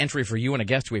comes with entry for you and a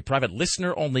guest to a private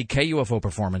listener-only KUFO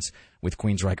performance with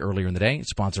Queensryche earlier in the day.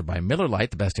 Sponsored by Miller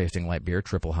Lite, the best-tasting light beer,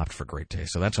 triple hopped for great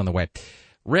taste. So that's on the way.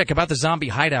 Rick, about the zombie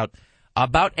hideout.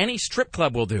 About any strip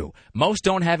club will do. Most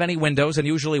don't have any windows and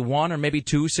usually 1 or maybe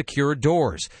 2 secure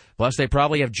doors. Plus, they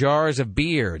probably have jars of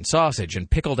beer and sausage and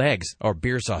pickled eggs, or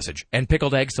beer sausage, and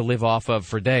pickled eggs to live off of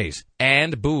for days.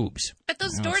 And boobs. But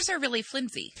those doors are really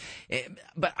flimsy.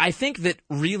 But I think that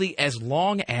really as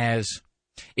long as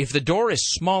If the door is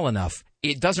small enough,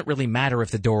 it doesn't really matter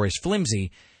if the door is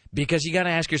flimsy, because you got to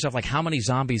ask yourself, like, how many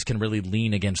zombies can really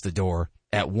lean against the door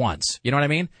at once? You know what I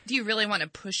mean? Do you really want to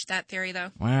push that theory,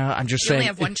 though? Well, I'm just saying. You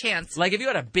only have one chance. Like, if you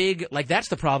had a big, like, that's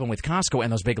the problem with Costco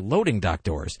and those big loading dock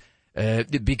doors.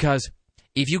 Because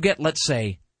if you get, let's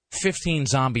say, 15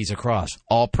 zombies across,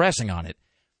 all pressing on it,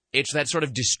 it's that sort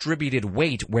of distributed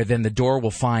weight where then the door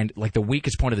will find, like, the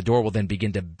weakest point of the door will then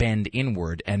begin to bend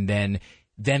inward, and then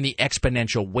the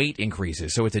exponential weight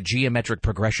increases. So it's a geometric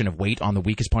progression of weight on the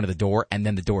weakest point of the door, and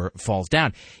then the door falls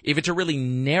down. If it's a really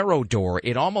narrow door,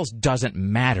 it almost doesn't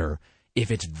matter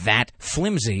if it's that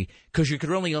flimsy, because you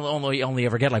could only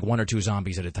ever get like 1 or 2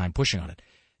 zombies at a time pushing on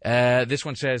it. This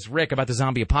one says, Rick, about the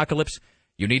zombie apocalypse,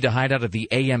 you need to hide out at the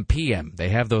AM/PM. They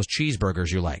have those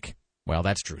cheeseburgers you like. Well,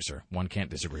 that's true, sir. One can't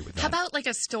disagree with that. How about like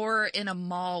a store in a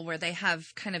mall where they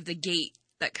have kind of the gate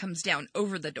that comes down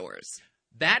over the doors?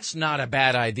 That's not a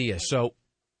bad idea. So,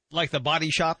 like the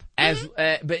body shop,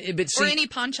 but see, or any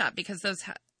pawn shop, because those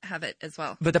have it as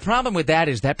well. But the problem with that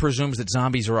is that presumes that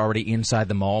zombies are already inside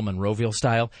the mall, Monroeville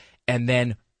style, and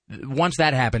then once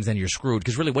that happens, then you're screwed.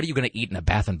 Because really, what are you going to eat in a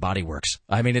Bath and Body Works?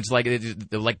 I mean, it's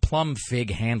like plum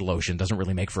fig hand lotion doesn't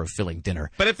really make for a filling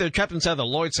dinner. But if they're trapped inside the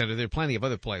Lloyd Center, there are plenty of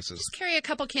other places. Just carry a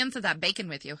couple cans of that bacon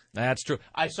with you. That's true.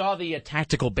 I saw the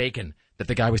tactical bacon that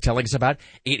the guy was telling us about.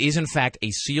 It is, in fact,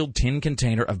 a sealed tin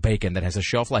container of bacon that has a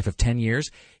shelf life of 10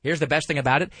 years. Here's the best thing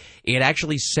about it. It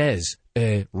actually says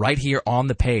right here on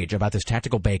the page about this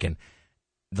tactical bacon,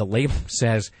 the label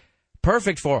says,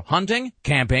 perfect for hunting,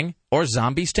 camping, or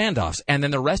zombie standoffs. And then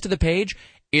the rest of the page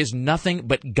is nothing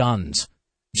but guns.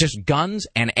 Just guns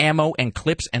and ammo and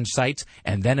clips and sights,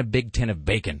 and then a big tin of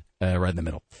bacon right in the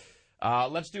middle.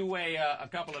 Let's do a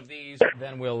couple of these,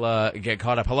 then we'll get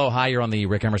caught up. Hello, hi, you're on the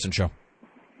Rick Emerson Show.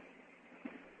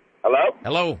 Hello?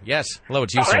 Hello, yes. Hello,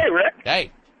 it's you, sir. Hey, Rick.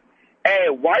 Hey. Hey,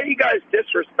 why are you guys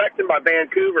disrespecting my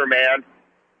Vancouver, man?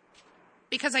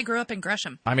 Because I grew up in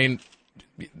Gresham. I mean,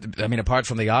 apart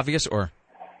from the obvious, or?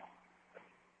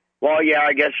 Well, yeah,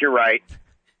 I guess you're right.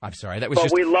 I'm sorry, that was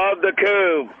but we love the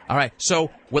Couve. All right,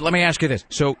 so let me ask you this.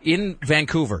 So in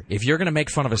Vancouver, if you're going to make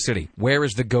fun of a city, where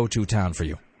is the go-to town for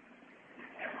you?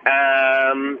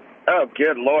 Oh,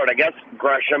 good Lord, I guess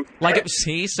Gresham.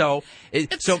 It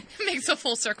makes a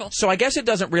full circle. So I guess it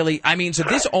doesn't really, so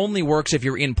this only works if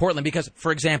you're in Portland, because,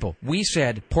 for example, we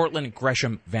said Portland,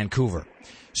 Gresham, Vancouver.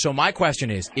 So my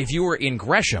question is, if you were in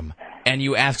Gresham and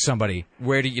you ask somebody,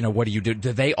 what do you do?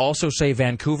 Do they also say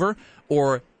Vancouver?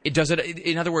 Or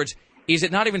in other words, is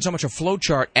it not even so much a flow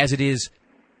chart as it is,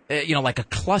 like a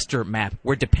cluster map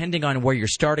where depending on where your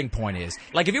starting point is?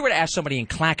 Like if you were to ask somebody in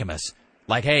Clackamas,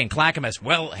 like, hey, in Clackamas,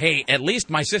 well, hey, at least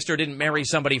my sister didn't marry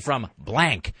somebody from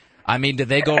blank. I mean, did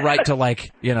they go right to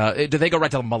did they go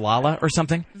right to Malala or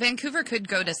something? Vancouver could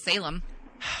go to Salem.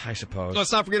 I suppose.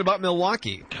 Let's not forget about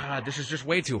Milwaukee. God, this is just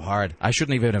way too hard. I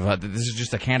shouldn't even have. This is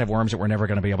just a can of worms that we're never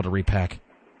going to be able to repack.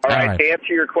 All right, to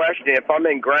answer your question, if I'm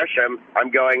in Gresham,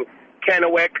 I'm going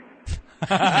Kennewick.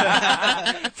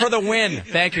 For the win.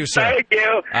 Thank you, sir. Thank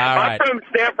you. I'm from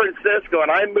San Francisco,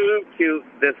 and I moved to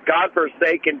this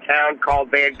godforsaken town called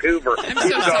Vancouver. I'm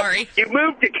so sorry. You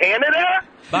moved to Canada?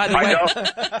 By the way,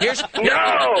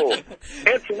 no,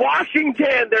 it's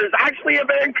Washington. There's actually a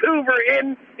Vancouver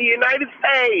in the United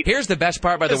States. Here's the best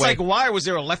part, by the way. It's like, why? Was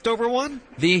there a leftover one?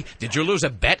 Did you lose a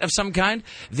bet of some kind?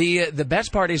 The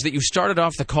best part is that you started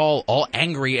off the call all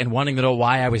angry and wanting to know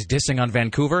why I was dissing on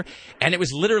Vancouver, and it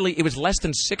was less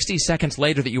than 60 seconds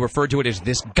later that you referred to it as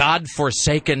this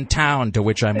godforsaken town to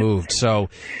which I moved. So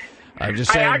I'm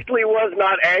just saying. I actually was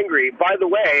not angry. By the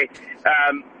way,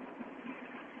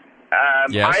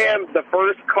 yes? I am the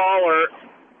first caller.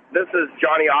 This is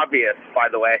Johnny Obvious, by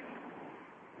the way.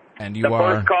 And you the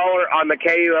are? First caller on the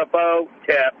KUFO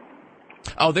tip.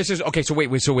 Oh, this is... Okay, so wait.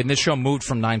 So when this show moved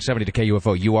from 970 to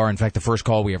KUFO, you are, in fact, the first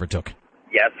call we ever took?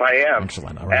 Yes, I am.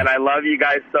 Excellent. All right. And I love you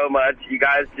guys so much. You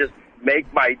guys just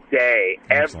make my day.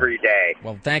 Excellent. Every day.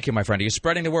 Well, thank you, my friend. Are you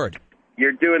spreading the word?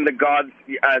 You're doing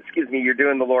you're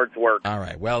doing the Lord's work. All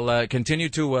right. Well, continue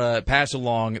to pass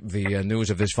along the news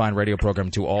of this fine radio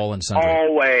program to all and sundry.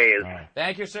 Always. All right.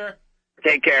 Thank you, sir.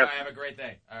 Take care. All right, have a great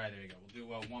day. All right, there you go.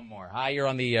 We'll do one more. Hi, you're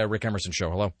on the Rick Emerson Show.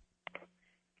 Hello.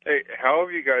 Hey, how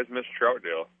have you guys missed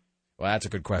Troutdale? Well, that's a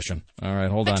good question. All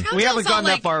right, hold on. We haven't gone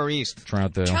that far east.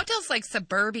 Troutdale. Troutdale's like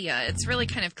suburbia. It's really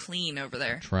kind of clean over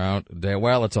there. Troutdale.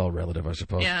 Well, it's all relative, I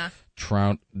suppose. Yeah.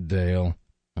 Troutdale.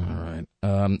 All right.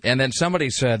 And then somebody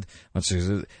said, let's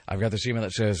see, I've got this email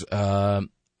that says,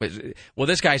 Well,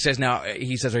 this guy says now,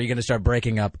 he says, are you going to start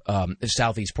breaking up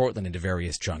Southeast Portland into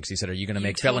various chunks? He said, are you going to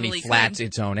make Felony Flats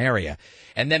its own area?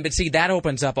 And then, but see, that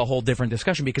opens up a whole different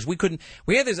discussion because we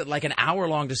had this like an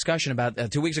hour-long discussion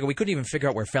about 2 weeks ago. We couldn't even figure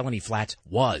out where Felony Flats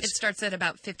was. It starts at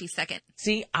about 52nd.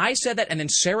 See, I said that, and then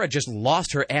Sarah just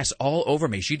lost her ass all over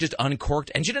me. She just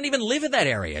uncorked, and she didn't even live in that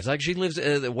area. It's like she lives,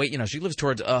 she lives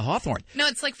towards Hawthorne. No,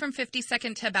 it's like from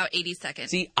 52nd to about 82nd.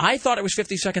 See, I thought it was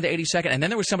 52nd to 82nd, and then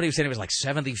there was somebody who said it was like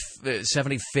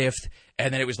 75th,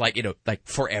 and then it was like, like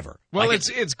forever. Well, like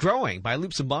it's growing by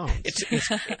leaps and bounds.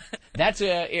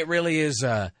 It really is.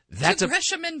 That's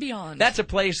Gresham and beyond. That's a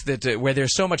place that where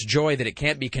there's so much joy that it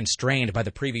can't be constrained by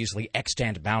the previously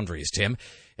extant boundaries, Tim.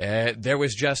 There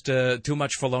was just too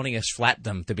much felonious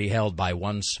flatdom to be held by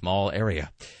one small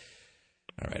area.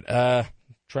 All right.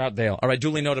 Troutdale. All right,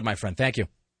 duly noted, my friend. Thank you.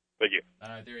 Thank you. All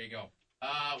right, there you go.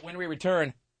 When we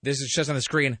return, this is just on the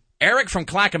screen. Eric from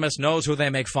Clackamas knows who they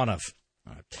make fun of.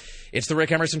 All right. It's the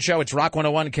Rick Emerson Show. It's Rock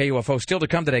 101 KUFO. Still to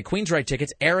come today, Queensryche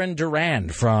tickets. Aaron Duran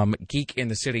from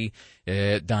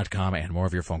GeekInTheCity.com and more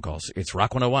of your phone calls. It's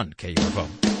Rock 101 KUFO.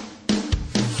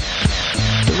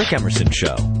 The Rick Emerson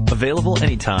Show. Available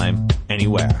anytime,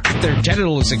 anywhere. Their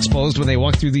genitals exposed when they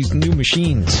walk through these new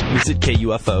machines. Visit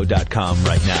KUFO.com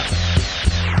right now.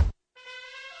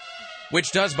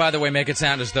 Which does, by the way, make it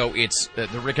sound as though it's the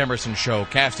Rick Emerson Show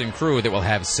cast and crew that will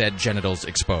have said genitals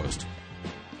exposed.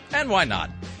 And why not?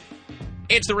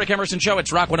 It's the Rick Emerson Show.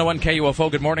 It's Rock 101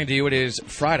 KUFO. Good morning to you. It is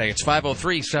Friday. It's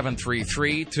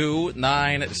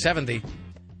 503-733-2970.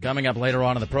 Coming up later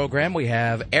on in the program, we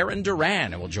have Aaron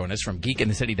Duran, and will join us from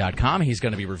GeekInTheCity.com. He's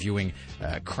going to be reviewing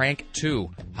Crank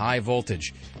 2, High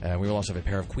Voltage. We will also have a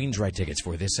pair of Queensryche tickets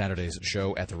for this Saturday's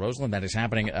show at the Roseland. That is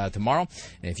happening tomorrow.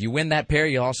 And if you win that pair,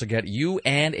 you'll also get you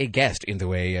and a guest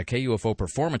into a KUFO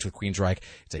performance with Queensryche.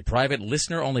 It's a private,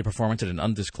 listener-only performance at an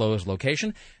undisclosed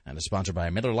location, and is sponsored by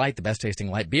Miller Lite, the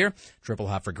best-tasting light beer, triple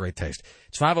hop for great taste.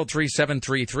 It's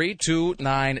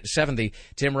 503-733-2970.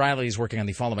 Tim Riley is working on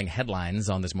the following headlines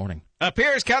on this morning. A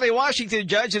Pierce County, Washington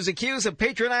judge is accused of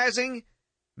patronizing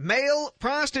male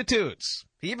prostitutes.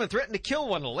 He even threatened to kill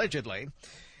one, allegedly.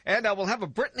 And we'll have a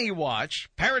Britney watch.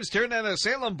 Parents turned on a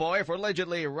Salem boy for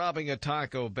allegedly robbing a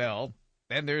Taco Bell.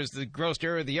 Then there's the gross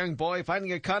story of the young boy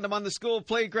finding a condom on the school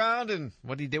playground and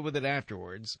what he did with it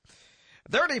afterwards.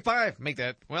 35,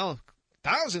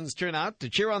 thousands turn out to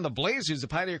cheer on the Blazers at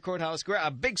Pioneer Courthouse Square,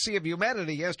 a big sea of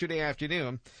humanity yesterday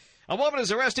afternoon. A woman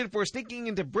is arrested for sneaking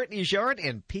into Britney's yard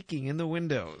and peeking in the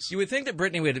windows. You would think that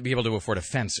Britney would be able to afford a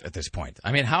fence at this point.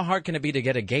 I mean, how hard can it be to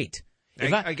get a gate?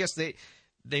 I guess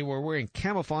they were wearing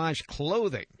camouflage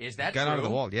clothing. Is that got true? Out of the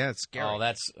wall. Yeah, it's scary. Oh,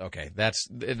 that's okay.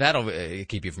 That'll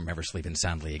keep you from ever sleeping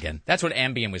soundly again. That's what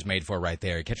Ambien was made for, right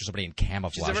there. You catch somebody in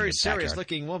camouflage. She's a very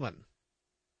serious-looking woman.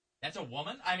 That's a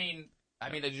woman. I mean,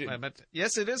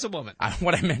 yes, it is a woman.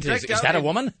 What I meant is that a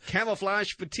woman?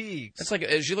 Camouflage fatigues. That's like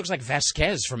she looks like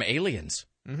Vasquez from Aliens.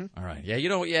 Mm-hmm. All right, you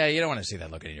don't want to see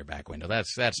that looking in your back window.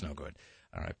 That's no good.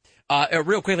 All right.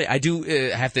 Real quickly, I do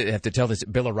have to tell this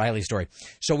Bill O'Reilly story.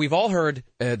 So we've all heard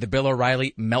the Bill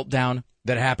O'Reilly meltdown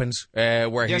that happens, where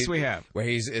we have, where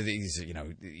he's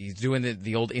doing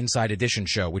the old Inside Edition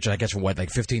show, which I guess from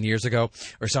 15 years ago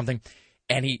or something,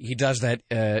 and he does that.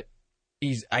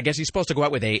 I guess he's supposed to go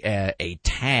out with a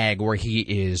tag where he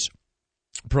is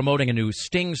promoting a new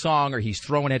Sting song, or he's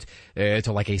throwing it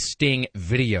to like a Sting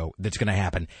video that's going to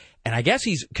happen. And I guess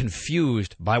he's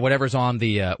confused by whatever's on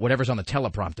the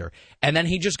teleprompter, and then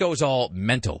he just goes all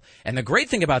mental. And the great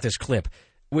thing about this clip,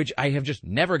 which I have just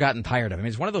never gotten tired of. I mean,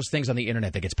 it's one of those things on the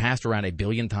internet that gets passed around a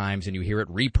billion times, and you hear it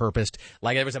repurposed.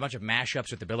 Like there was a bunch of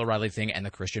mashups with the Bill O'Reilly thing and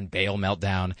the Christian Bale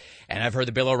meltdown. And I've heard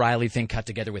the Bill O'Reilly thing cut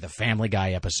together with a Family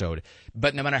Guy episode.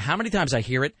 But no matter how many times I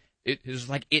hear it,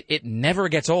 it never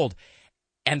gets old.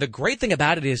 And the great thing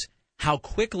about it is how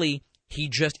quickly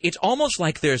it's almost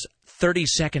like there's 30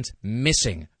 seconds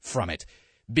missing from it.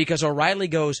 Because O'Reilly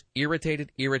goes irritated,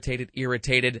 unbelievably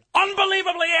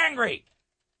angry.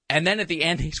 And then at the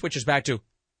end, he switches back to,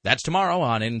 that's tomorrow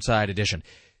on Inside Edition.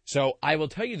 So I will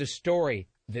tell you the story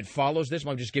that follows this.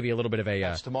 I'll just give you a little bit of a...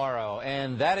 That's tomorrow.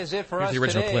 And that is it for us the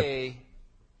original today.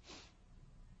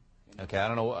 Clip. Okay, I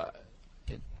don't know.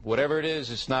 Whatever it is,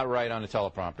 it's not right on the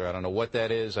teleprompter. I don't know what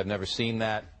that is. I've never seen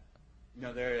that.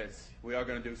 No, there it is. We are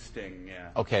going to do Sting,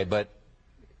 yeah. Okay, but...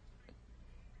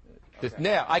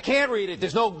 Now, I can't read it.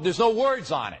 There's no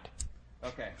words on it.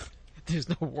 Okay. There's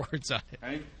no words on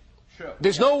it. Sure.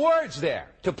 There's no words there.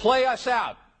 To play us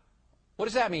out. What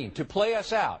does that mean? To play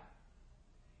us out.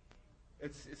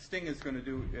 Sting is going to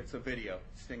do. It's a video.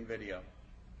 Sting video.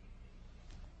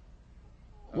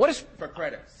 What is for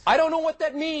credits? I don't know what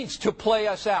that means. To play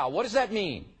us out. What does that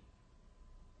mean?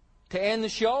 To end the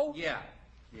show? Yeah.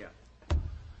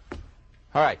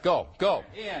 All right, go.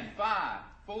 In 5,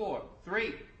 4,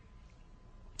 3.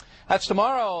 That's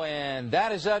tomorrow, and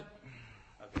that is it.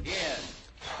 In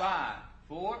 5,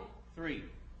 4, 3.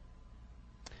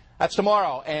 That's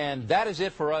tomorrow, and that is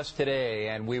it for us today.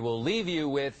 And we will leave you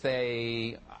with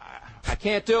a... I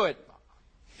can't do it.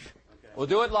 Okay. We'll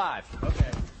do it live.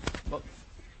 Okay.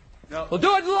 We'll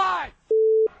do it live.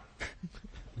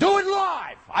 Do it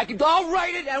live. I'll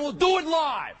write it, and we'll do it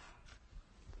live.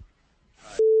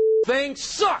 Thing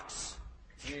sucks.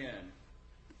 In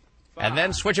 5, and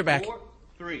then switch it back. 4,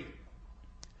 3.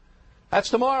 That's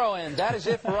tomorrow, and that is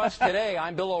it for us today.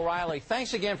 I'm Bill O'Reilly.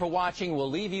 Thanks again for watching. We'll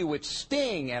leave you with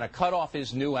Sting and a cut off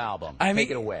his new album.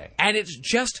 Take it away. And it's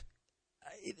just,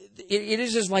 it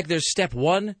is just like there's step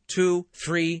 1, 2,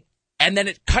 3, and then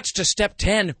it cuts to step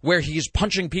 10 where he's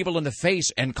punching people in the face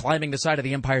and climbing the side of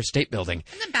the Empire State Building.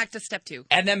 And then back to step 2.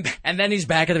 And then he's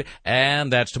back at the,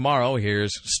 and that's tomorrow.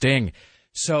 Here's Sting.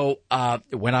 So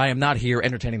when I am not here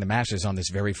entertaining the masses on this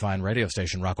very fine radio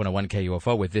station, Rock 101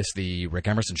 KUFO, with this, the Rick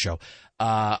Emerson Show,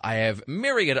 I have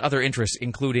myriad other interests,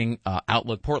 including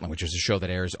Outlook Portland, which is a show that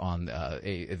airs on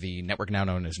the network now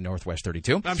known as Northwest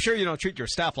 32. I'm sure you don't treat your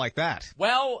staff like that.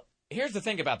 Well, here's the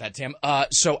thing about that, Tim.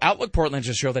 So Outlook Portland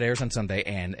is a show that airs on Sunday,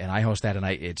 and I host that, and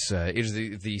it is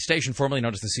the station formerly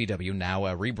known as the CW,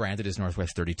 now rebranded as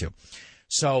Northwest 32.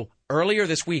 So earlier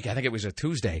this week, I think it was a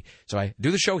Tuesday, so I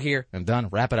do the show here, I'm done,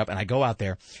 wrap it up, and I go out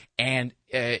there, and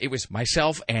it was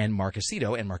myself and Mark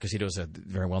Aceto, and Mark Aceto is a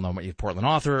very well-known Portland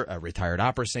author, a retired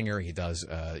opera singer. He does,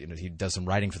 he does some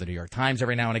writing for the New York Times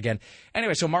every now and again.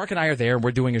 Anyway, so Mark and I are there, and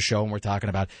we're doing a show, and we're talking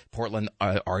about Portland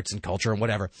arts and culture and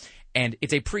whatever. And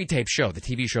it's a pre-taped show. The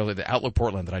TV show, the Outlook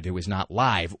Portland that I do, is not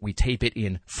live. We tape it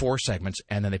in 4 segments,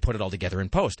 and then they put it all together in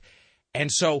post. And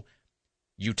so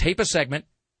you tape a segment,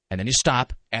 and then you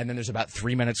stop, and then there's about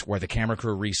 3 minutes where the camera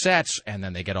crew resets, and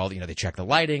then they get all, they check the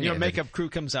lighting. Your makeup crew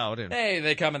comes out. And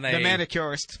they come and the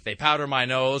manicurist. They powder my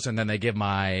nose, and then they give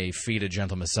my feet a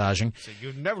gentle massaging. So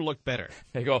you never look better.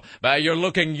 They go, you're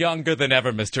looking younger than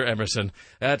ever, Mr. Emerson.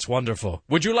 That's wonderful.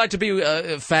 Would you like to be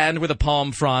fanned with a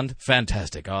palm frond?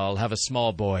 Fantastic. I'll have a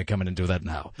small boy come in and do that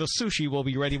now. The sushi will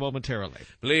be ready momentarily.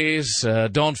 Please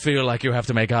don't feel like you have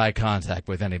to make eye contact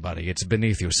with anybody. It's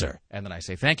beneath you, sir. And then I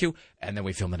say thank you, and then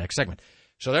we film the next segment.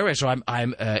 So there we go. So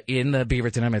I'm in the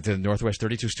Beaverton. I'm at the Northwest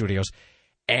 32 studios,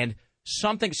 and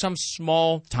some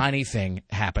small, tiny thing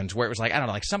happens where it was like, I don't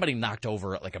know, like somebody knocked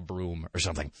over like a broom or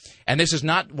something. And this is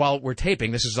not while we're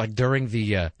taping. This is like during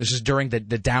the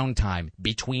downtime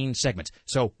between segments.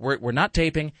 So we're not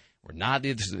taping. We're not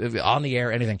on the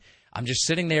air, anything. I'm just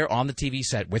sitting there on the TV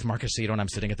set with Mark Aceto, and I'm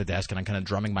sitting at the desk, and I'm kind of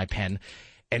drumming my pen.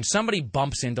 And somebody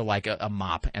bumps into like a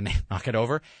mop, and they knock it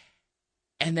over.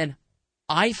 And then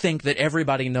I think that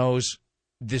everybody knows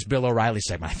this Bill O'Reilly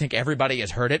segment. I think everybody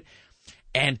has heard it.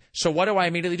 And so what do I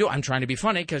immediately do? I'm trying to be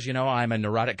funny because, I'm a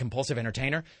neurotic, compulsive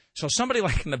entertainer. So somebody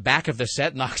like in the back of the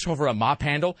set knocks over a mop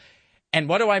handle. And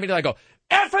what do I immediately go?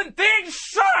 Effing thing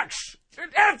sucks!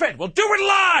 Effing! We'll do it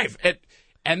live!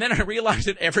 And then I realized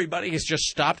that everybody has just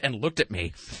stopped and looked at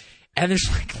me. And there's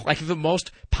like the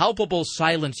most palpable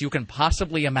silence you can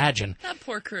possibly imagine. That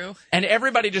poor crew. And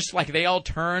everybody just they all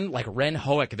turn like Ren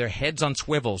Hoek, their heads on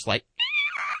swivels,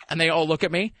 and they all look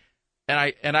at me.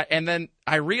 And then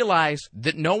I realize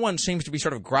that no one seems to be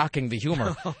sort of grokking the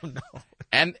humor. Oh no.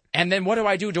 And then what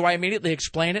do? Do I immediately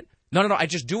explain it? No. I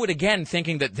just do it again,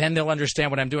 thinking that then they'll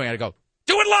understand what I'm doing. I go,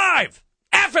 do it live!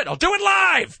 F it! I'll do it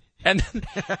live! And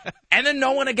then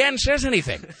no one again says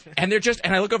anything. And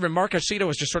I look over and Mark Aceto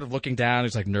is just sort of looking down.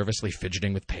 He's like nervously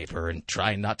fidgeting with paper and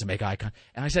trying not to make eye contact.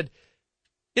 And I said,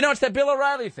 it's that Bill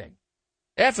O'Reilly thing.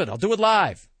 F it, I'll do it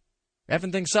live.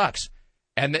 Effing thing sucks.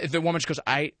 And the woman just goes,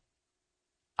 I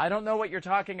don't know what you're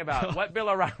talking about. What Bill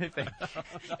O'Reilly thing?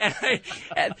 And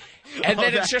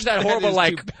then it's just that horrible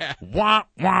wah,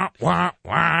 wah, wah,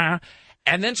 wah.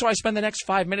 And then so I spend the next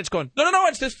 5 minutes going, no,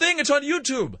 it's this thing. It's on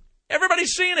YouTube.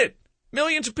 Everybody's seen it.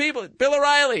 Millions of people. Bill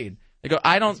O'Reilly. They go,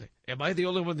 I don't. Am I the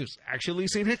only one who's actually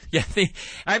seen it? Yeah.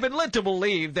 I've been led to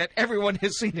believe that everyone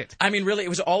has seen it. I mean, really, it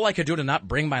was all I could do to not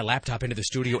bring my laptop into the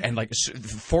studio and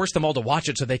force them all to watch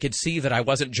it so they could see that I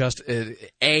wasn't just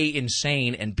A,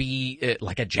 insane, and B,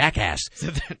 like a jackass.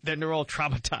 So then they're all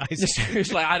traumatized.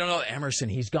 It's like, I don't know, Emerson,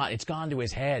 it's gone to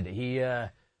his head.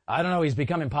 I don't know, he's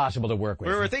become impossible to work with.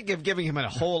 We were thinking of giving him a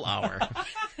whole hour.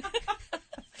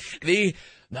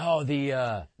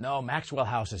 No, Maxwell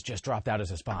House has just dropped out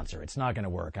as a sponsor. It's not going to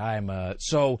work.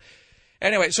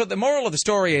 Anyway, so the moral of the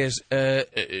story is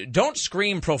don't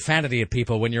scream profanity at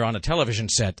people when you're on a television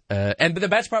set. And the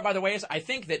best part, by the way, is I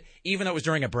think that even though it was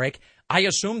during a break, I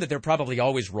assume that they're probably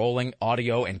always rolling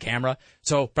audio and camera.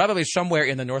 So probably somewhere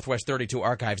in the Northwest 32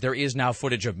 archives, there is now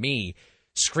footage of me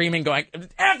screaming, going,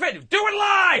 F it, do it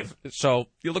live! So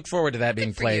you look forward to that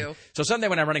being played. So someday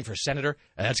when I'm running for senator,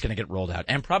 that's going to get rolled out.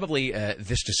 And probably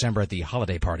this December at the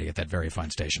holiday party at that very fine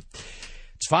station.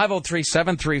 It's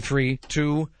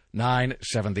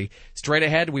 503-733-2970. Straight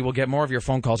ahead, we will get more of your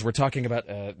phone calls. We're talking about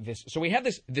this. So we have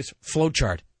this flow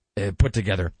chart put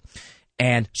together.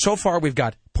 And so far we've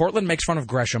got Portland makes fun of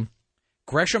Gresham.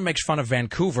 Gresham makes fun of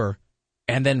Vancouver.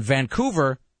 And then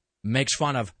Vancouver makes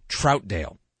fun of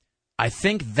Troutdale. I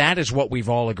think that is what we've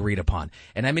all agreed upon.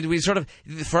 And I mean, we sort of,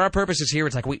 for our purposes here,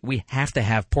 it's like we have to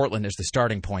have Portland as the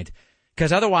starting point.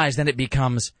 Because otherwise then it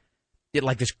becomes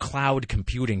like this cloud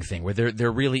computing thing where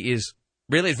there really is.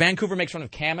 Really, Vancouver makes fun of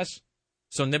Camas,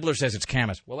 so Nibbler says it's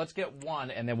Camas. Well, let's get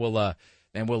one, and then we'll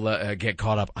get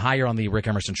caught up. Hi, you're on the Rick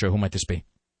Emerson Show. Who might this be?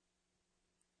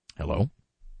 Hello?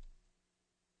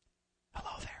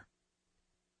 Hello there.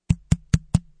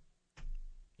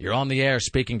 You're on the air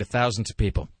speaking to thousands of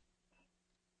people.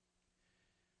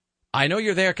 I know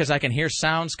you're there because I can hear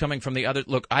sounds coming from the other.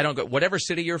 Look, I don't go. Whatever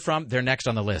city you're from, they're next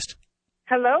on the list.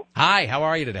 Hello? Hi, how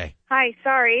are you today? Hi,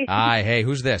 sorry. Hi, hey,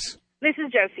 who's this? This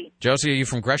is Josie. Josie, are you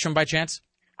from Gresham by chance?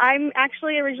 I'm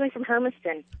actually originally from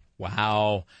Hermiston.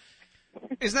 Wow.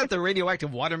 Isn't that the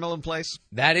radioactive watermelon place?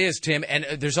 That is, Tim. And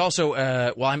there's also,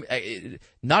 I'm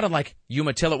not unlike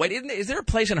Umatilla. Wait, is there a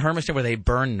place in Hermiston where they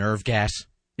burn nerve gas?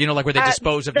 You know, like where they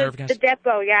dispose of nerve gas? The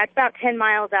depot, yeah. It's about 10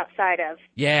 miles outside of.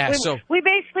 Yeah,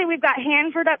 we've got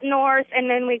Hanford up north, and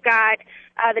then we've got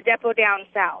the depot down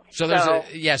south. So there's so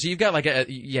you've got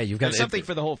you've got something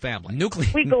for the whole family.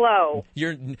 We glow.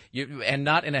 And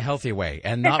not in a healthy way,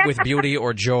 and not with beauty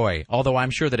or joy, although I'm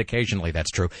sure that occasionally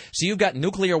that's true. So you've got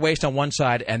nuclear waste on one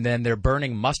side, and then they're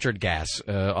burning mustard gas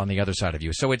on the other side of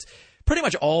you. So it's pretty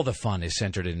much all the fun is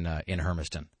centered in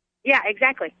Hermiston. Yeah,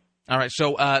 exactly. All right,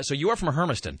 so you are from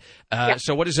Hermiston. Yeah.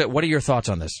 So what are your thoughts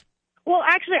on this? Well,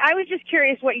 actually, I was just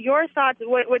curious what your thoughts,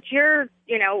 what your,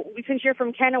 since you're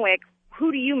from Kennewick,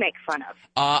 who do you make fun of?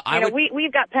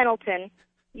 We've got Pendleton.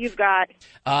 You've got...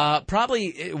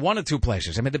 probably one of two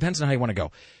places. I mean, it depends on how you want to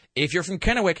go. If you're from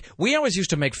Kennewick, we always used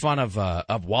to make fun of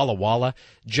Walla Walla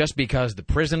just because the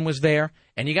prison was there.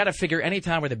 And you got to figure any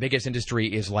time where the biggest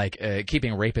industry is like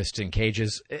keeping rapists in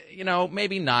cages,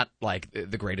 maybe not like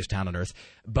the greatest town on earth.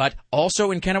 But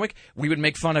also in Kennewick, we would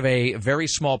make fun of a very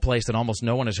small place that almost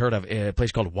no one has heard of, a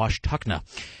place called Washtuckna.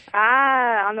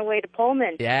 On the way to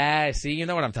Pullman. Yeah, see, you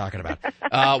know what I'm talking about.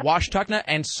 Washtuckna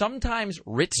and sometimes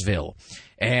Ritzville.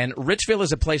 And Ritzville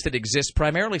is a place that exists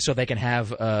primarily so they can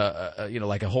have,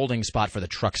 like a holding spot for the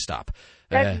truck stop.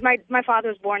 My father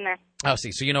was born there. Oh,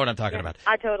 see, so you know what I'm talking about.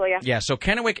 I totally, yeah. Yeah, so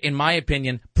Kennewick, in my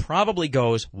opinion, probably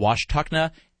goes Washtuckna.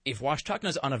 If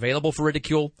Washtuckna's unavailable for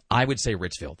ridicule, I would say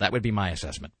Ritzville. That would be my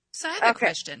assessment. So I have a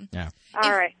question. Yeah.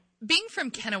 All right. Being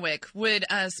from Kennewick, would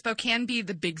Spokane be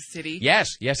the big city?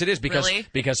 Yes, it is.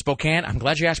 Because Spokane, I'm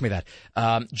glad you asked me that.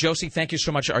 Josie, thank you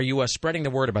so much. Are you spreading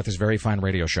the word about this very fine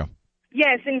radio show?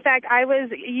 Yes, in fact,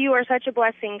 you are such a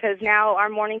blessing because now our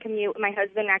morning commute, my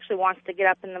husband actually wants to get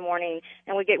up in the morning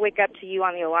and we wake up to you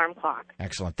on the alarm clock.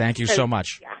 Excellent. Thank you so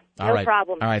much. Yeah, All right.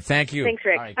 problem. All right, thank you. Thanks,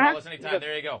 Rick. All right, call us anytime.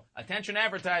 There you go. Attention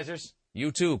advertisers.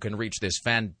 You too can reach this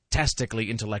fantastically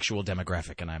intellectual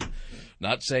demographic, and I'm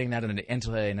not saying that in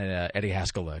an Eddie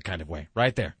Haskell kind of way.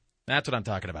 Right there. That's what I'm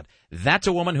talking about. That's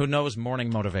a woman who knows morning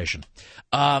motivation.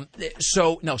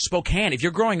 Spokane, if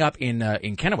you're growing up in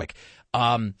Kennewick,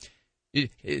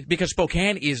 because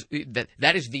Spokane is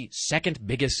that is the second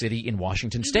biggest city in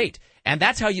Washington State, and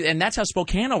that's how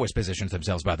Spokane always positions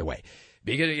themselves. By the way,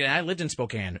 because I lived in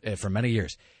Spokane for many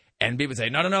years, and people say,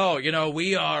 no,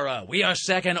 we are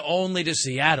second only to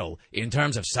Seattle in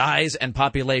terms of size and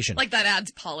population. Like that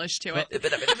adds polish to it.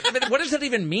 But what does that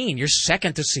even mean? You're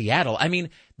second to Seattle. I mean,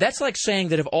 that's like saying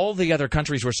that if all the other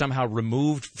countries were somehow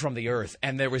removed from the earth,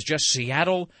 and there was just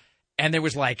Seattle, and there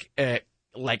was Kanab,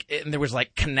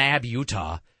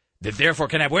 Utah, that therefore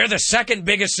Kanab, we're the second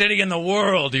biggest city in the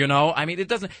world, I mean,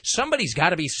 somebody's got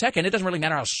to be second. It doesn't really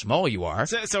matter how small you are.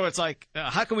 So it's like,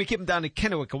 how can we keep them down to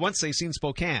Kennewick once they've seen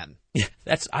Spokane? Yeah,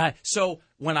 so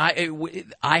when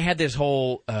I had this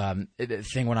whole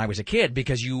thing when I was a kid,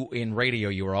 because in radio,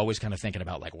 you were always kind of thinking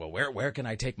about like, well, where can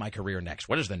I take my career next?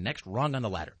 What is the next rung on the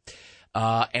ladder?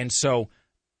 And so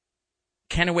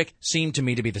Kennewick seemed to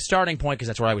me to be the starting point because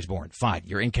that's where I was born. Fine,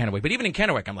 you're in Kennewick. But even in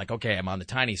Kennewick, I'm like, okay, I'm on the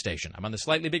tiny station. I'm on the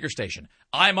slightly bigger station.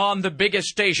 I'm on the biggest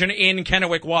station in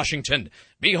Kennewick, Washington.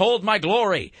 Behold my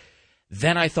glory.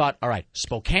 Then I thought, all right,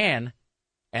 Spokane.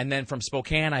 And then from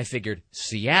Spokane, I figured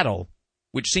Seattle,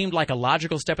 which seemed like a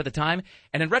logical step at the time.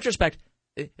 And in retrospect,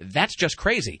 that's just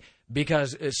crazy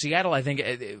because Seattle, I think,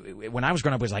 when I was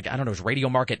growing up, was like, I don't know, it was Radio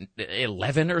Market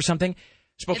 11 or something.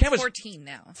 Spokane it's was 14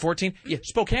 now. 14? Yeah,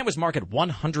 Spokane was market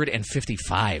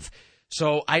 155.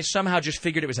 So I somehow just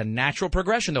figured it was a natural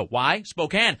progression, though. Why?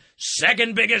 Spokane,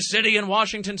 second biggest city in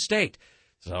Washington State.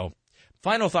 So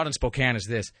final thought on Spokane is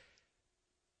this.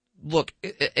 Look,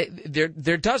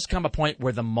 there does come a point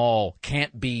where the mall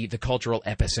can't be the cultural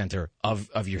epicenter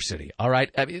of your city, all right?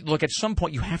 I mean, look, at some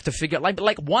point you have to figure out,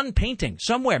 like one painting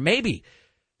somewhere, maybe.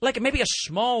 Like maybe a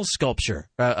small sculpture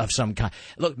of some kind.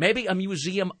 Look, maybe a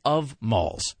museum of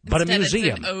malls, but Instead a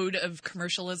museum. It's an ode of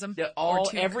commercialism.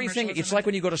 Everything. It's like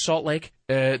when you go to Salt Lake,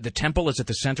 the temple is at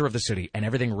the center of the city, and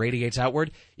everything radiates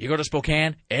outward. You go to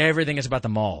Spokane, everything is about the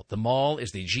mall. The mall is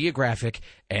the geographic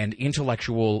and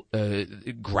intellectual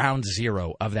ground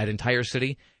zero of that entire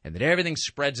city, and then everything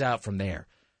spreads out from there.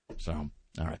 So,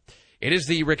 all right. It is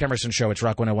the Rick Emerson Show. It's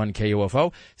Rock 101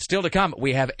 KUFO. Still to come,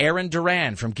 we have Aaron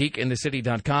Duran from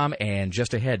GeekInTheCity.com, and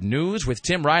just ahead, news with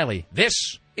Tim Riley.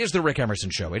 This is the Rick Emerson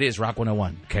Show. It is Rock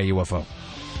 101 KUFO.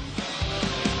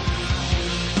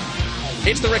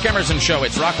 It's the Rick Emerson Show.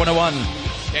 It's Rock 101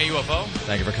 KUFO.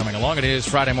 Thank you for coming along. It is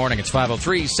Friday morning. It's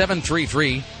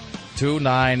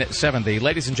 503-733-2970.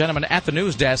 Ladies and gentlemen, at the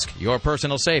news desk, your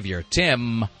personal savior,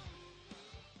 Tim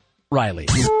Riley.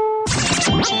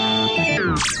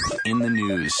 In the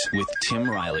news with Tim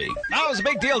Riley. That was a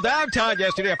big deal downtown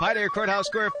yesterday at Pioneer Courthouse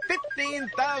Square.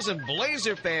 15,000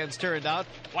 Blazer fans turned out.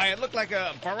 Why, it looked like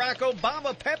a Barack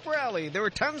Obama pep rally. There were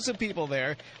tons of people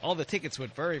there. All the tickets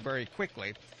went very, very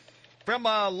quickly. From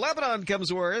Lebanon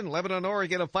comes word. In Lebanon,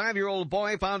 Oregon, a 5-year-old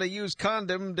boy found a used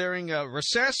condom during a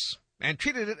recess and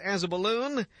treated it as a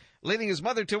balloon, leading his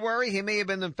mother to worry he may have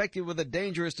been infected with a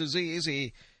dangerous disease.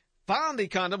 He found the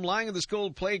condom lying in the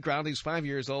school playground. He's 5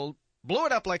 years old. Blew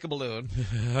it up like a balloon,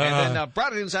 and then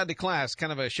brought it inside the class,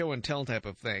 kind of a show-and-tell type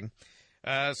of thing.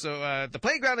 So the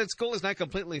playground at school is not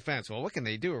completely fenced. Well, what can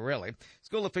they do, really?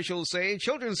 School officials say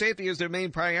children's safety is their main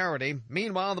priority.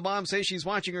 Meanwhile, the mom says she's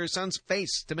watching her son's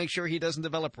face to make sure he doesn't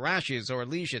develop rashes or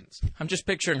lesions. I'm just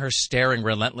picturing her staring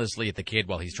relentlessly at the kid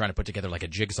while he's trying to put together like a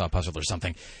jigsaw puzzle or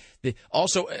something.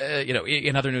 Also,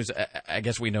 in other news, I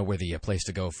guess we know where the place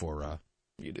to go for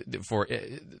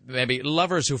maybe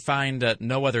lovers who find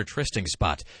no other trysting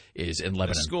spot is in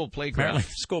Lebanon. The school playground.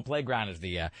 Apparently, school playground is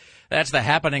that's the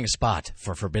happening spot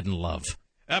for forbidden love.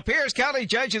 A Pierce County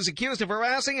judge is accused of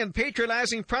harassing and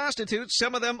patronizing prostitutes,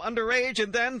 some of them underage,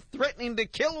 and then threatening to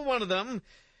kill one of them.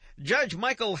 Judge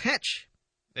Michael Hetch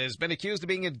has been accused of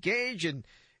being engaged in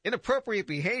inappropriate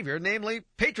behavior, namely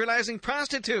patronizing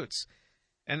prostitutes.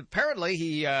 And apparently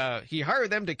he hired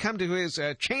them to come to his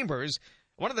chambers.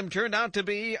 One of them turned out to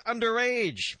be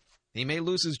underage. He may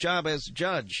lose his job as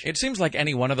judge. It seems like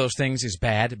any one of those things is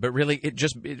bad, but really it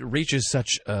reaches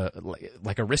such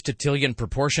like Aristotelian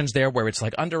proportions there, where it's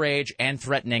like underage and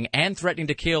threatening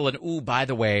to kill, and ooh, by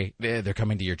the way, they're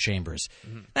coming to your chambers.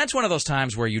 Mm-hmm. That's one of those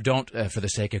times where you don't, for the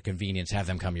sake of convenience, have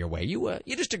them come your way. You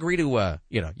just agree to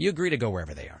you agree to go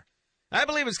wherever they are. I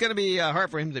believe it's going to be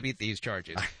hard for him to beat these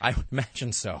charges. I would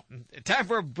imagine so. Time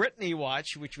for a Britney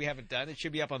Watch, which we haven't done. It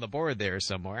should be up on the board there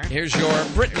somewhere. Here's your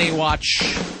Britney Watch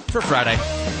for Friday.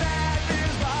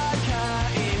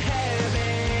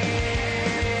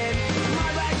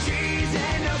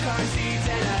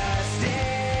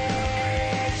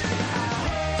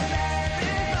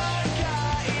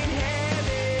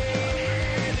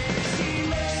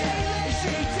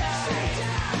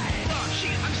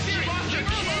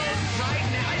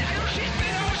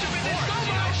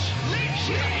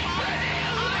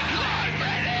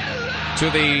 To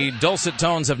the dulcet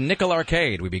tones of Nickel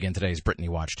Arcade, we begin today's Britney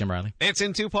Watch. Tim Riley. It's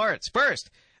in two parts.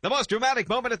 First, the most dramatic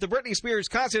moment at the Britney Spears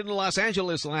concert in Los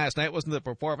Angeles last night wasn't the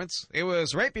performance. It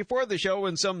was right before the show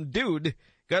when some dude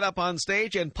got up on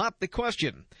stage and popped the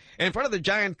question. In front of the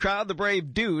giant crowd, the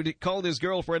brave dude called his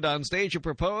girlfriend on stage and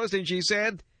proposed, and she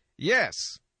said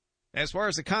yes. As far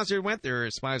as the concert went, there were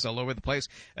spies all over the place,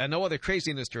 and no other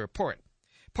craziness to report.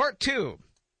 Part two.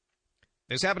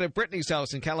 This happened at Britney's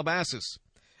house in Calabasas.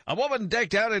 A woman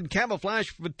decked out in camouflage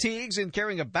fatigues and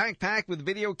carrying a backpack with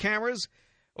video cameras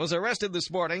was arrested this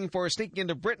morning for sneaking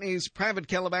into Britney's private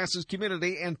Calabasas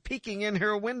community and peeking in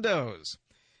her windows.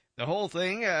 The whole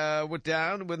thing went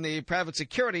down when the private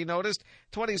security noticed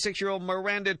 26-year-old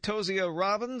Miranda Tozia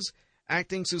Robbins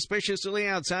acting suspiciously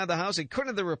outside the house.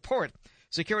 According to the report,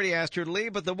 security asked her to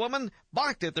leave, but the woman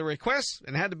balked at the request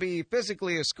and had to be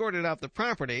physically escorted off the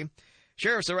property.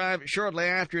 Sheriffs arrived shortly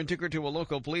after and took her to a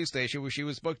local police station where she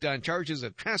was booked on charges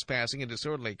of trespassing and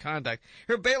disorderly conduct.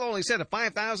 Her bail only set at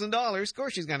 $5,000. Of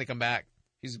course she's going to come back.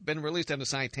 She's been released on a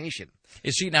citation.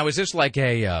 Is she now? Was this like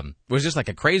a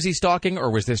crazy stalking, or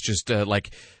was this just I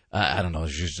don't know?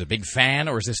 Is she just a big fan,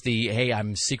 or is this the hey,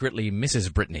 I'm secretly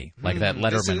Mrs. Brittany, like that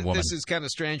Letterman woman? This is kind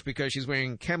of strange because she's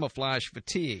wearing camouflage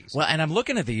fatigues. Well, and I'm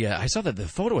looking at I saw the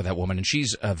photo of that woman, and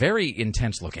she's very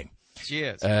intense looking. She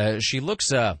is. She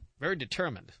looks very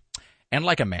determined. And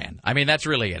like a man. I mean, that's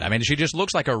really it. I mean, she just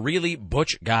looks like a really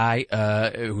butch guy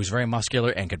who's very muscular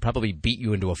and could probably beat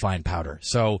you into a fine powder.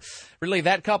 So, really,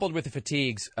 that coupled with the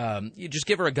fatigues, you just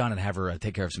give her a gun and have her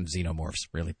take care of some xenomorphs,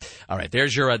 really. All right,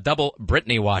 there's your double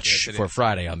Brittany watch for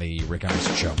Friday on the Rick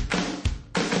Emerson Show.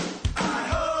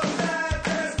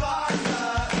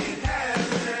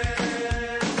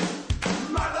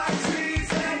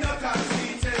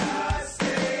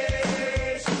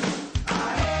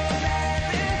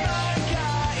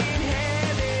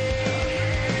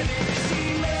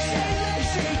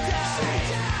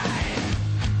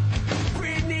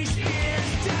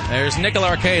 There's Nickel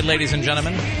Arcade, ladies and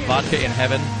gentlemen. Vodka in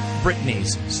Heaven,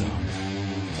 Britney's song.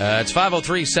 It's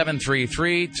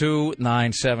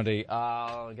 503-733-2970.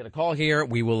 I'll get a call here.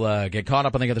 We will get caught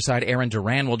up on the other side. Aaron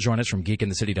Duran will join us from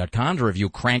geekinthecity.com to review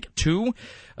Crank 2.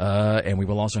 And we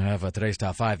will also have today's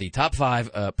Top 5, the Top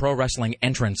 5 pro wrestling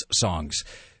entrance songs.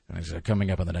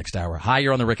 Coming up in the next hour. Hi,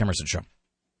 you're on the Rick Emerson Show.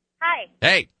 Hi.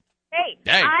 Hey. Hey.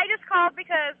 Hey. I just called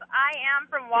because I am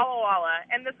from Walla Walla,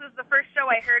 and this is the first show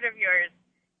I heard of yours.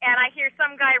 And I hear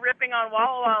some guy ripping on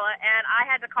Walla Walla, and I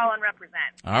had to call and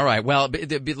represent. All right. Well,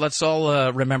 let's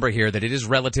all remember here that it is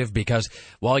relative because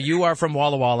while you are from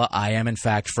Walla Walla, I am, in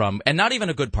fact, from, and not even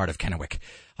a good part of Kennewick.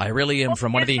 I really am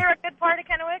from one of the... Is there a good part of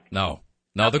Kennewick? No.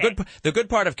 Okay. The good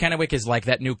part of Kennewick is like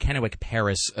that new Kennewick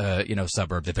Paris,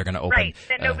 suburb that they're going to open. Right,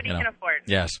 that nobody can afford.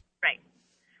 Yes. Right.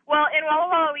 Well, in Walla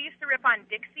Walla, we used to rip on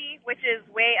Dixie, which is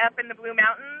way up in the Blue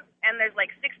Mountains, and there's like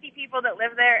 60 people that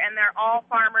live there, and they're all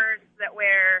farmers that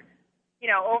wear,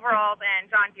 overalls and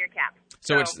John Deere caps.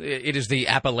 So it is the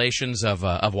Appalachians of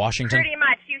Washington? Pretty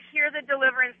much. You hear the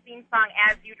Deliverance theme song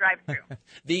as you drive through.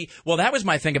 Well, that was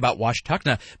my thing about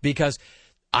Washtenaw, because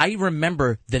I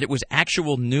remember that it was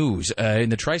actual news in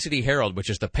the Tri-City Herald, which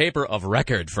is the paper of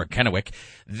record for Kennewick.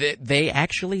 They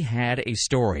actually had a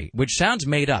story, which sounds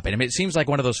made up. And I mean, it seems like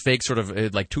one of those fake sort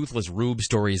of like Toothless Rube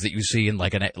stories that you see in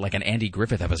like an Andy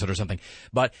Griffith episode or something.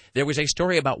 But there was a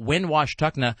story about when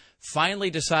Washtenaw finally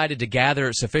decided to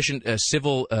gather sufficient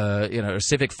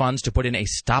civic funds to put in a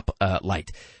stop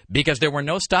light. Because there were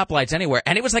no stoplights anywhere,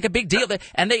 and it was like a big deal.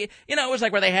 And they, it was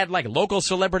like where they had like local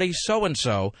celebrity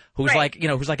so-and-so who's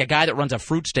who's like a guy that runs a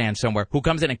fruit stand somewhere who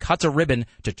comes in and cuts a ribbon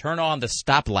to turn on the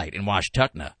stoplight in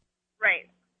Washtenaw. Right.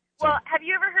 Well, have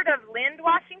you ever heard of Lind,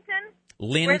 Washington?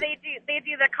 Lind? Where they do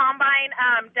the Combine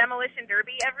Demolition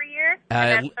Derby every year.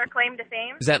 And that's their claim to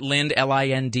fame. Is that Lind,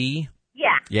 Lind? Yeah.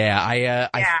 Yeah.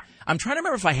 I'm trying to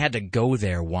remember if I had to go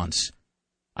there once.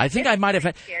 I think I might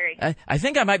have. I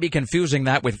think I might be confusing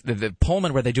that with the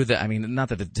Pullman where they do not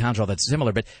that the towns are all that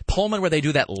similar, but Pullman where they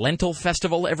do that lentil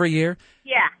festival every year.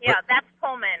 Yeah, that's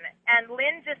Pullman. And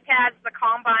Lynn just has the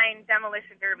Combine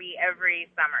Demolition Derby every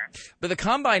summer. But the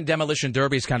Combine Demolition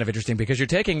Derby is kind of interesting because you're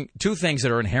taking two things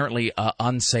that are inherently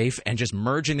unsafe and just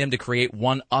merging them to create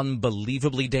one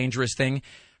unbelievably dangerous thing.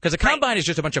 Because the Combine is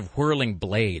just a bunch of whirling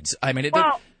blades. I mean,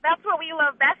 that's what we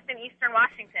love best in Eastern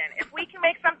Washington. If we can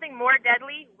make something more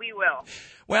deadly, we will.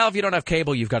 Well, if you don't have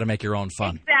cable, you've got to make your own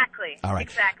fun. Exactly. All right.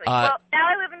 Exactly. Well, now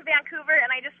I live in Vancouver,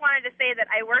 and I just wanted to say that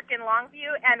I work in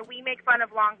Longview, and we make fun of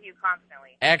Longview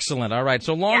constantly. Excellent. All right.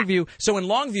 So Longview. Yeah. So in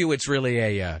Longview, it's really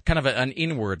a kind of an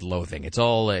inward loathing. It's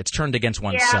turned against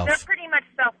oneself. Yeah, they're pretty much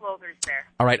self-loathers there.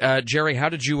 All right, Jerry, how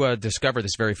did you discover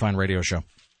this very fine radio show?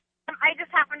 I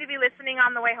just happened to be listening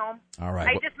on the way home. All right.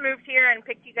 I just moved here and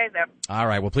picked you guys up. All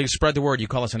right. Well, please spread the word. You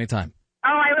call us anytime. Oh,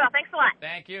 I will. Thanks a lot.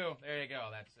 Thank you. There you go.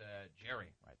 That's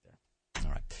Jerry right there.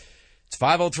 All right. It's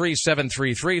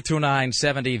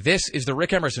 503-733-2970. This is the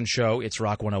Rick Emerson Show. It's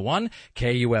Rock 101,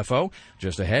 KUFO.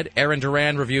 Just ahead, Aaron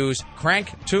Duran reviews Crank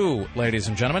 2, ladies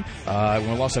and gentlemen.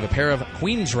 We'll also have a pair of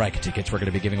Queensryche tickets we're going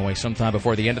to be giving away sometime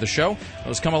before the end of the show.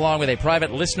 Those come along with a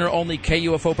private listener-only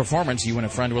KUFO performance you and a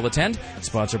friend will attend.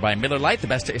 Sponsored by Miller Lite, the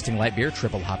best tasting light beer,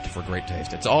 triple hopped for great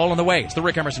taste. It's all on the way. It's the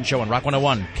Rick Emerson Show on Rock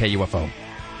 101, KUFO.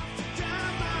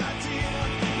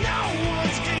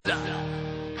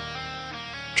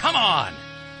 Come on!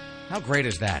 How great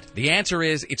is that? The answer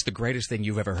is it's the greatest thing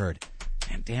you've ever heard.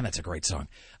 And damn, that's a great song.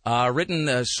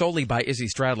 Written solely by Izzy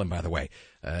Stradlin, by the way.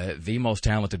 The most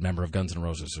talented member of Guns N'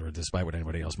 Roses, or despite what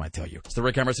anybody else might tell you. It's the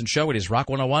Rick Emerson Show. It is Rock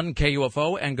 101,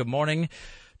 KUFO, and good morning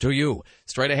to you.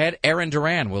 Straight ahead, Aaron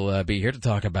Duran will be here to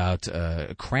talk about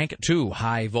Crank 2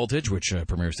 High Voltage, which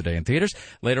premieres today in theaters.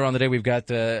 Later on in the day, we've got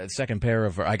the second pair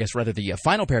of, I guess rather the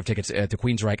final pair of tickets to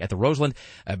Queensryche at the Roseland.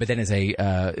 But then as a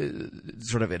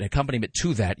sort of an accompaniment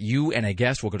to that, you and a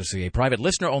guest will go to see a private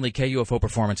listener-only KUFO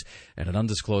performance at an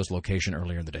undisclosed location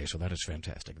earlier in the day. So that is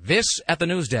fantastic. This at the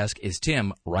news desk is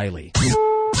Tim Riley.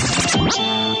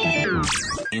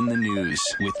 In the news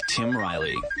with Tim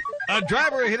Riley. A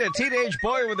driver hit a teenage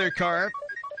boy with their car,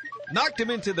 knocked him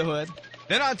into the hood,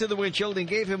 then onto the windshield, and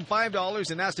gave him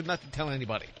 $5 and asked him not to tell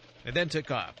anybody, and then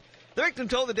took off. The victim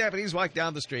told the deputies walked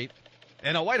down the street,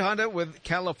 and a white Honda with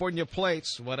California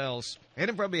plates, what else, hit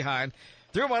him from behind,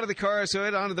 threw him out of the car's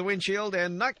hood onto the windshield,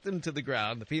 and knocked him to the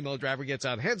ground. The female driver gets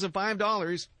out, hands him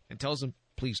 $5, and tells him,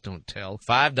 please don't tell.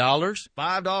 $5?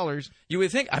 $5. You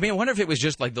would think, I wonder if it was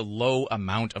just like the low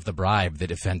amount of the bribe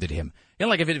that offended him. You know,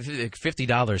 like if it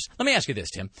 $50. Let me ask you this,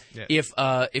 Tim. Yeah.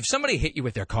 If somebody hit you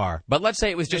with their car, but let's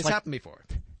say it was just it's happened before.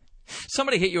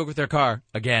 Somebody hit you with their car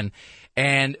again,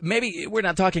 and maybe we're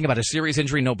not talking about a serious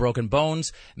injury, no broken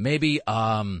bones, maybe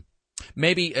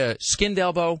skinned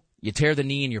elbow, you tear the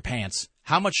knee in your pants.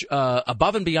 How much,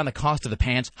 above and beyond the cost of the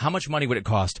pants, how much money would it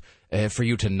cost for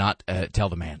you to not tell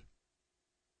the man?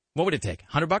 What would it take?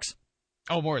 $100?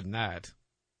 Oh, more than that.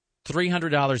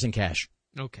 $300 in cash.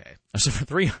 Okay. So for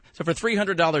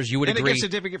 $300, you would agree. And a gift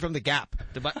certificate from the Gap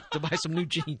to buy some new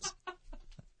jeans.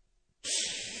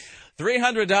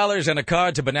 $300 and a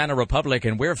card to Banana Republic,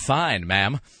 and we're fine,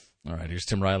 ma'am. All right, here's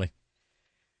Tim Riley.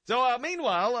 So,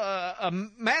 meanwhile, a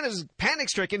man is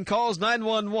panic-stricken, calls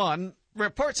 911,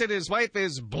 reports that his wife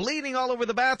is bleeding all over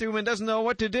the bathroom and doesn't know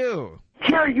what to do.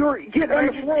 Here, you're getting on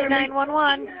the floor.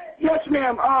 911. Yes,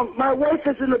 ma'am. My wife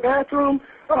is in the bathroom.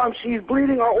 She's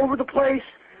bleeding all over the place.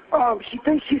 She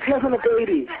thinks she's having a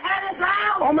baby.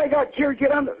 Oh, my God, Kira,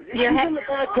 get on she's in the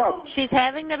bathtub. She's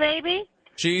having the baby?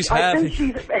 I think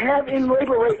she's in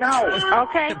labor right now.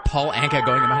 Okay. Paul Anka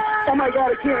going to my... Oh, my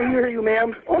God, I can't hear you,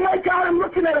 ma'am. Oh, my God, I'm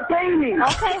looking at a baby.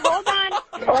 Okay, hold on.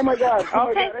 Oh, my God.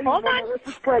 Okay, hold on. My wife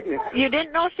is pregnant. You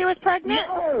didn't know she was pregnant?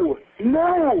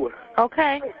 No.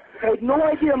 Okay. I had no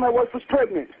idea my wife was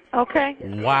pregnant. Okay.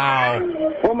 Wow.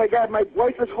 Oh, my God, my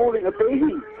wife is holding a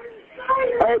baby.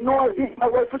 I had no idea my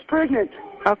wife was pregnant.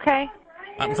 Okay.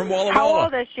 I'm from Walla Walla. How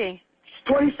old is she? She's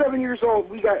 27 years old.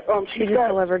 She's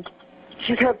delivered.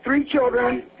 She's had 3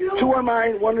 children. 2 are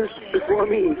mine. 1 is before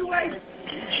me.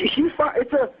 She's fine.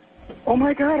 Oh,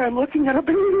 my God, I'm looking at a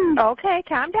baby. Okay,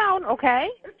 calm down, okay?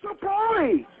 It's a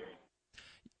boy.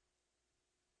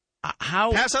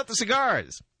 How? Pass out the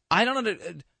cigars. I don't know.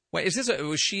 Wait, is this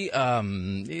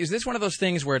one of those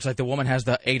things where it's like the woman has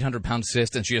the 800-pound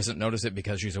cyst and she doesn't notice it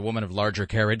because she's a woman of larger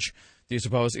carriage? Do you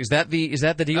suppose? Is that the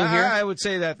deal here? I would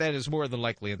say that is more than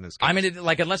likely in this case.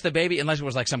 Unless it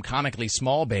was like some comically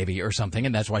small baby or something,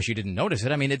 and that's why she didn't notice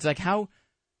it. It's like how.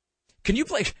 Can you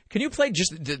play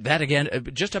just that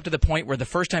again, just up to the point where the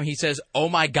first time he says, "Oh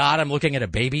my God, I'm looking at a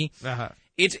baby." Uh-huh.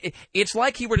 It's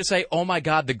like he were to say, "Oh my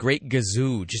God, the great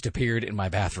Gazoo just appeared in my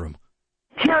bathroom."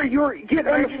 Here, you're getting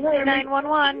on the floor.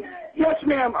 911. Yes,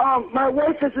 ma'am. My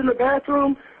wife is in the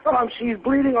bathroom. She's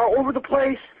bleeding all over the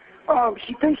place.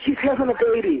 She thinks she's having a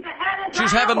baby.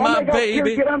 She's having my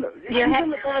baby. Here, she's in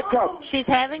the bathtub. She's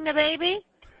having the baby?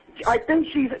 I think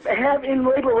she's in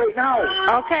labor right now.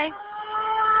 Okay.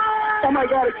 Oh, my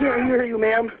God, I can't hear you,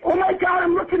 ma'am. Oh, my God,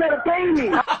 I'm looking at a baby.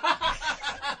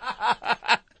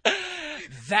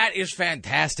 That is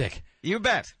fantastic. You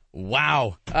bet.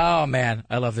 Wow. Oh, man.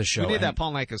 I love this show. We need that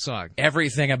Paul Anka song.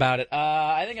 Everything about it.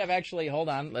 I think I've actually, hold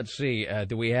on. Let's see.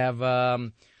 Do we have,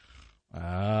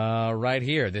 right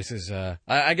here. This is,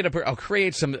 I'll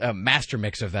create some master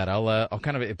mix of that. I'll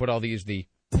kind of put all these, Here,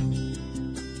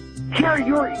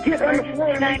 you're getting on the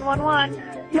floor. 911.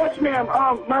 Yes, ma'am.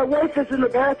 My wife is in the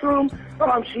bathroom.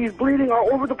 She's bleeding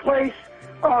all over the place.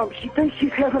 She thinks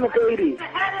she's having a baby.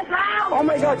 Oh,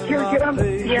 my God, Kira, get on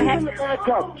she's in the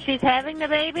bathtub. She's having the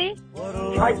baby?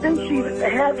 I think she's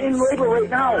in labor right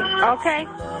now. Okay.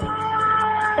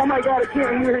 Oh, my God, I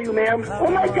can't hear you, ma'am. Oh,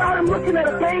 my God, I'm looking at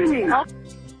a baby.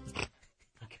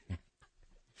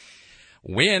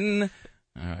 Win.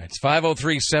 All right, it's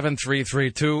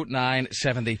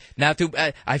 503-733-2970. Now,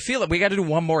 I feel that we got to do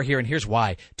one more here, and here's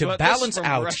why. To balance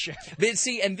out, Russia.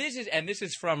 See, and this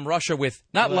is from Russia with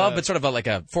not love, but sort of like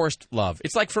a forced love.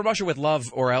 It's like from Russia with love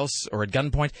or else or at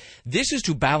gunpoint. This is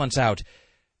to balance out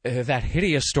that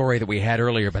hideous story that we had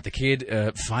earlier about the kid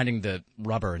finding the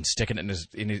rubber and sticking it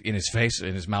in his face,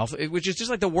 in his mouth, which is just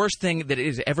like the worst thing that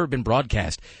has ever been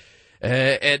broadcast.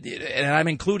 And I'm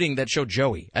including that show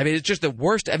Joey. It's just the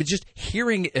worst. Just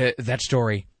hearing that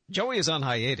story. Joey is on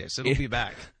hiatus. It'll be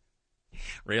back.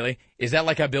 Really? Is that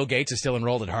like how Bill Gates is still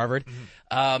enrolled at Harvard?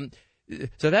 Mm-hmm.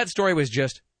 So that story was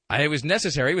just... It was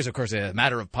necessary. It was, of course, a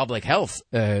matter of public health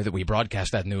that we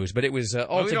broadcast that news. But it was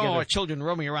altogether... we don't want children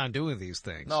roaming around doing these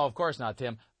things. No, of course not,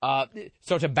 Tim.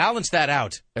 So to balance that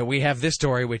out, we have this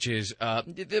story, which is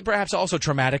perhaps also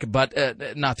traumatic, but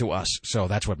not to us. So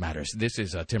that's what matters. This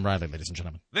is Tim Riley, ladies and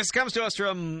gentlemen. This comes to us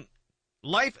from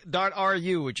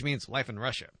life.ru, which means life in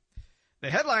Russia. The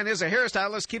headline is, a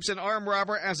hairstylist keeps an armed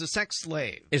robber as a sex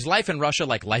slave. Is life in Russia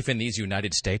like life in these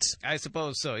United States? I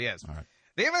suppose so, yes. All right.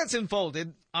 The events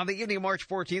unfolded on the evening of March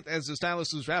 14th as the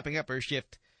stylist was wrapping up her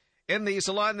shift in the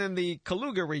salon in the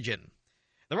Kaluga region.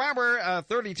 The robber, a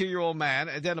 32-year-old man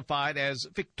identified as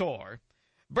Victor,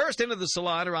 burst into the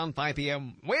salon around 5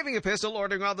 p.m., waving a pistol,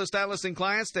 ordering all the stylists and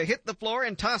clients to hit the floor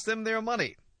and toss them their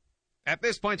money. At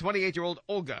this point, 28-year-old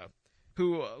Olga,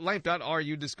 who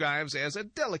Life.ru describes as a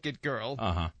delicate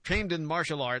girl, trained in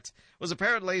martial arts, was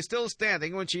apparently still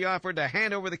standing when she offered to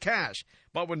hand over the cash.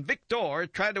 But when Victor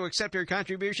tried to accept her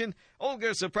contribution,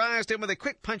 Olga surprised him with a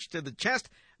quick punch to the chest,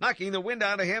 knocking the wind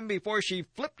out of him before she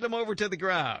flipped him over to the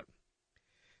ground.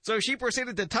 So she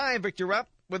proceeded to tie Victor up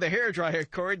with a hairdryer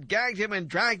cord, gagged him, and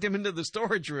dragged him into the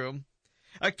storage room.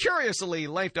 Curiously,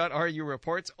 Life.ru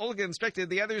reports, Olga instructed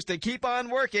the others to keep on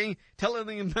working,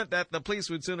 telling them that the police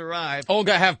would soon arrive.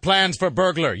 Olga have plans for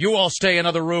burglar. You all stay in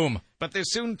another room. But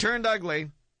this soon turned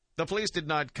ugly. The police did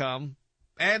not come.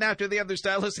 And after the other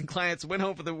stylists and clients went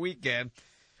home for the weekend,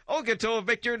 Olga told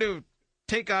Victor to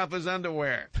take off his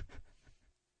underwear.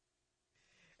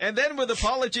 And then, with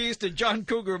apologies to John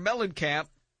Cougar Mellencamp,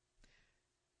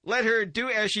 let her do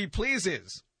as she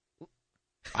pleases.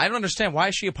 I don't understand. Why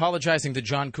is she apologizing to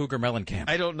John Cougar Mellencamp?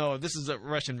 I don't know. This is a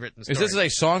Russian-written story. Is this a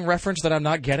song reference that I'm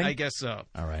not getting? I guess so.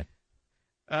 All right.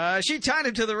 She tied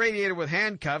him to the radiator with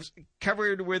handcuffs,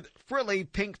 covered with frilly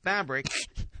pink fabric,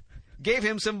 gave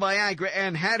him some Viagra,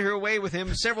 and had her way with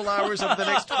him several hours of the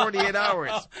next 48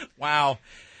 hours. Wow.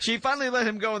 She finally let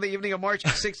him go on the evening of March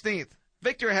 16th.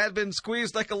 Victor had been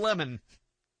squeezed like a lemon.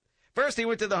 First, he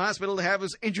went to the hospital to have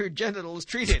his injured genitals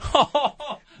treated.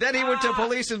 Then he went to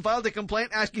police and filed a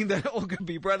complaint asking that Olga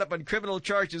be brought up on criminal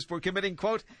charges for committing,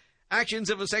 quote, actions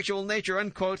of a sexual nature,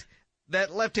 unquote,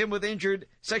 that left him with injured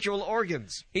sexual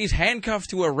organs. He's handcuffed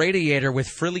to a radiator with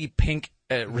frilly pink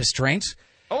restraints.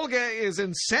 Olga is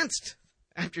incensed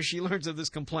after she learns of this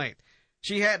complaint.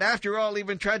 She had, after all,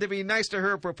 even tried to be nice to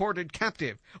her purported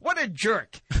captive. What a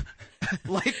jerk.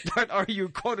 Life.ru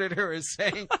quoted her as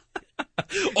saying...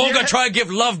 Olga try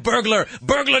give love burglar.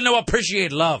 Burglar no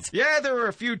appreciate love. Yeah, there were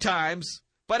a few times.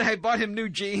 But I bought him new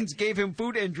jeans, gave him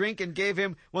food and drink, and gave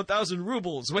him 1,000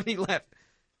 rubles when he left.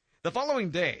 The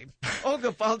following day,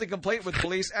 Olga filed a complaint with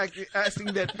police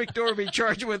asking that Victor be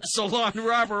charged with salon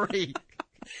robbery.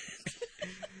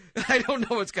 I don't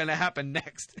know what's going to happen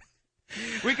next.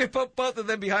 We could put both of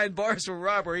them behind bars for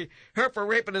robbery, her for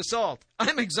rape and assault.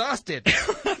 I'm exhausted.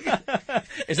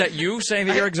 Is that you saying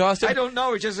that you're exhausted? I don't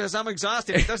know. It just says I'm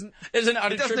exhausted. It doesn't. It's an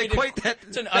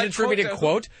unattributed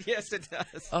quote. Yes, it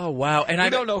does. Oh wow! And I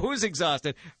don't know who's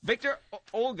exhausted, Victor,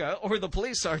 Olga, or the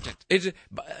police sergeant.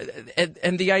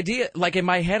 And the idea, like in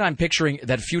my head, I'm picturing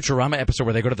that Futurama episode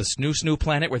where they go to the Snoo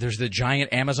planet, where there's the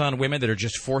giant Amazon women that are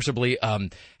just forcibly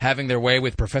having their way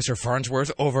with Professor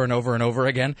Farnsworth over and over and over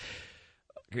again.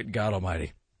 Good God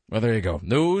Almighty. Well, there you go.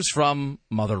 News from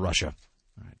Mother Russia.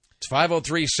 All right. It's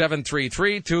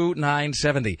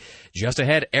 503-733-2970. Just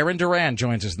ahead, Aaron Duran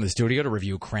joins us in the studio to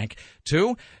review Crank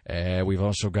 2. We've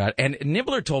also got... And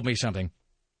Nibbler told me something.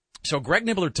 So Greg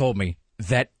Nibbler told me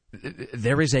that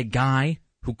there is a guy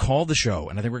who called the show,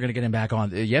 and I think we're going to get him back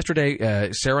on.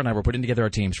 Yesterday, Sarah and I were putting together our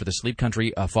teams for the Sleep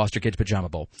Country Foster Kids Pajama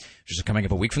Bowl, which is coming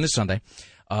up a week from this Sunday,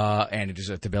 and it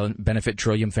is to benefit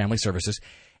Trillium Family Services.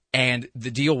 And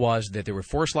the deal was that there were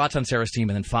 4 slots on Sarah's team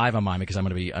and then 5 on mine because I'm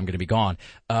going to be gone.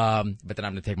 But then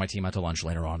I'm going to take my team out to lunch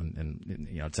later on, and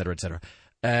you know, et cetera, et cetera.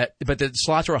 But the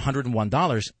slots were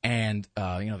 $101, and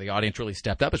you know, the audience really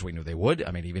stepped up as we knew they would.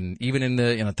 I mean, even in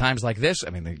the times like this, I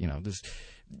mean,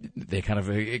 they kind of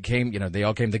came, they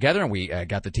all came together, and we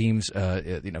got the teams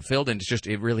filled, and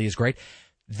it really is great.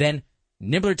 Then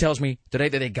Nibbler tells me today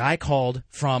that a guy called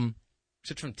from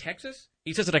Texas?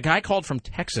 He says that a guy called from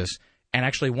Texas and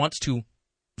actually wants to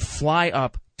fly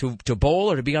up to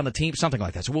bowl or to be on the team, something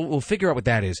like that. So we'll figure out what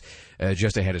that is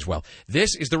just ahead as well.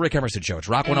 This is the Rick Emerson Show. It's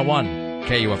Rock 101,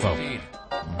 KUFO.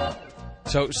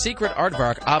 So Secret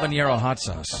Aardvark Habanero Hot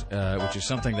Sauce, which is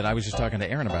something that I was just talking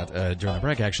to Aaron about during the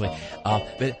break, actually.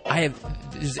 But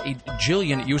there's a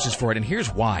jillion uses for it, and here's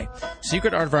why.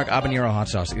 Secret Aardvark Habanero Hot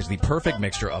Sauce is the perfect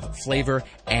mixture of flavor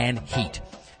and heat.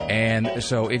 And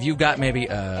so if you've got maybe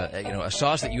a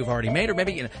sauce that you've already made, or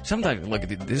maybe sometimes look,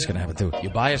 this is going to happen too. You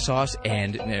buy a sauce or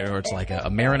it's like a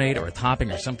marinade or a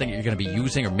topping or something that you're going to be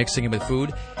using or mixing it with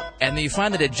food, and then you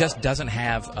find that it just doesn't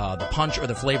have the punch or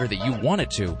the flavor that you want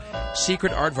it to.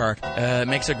 Secret Aardvark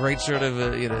makes a great sort of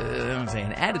I don't want to say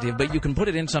an additive, but you can put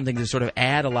it in something to sort of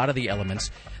add a lot of the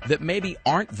elements that maybe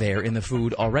aren't there in the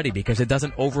food already, because it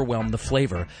doesn't overwhelm the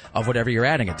flavor of whatever you're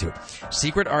adding it to.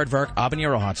 Secret Aardvark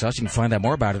Habanero Hot Sauce. You can find out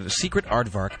more about it at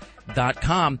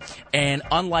secretaardvark.com. And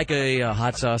unlike a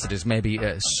hot sauce that is maybe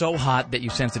so hot that you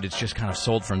sense that it's just kind of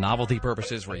sold for novelty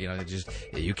purposes, where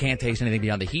you can't taste anything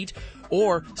beyond the heat,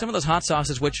 or some of those hot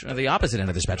sauces which are the opposite end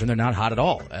of the spectrum, they're not hot at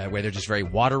all, where they're just very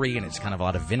watery and it's kind of a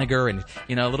lot of vinegar and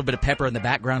a little bit of pepper in the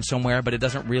background somewhere, but it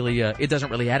doesn't really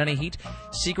add any heat.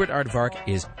 Secret Aardvark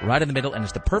is right in the middle, and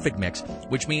it's the perfect mix,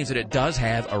 which means that it does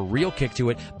have a real kick to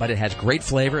it, but it has great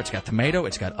flavor. It's got tomato,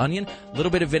 it's got onion, a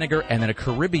little bit of vinegar, and then a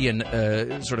Caribbean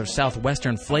sort of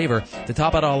southwestern flavor to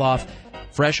top it all off.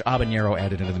 Fresh habanero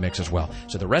added into the mix as well.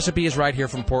 So the recipe is right here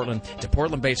from Portland. It's a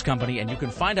Portland-based company, and you can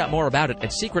find out more about it at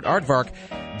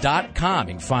secretaardvark.com.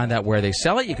 You can find out where they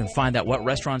sell it. You can find out what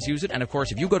restaurants use it. And, of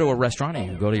course, if you go to a restaurant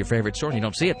and you go to your favorite store and you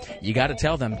don't see it, you got to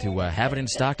tell them to have it in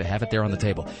stock, to have it there on the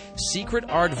table.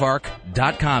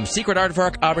 Secretaardvark.com. Secret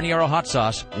Aardvark Habanero Hot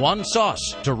Sauce. One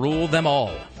sauce to rule them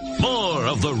all. More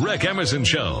of the Rick Emerson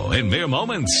Show in mere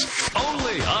moments.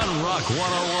 Only on Rock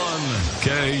 101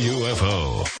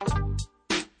 KUFO.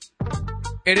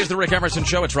 It is the Rick Emerson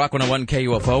Show. It's Rock 101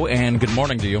 KUFO, and good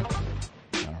morning to you. All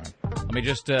right. Let me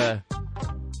just going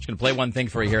to play one thing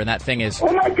for you here, and that thing is...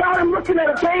 Oh, my God, I'm looking at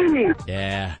a baby.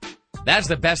 Yeah. That's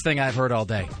the best thing I've heard all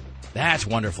day. That's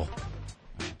wonderful.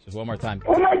 Just one more time.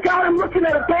 Oh, my God, I'm looking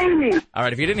at a baby. All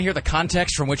right, if you didn't hear the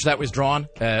context from which that was drawn,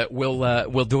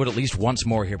 we'll do it at least once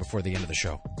more here before the end of the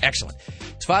show. Excellent.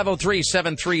 It's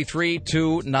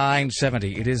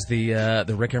 503-733-2970. It is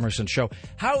the Rick Emerson Show.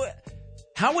 How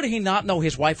would he not know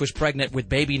his wife was pregnant with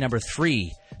baby number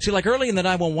 3? See, like early in the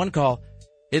 911 call,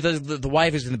 the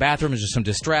wife is in the bathroom, there's just some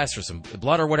distress or some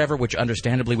blood or whatever, which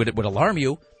understandably would alarm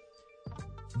you.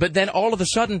 But then all of a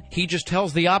sudden, he just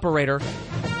tells the operator...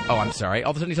 Oh, I'm sorry.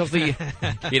 All of a sudden, he tells the...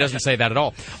 He doesn't say that at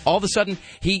all. All of a sudden,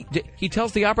 he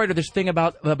tells the operator this thing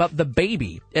about the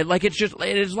baby.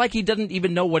 It's like he doesn't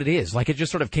even know what it is. Like it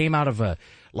just sort of came out of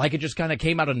like it just kind of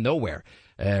came out of nowhere.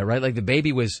 Right? Like the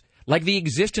baby was... Like the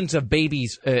existence of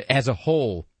babies as a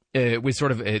whole was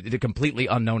sort of completely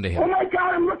unknown to him. Oh, my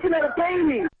God, I'm looking at a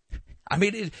baby. I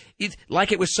mean, it's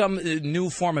like it was some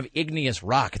new form of igneous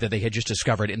rock that they had just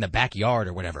discovered in the backyard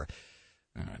or whatever.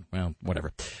 All right, well,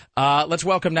 whatever. Let's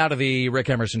welcome now to the Rick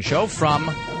Emerson Show from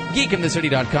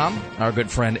geekinthecity.com, our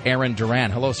good friend Aaron Duran.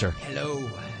 Hello, sir. Hello.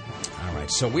 All right,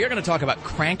 so we are going to talk about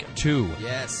Crank 2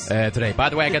 today. By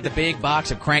the way, I got the big box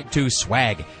of Crank 2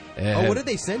 swag. What did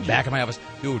they send you? Back in my office.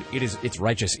 Dude, it's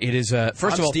righteous. It is,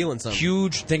 first of all,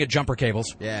 huge thing of jumper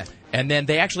cables. Yeah. And then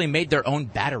they actually made their own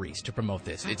batteries to promote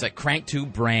this. It's like Crank 2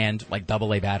 brand, like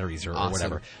AA batteries or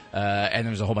whatever. And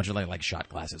there's a whole bunch of like shot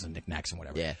glasses and knickknacks and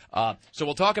whatever. Yeah. So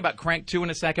we'll talk about Crank 2 in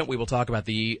a second. We will talk about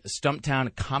the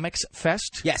Stumptown Comics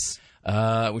Fest. Yes.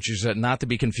 Which is not to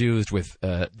be confused with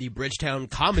the Bridgetown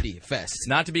Comedy Fest.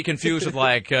 Not to be confused with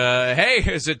like, hey,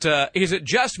 is it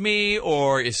just me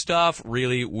or is stuff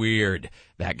really weird?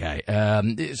 That guy.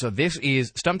 So this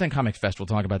is Stumptown Comics Fest. We'll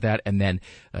talk about that, and then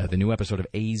the new episode of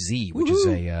AZ, which is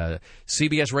a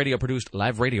CBS radio produced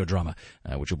live radio drama,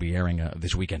 which will be airing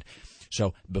this weekend.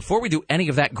 So before we do any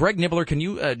of that, Greg Nibbler, can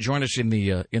you join us in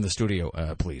the studio,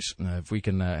 please? If we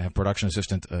can have production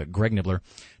assistant Greg Nibbler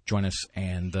join us,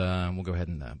 and we'll go ahead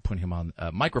and put him on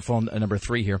microphone number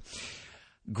 3 here.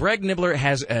 Greg Nibbler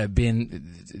has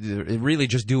been really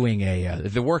just doing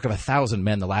the work of 1,000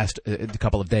 men the last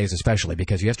couple of days, especially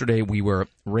because yesterday we were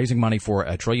raising money for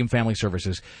Trillium Family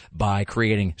Services by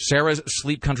creating Sarah's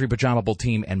Sleep Country Pajama Bowl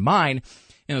team and mine.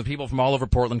 You know, people from all over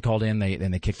Portland called in.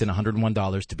 They kicked in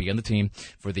 $101 to be on the team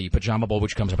for the Pajama Bowl,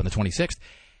 which comes up on the 26th.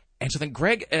 And so then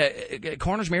Greg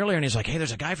corners me earlier, and he's like, hey,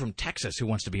 there's a guy from Texas who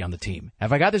wants to be on the team.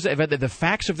 Have I got this? The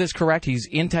facts of this correct? He's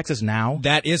in Texas now?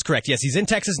 That is correct. Yes, he's in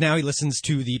Texas now. He listens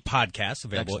to the podcast,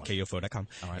 available at KUFO.com.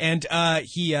 Right. And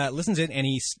he listens in, and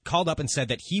he called up and said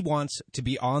that he wants to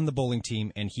be on the bowling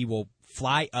team, and he will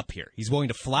fly up here. He's willing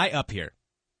to fly up here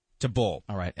to bowl.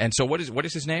 All right. And so what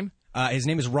is his name? His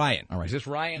name is Ryan. All right. Is this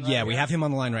Ryan? Yeah, we have him on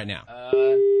the line right now.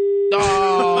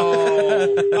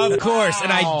 Oh, of course,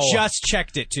 and I just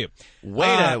checked it too.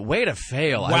 Way to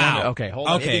fail! Wow. Okay, hold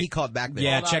on. Okay, maybe he called back there.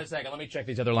 Yeah, hold on a second. Let me check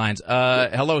these other lines.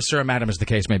 Hello, sir, madam, as the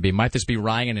case may be. Might this be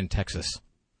Ryan in Texas?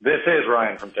 This is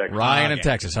Ryan from Texas. Ryan in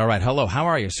Texas. All right. Hello. How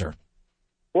are you, sir?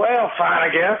 Well, fine, I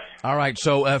guess. All right.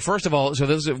 So first of all, so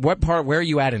this is what part? Where are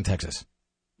you at in Texas?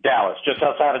 Dallas, just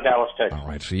outside of Dallas, Texas. All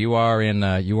right. So you are in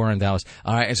Dallas.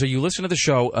 All right. And so you listen to the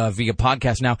show via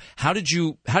podcast. Now, how did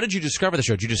you discover the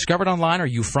show? Did you discover it online? Are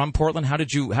you from Portland? How did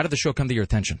the show come to your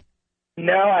attention?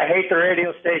 No, I hate the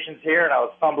radio stations here, and I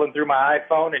was fumbling through my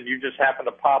iPhone, and you just happened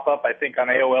to pop up, I think, on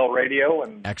AOL Radio,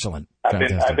 and excellent. I've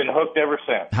been hooked ever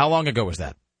since. How long ago was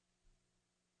that?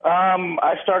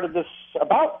 I started this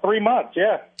about 3 months.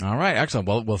 Yeah. All right, excellent.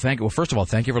 Well, thank you. Well, first of all,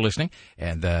 thank you for listening,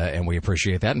 and we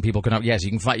appreciate that. And people can, yes,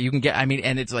 you can get. I mean,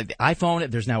 and it's like the iPhone.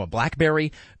 There's now a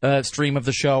BlackBerry stream of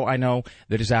the show. I know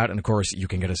that is out, and of course, you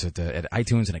can get us at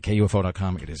iTunes and at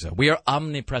KUFO.com. It is. We are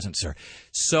omnipresent, sir.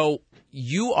 So.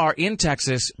 You are in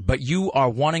Texas, but you are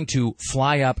wanting to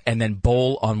fly up and then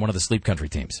bowl on one of the Sleep Country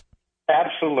teams.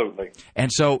 Absolutely.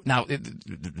 And so now,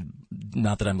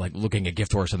 not that I'm like looking a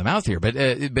gift horse in the mouth here, but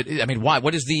I mean, why?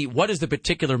 What is the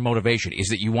particular motivation? Is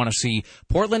that you want to see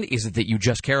Portland? Is it that you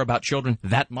just care about children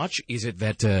that much? Is it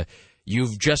that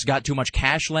you've just got too much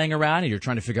cash laying around and you're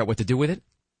trying to figure out what to do with it?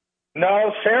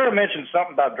 No, Sarah mentioned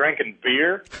something about drinking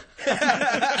beer.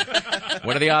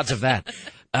 What are the odds of that?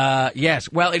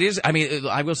 Yes. Well, it is. I mean,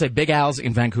 I will say Big Al's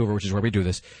in Vancouver, which is where we do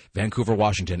this. Vancouver,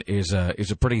 Washington is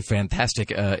a pretty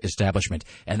fantastic establishment,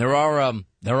 and there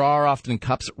are often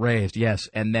cups raised. Yes,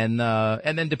 and then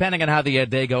depending on how the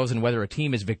day goes and whether a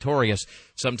team is victorious,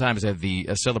 sometimes the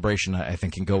celebration I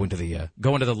think can go into the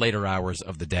later hours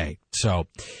of the day. So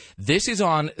this is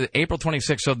on April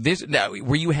 26th. So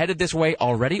were you headed this way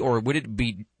already, or would it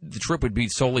be the trip would be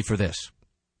solely for this?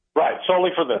 Right,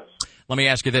 solely for this. Let me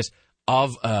ask you this.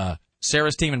 Of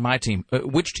Sarah's team and my team,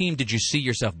 which team did you see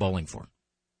yourself bowling for?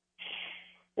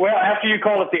 Well, after you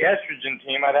call it the estrogen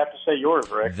team, I'd have to say yours,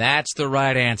 Rick. That's the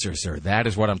right answer, sir. That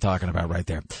is what I'm talking about right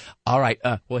there. All right.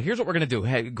 Well, here's what we're going to do.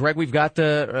 Hey, Greg, we've got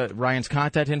Ryan's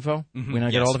contact info. Mm-hmm. We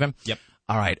know get hold of him? Yep.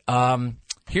 All right.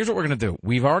 Here's what we're going to do.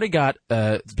 We've already got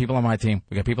people on my team.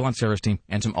 We got people on Sarah's team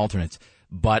and some alternates.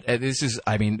 But this is,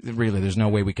 I mean, really, there's no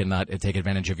way we cannot take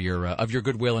advantage of your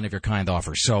goodwill and of your kind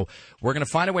offers. So we're going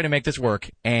to find a way to make this work,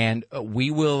 and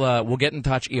we'll get in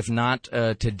touch. If not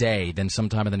today, then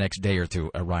sometime in the next day or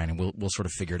two, Ryan, and we'll sort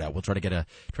of figure it out. We'll try to get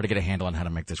a handle on how to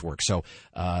make this work. So,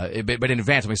 but in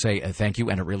advance, let me say thank you,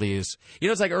 and it really is. You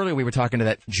know, it's like earlier we were talking to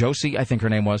that Josie, I think her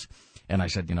name was. And I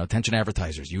said, attention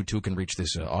advertisers, you too can reach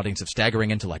this audience of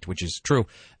staggering intellect, which is true.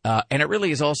 And it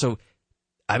really is also,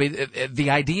 I mean,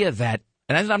 the idea that,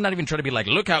 and I'm not even trying to be like,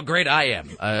 look how great I am.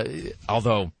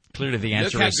 Although clearly the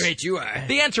answer look is how great you are.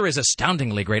 The answer is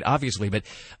astoundingly great, obviously. But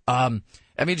I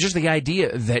mean, just the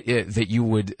idea that you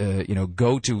would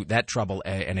go to that trouble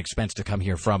and expense to come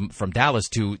here from Dallas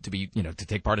to be to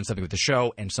take part in something with the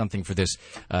show and something for this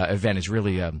event is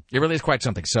really it really is quite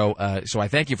something. So I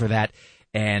thank you for that,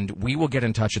 and we will get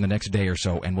in touch in the next day or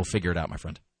so, and we'll figure it out, my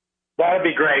friend. That'd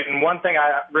be great. And one thing,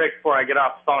 Rick, before I get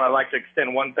off the phone, I'd like to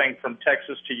extend one thing from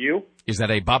Texas to you. Is that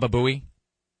a Baba Booey?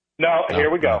 No, here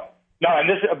we go. No, and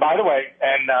this, by the way,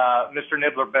 and Mr.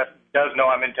 Nibbler does know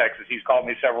I'm in Texas. He's called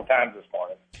me several times this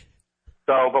morning.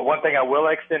 So, but one thing I will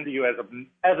extend to you as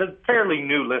a fairly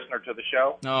new listener to the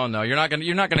show. No, you're not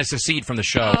gonna secede from the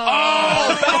show.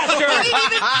 Oh, bastard!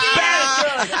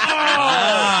 Bastard!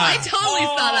 I totally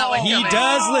saw that one. He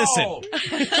does listen.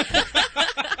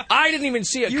 I didn't even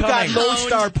see it you coming. You got Lone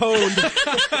Star pwned,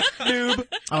 noob.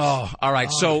 Oh, all right.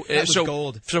 So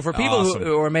gold. So for people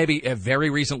who are maybe very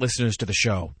recent listeners to the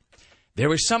show, there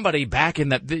was somebody back in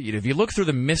that. If you look through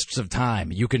the mists of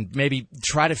time, you can maybe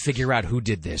try to figure out who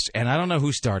did this. And I don't know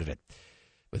who started it,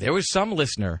 but there was some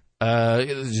listener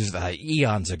just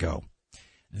eons ago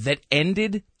that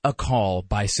ended a call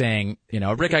by saying,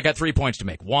 Rick, I got 3 points to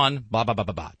make. 1, blah blah blah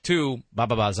blah blah. 2, blah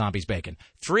blah blah, zombies bacon.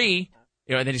 3.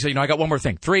 And then he said, I got one more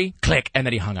thing. 3, click, and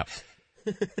then he hung up.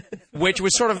 Which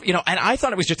was sort of, and I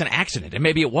thought it was just an accident, and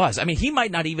maybe it was. I mean, he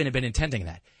might not even have been intending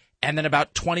that. And then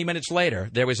about 20 minutes later,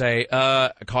 there was a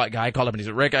guy called up and he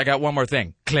said, Rick, I got one more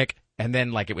thing. Click, and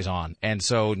then it was on. And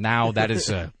so now that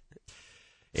is,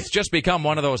 it's just become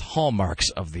one of those hallmarks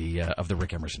of the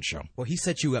Rick Emerson show. Well, he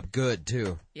set you up good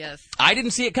too. Yes. I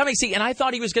didn't see it coming. See, and I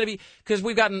thought he was going to be, because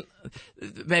we've gotten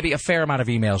maybe a fair amount of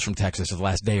emails from Texas the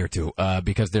last day or two,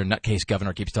 because their nutcase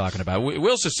governor keeps talking about,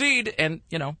 we'll secede, and,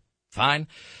 fine.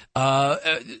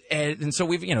 And so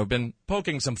we've, been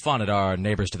poking some fun at our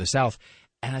neighbors to the south.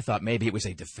 And I thought maybe it was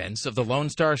a defense of the Lone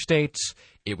Star States.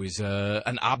 It was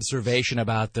an observation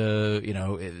about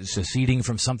the, seceding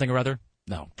from something or other.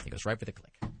 No, he goes right for the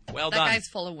click. Well done. That guy's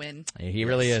full of wind. He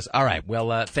really is. All right.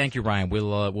 Well, thank you, Ryan.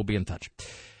 We'll be in touch.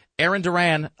 Aaron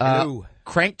Duran,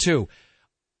 Crank 2.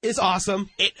 It's awesome.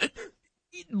 It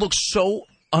looks so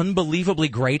unbelievably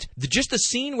great. Just the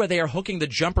scene where they are hooking the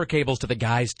jumper cables to the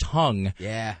guy's tongue.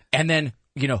 Yeah. And then,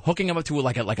 hooking him up to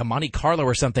like a Monte Carlo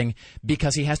or something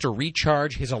because he has to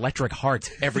recharge his electric heart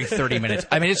every 30 minutes.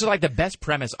 I mean, it's like the best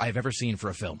premise I've ever seen for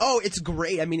a film. Oh, it's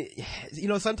great. I mean,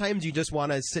 sometimes you just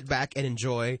want to sit back and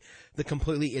enjoy the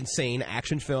completely insane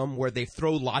action film where they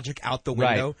throw logic out the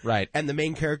window. Right. And the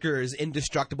main character is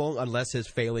indestructible unless his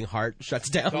failing heart shuts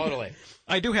down. Totally.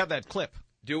 I do have that clip.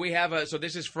 Do we have so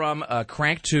this is from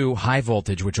Crank 2 High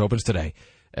Voltage, which opens today.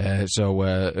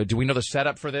 Do we know the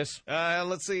setup for this?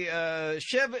 Let's see.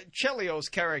 Chev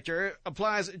Chelios' character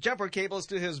applies jumper cables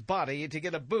to his body to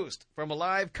get a boost from a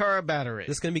live car battery.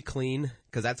 This is going to be clean,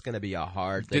 because that's going to be a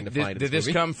hard thing to find in Did this this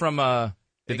movie. come from...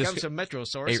 It comes from Metro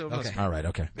Source. So okay. All right,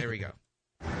 okay. There we go.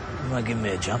 You want to give me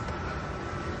a jump?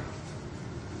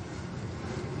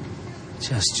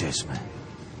 Just, man.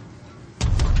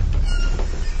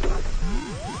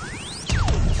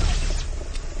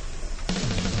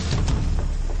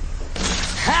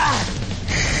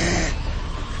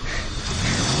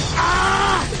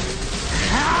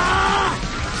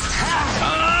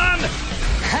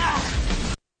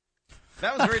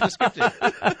 That was very descriptive.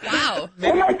 Wow.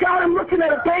 Oh my God, I'm looking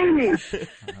at a baby.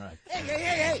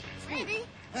 Hey. Randy?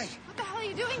 Hey. What the hell are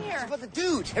you doing here? How about the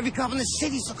dude? Every cop in the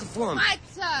city's looking for him. What?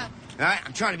 All right,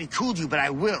 I'm trying to be cool to you, but I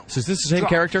will. So is this the same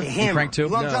Drop character the in hammer. Crank 2? You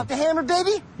want to drop the hammer,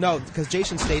 baby? No, because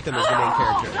Jason Statham is the main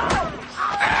character.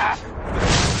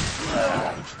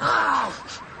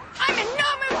 I'm in no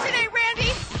mood today,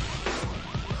 Randy.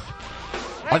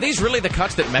 Are these really the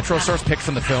cuts that Metro Source picked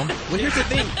from the film? Well, here's the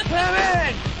thing.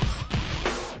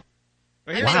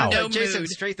 Wow. Jason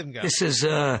Statham go. This is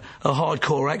a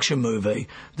hardcore action movie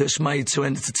that's made to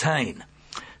entertain.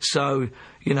 So,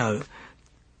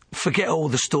 forget all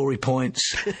the story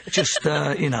points. Just,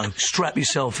 strap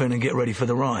yourself in and get ready for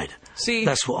the ride. See,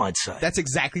 that's what I'd say. That's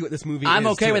exactly what this movie is. I'm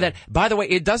okay too. with that. By the way,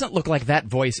 it doesn't look like that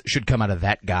voice should come out of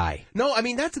that guy. No, I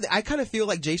mean, I kind of feel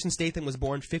like Jason Statham was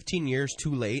born 15 years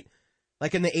too late.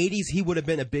 Like in the 80s, he would have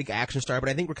been a big action star, but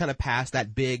I think we're kind of past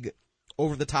that big,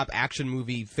 over-the-top action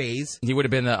movie phase. He would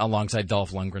have been alongside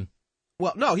Dolph Lundgren.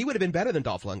 Well, no, he would have been better than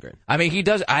Dolph Lundgren. I mean, he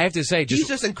does. I have to say, he's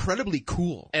just incredibly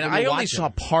cool. And I only saw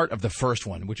part of the first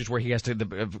one, which is where he has to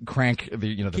crank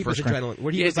the keep first his crank. adrenaline.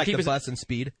 Where he was like the bus and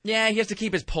speed. Yeah, he has to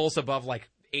keep his pulse above like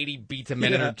 80 beats a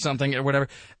minute or something or whatever.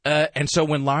 And so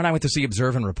when Laura and I went to see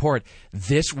Observe and Report,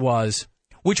 this was.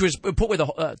 Which was put with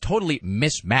a totally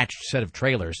mismatched set of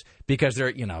trailers because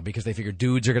they're, because they figure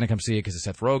dudes are going to come see it because it's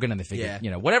Seth Rogen and they figure,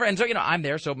 whatever. And so, I'm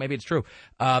there, so maybe it's true.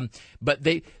 But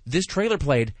this trailer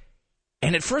played,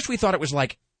 and at first we thought it was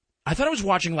like, I thought I was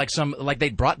watching like they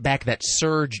brought back that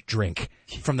Surge drink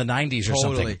from the 90s or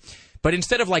something. But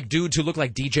instead of like dudes who look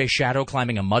like DJ Shadow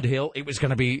climbing a mud hill, it was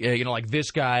going to be, like this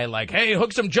guy, like, hey,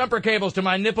 hook some jumper cables to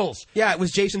my nipples. Yeah, it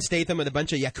was Jason Statham with a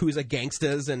bunch of Yakuza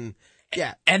gangsters and...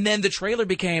 Yeah. And then the trailer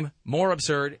became more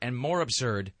absurd,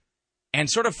 and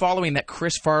sort of following that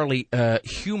Chris Farley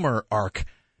humor arc,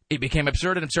 it became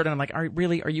absurd, and I'm like, are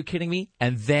you kidding me?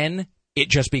 And then it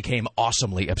just became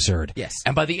awesomely absurd. Yes.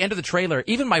 And by the end of the trailer,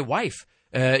 even my wife,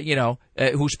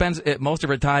 who spends most of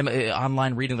her time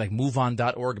online reading like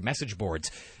MoveOn.org message boards,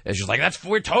 she's like,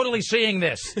 we're totally seeing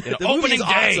this. The opening movie's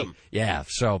day. Awesome. Yeah,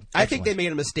 so I think they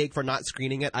made a mistake for not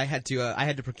screening it. I had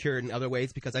to procure it in other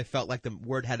ways because I felt like the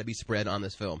word had to be spread on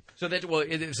this film. So they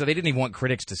didn't even want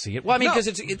critics to see it. Well, I mean,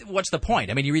 because what's the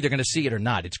point? I mean, you're either going to see it or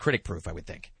not. It's critic proof, I would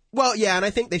think. Well, yeah, and I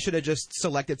think they should have just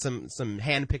selected some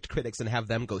hand-picked critics and have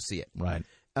them go see it. Right.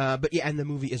 But yeah, and the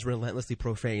movie is relentlessly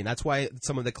profane. That's why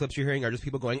some of the clips you're hearing are just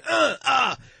people going,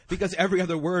 because every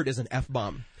other word is an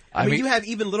F-bomb. I mean, you have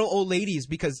even little old ladies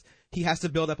because he has to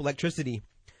build up electricity.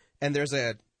 And there's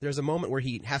a moment where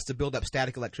he has to build up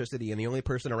static electricity, and the only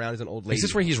person around is an old lady. Is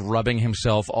this where he's rubbing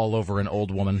himself all over an old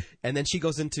woman? And then she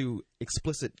goes into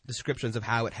explicit descriptions of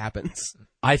how it happens.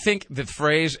 I think the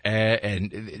phrase,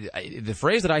 the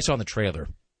phrase that I saw in the trailer,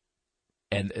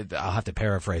 and I'll have to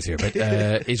paraphrase here, but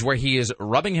is where he is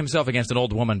rubbing himself against an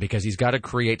old woman because he's got to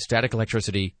create static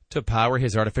electricity to power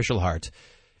his artificial heart.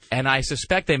 And I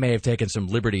suspect they may have taken some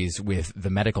liberties with the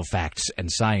medical facts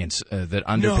and science that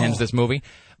underpins this movie.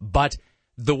 But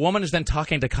the woman is then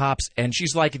talking to cops, and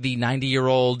she's like the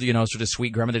 90-year-old, sort of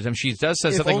sweet grandmother. She does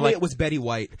say something like... If only it was Betty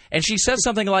White. And she says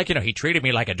something like, he treated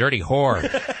me like a dirty whore.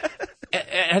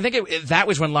 And I think that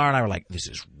was when Laura and I were like, this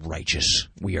is righteous.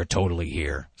 We are totally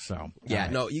here. So yeah,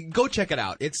 no, you go check it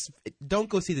out. Don't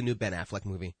go see the new Ben Affleck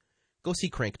movie. Go see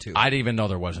Crank 2. I didn't even know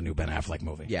there was a new Ben Affleck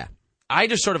movie. Yeah. I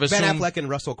just sort of assume... Ben Affleck and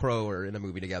Russell Crowe are in a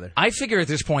movie together. I figure at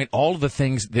this point, all of the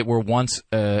things that were once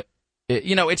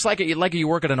It's like you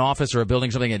work at an office or a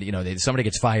building, something, and somebody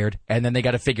gets fired, and then they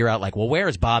got to figure out like, well, where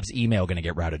is Bob's email going to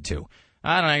get routed to?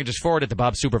 I don't know. You just forward it to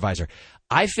Bob's supervisor.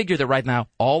 I figure that right now,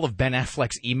 all of Ben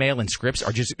Affleck's email and scripts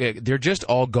are they're just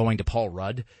all going to Paul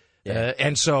Rudd. Yeah.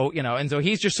 And so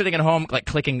he's just sitting at home, like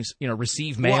clicking,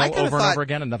 receive mail over and over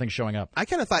again, and nothing's showing up. I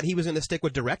kind of ththought he was going to stick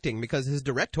with directing because his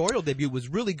directorial debut was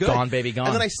really good. Gone, baby, gone.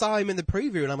 And then I saw him in the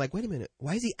preview, and I'm like, wait a minute,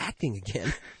 why is he acting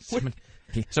again?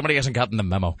 Somebody hasn't gotten the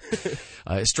memo.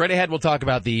 Straight ahead, we'll talk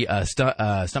about the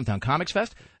Stumptown Comics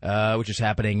Fest, which is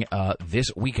happening this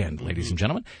weekend, ladies and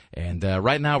gentlemen. And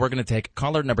right now, we're going to take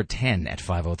caller number 10 at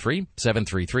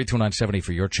 503-733-2970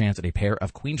 for your chance at a pair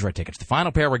of Queensrÿche tickets. The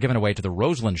final pair we're giving away to the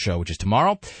Roseland Show, which is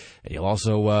tomorrow. You'll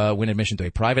also win admission to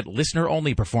a private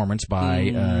listener-only performance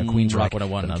by Queensrÿche, Rock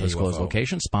 101, an undisclosed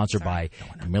location, sponsored by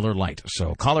Miller Lite.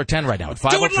 So caller 10 right now at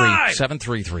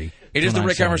 503-733. It is the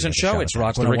Rick Emerson Show. It's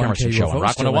Rock 101 KUFO.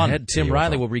 Rock 101. Tim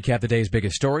Riley will recap the day's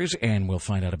biggest stories, and we'll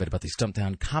find out a bit about the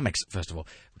Stumptown Comics Festival,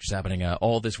 which is happening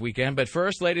all this weekend. But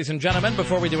first, ladies and gentlemen,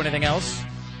 before we do anything else,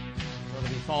 go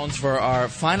to the phones for our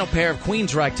final pair of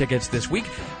Queensrÿche tickets this week.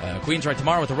 Queensrÿche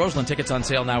tomorrow with the Roseland tickets on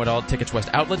sale now at all Tickets West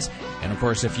outlets. And, of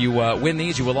course, if you win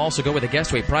these, you will also go with a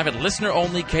guest to a private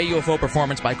listener-only KUFO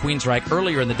performance by Queensrÿche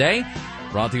earlier in the day.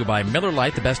 Brought to you by Miller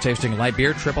Lite, the best-tasting light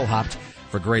beer, triple-hopped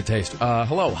for great taste.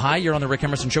 Hello. Hi, you're on the Rick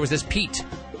Emerson Show. Is this Pete?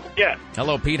 Yeah.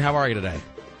 Hello, Pete. How are you today?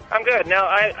 I'm good. Now,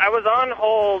 I was on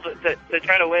hold to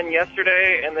try to win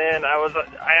yesterday, and then I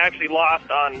actually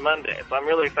lost on Monday, so I'm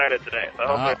really excited today. So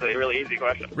hopefully it's a really easy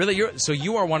question. Really? So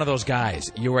you are one of those guys.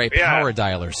 You are a power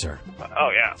dialer, sir.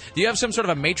 Oh, yeah. Do you have some sort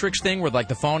of a matrix thing where, like,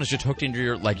 the phone is just hooked into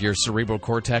your cerebral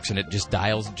cortex and it just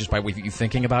dials just by you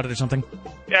thinking about it or something?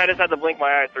 Yeah, I just had to blink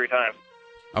my eyes 3 times.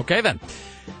 Okay, then.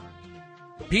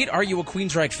 Pete, are you a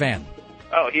Queensrÿche fan?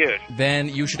 Oh, huge. Then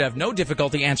you should have no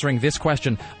difficulty answering this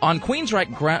question. On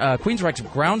Queensrÿche's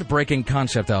groundbreaking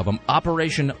concept album,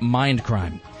 Operation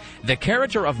Mindcrime, the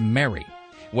character of Mary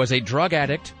was a drug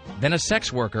addict, then a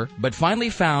sex worker, but finally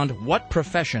found what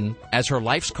profession as her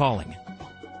life's calling?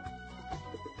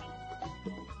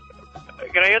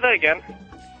 Can I hear that again?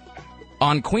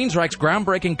 On Queensrÿche's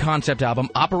groundbreaking concept album,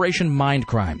 Operation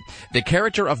Mindcrime, the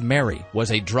character of Mary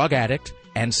was a drug addict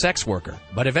and sex worker,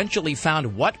 but eventually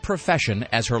found what profession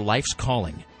as her life's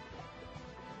calling?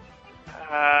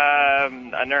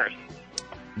 A nurse.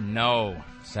 No.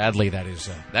 Sadly, that is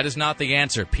not the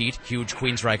answer, Pete, huge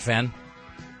Queensrÿche fan.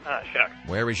 Shucks.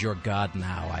 Where is your God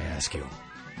now, I ask you?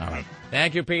 All right.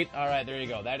 Thank you, Pete. All right, there you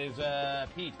go. That is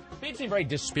Pete. Pete seemed very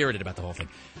dispirited about the whole thing.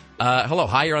 Hello.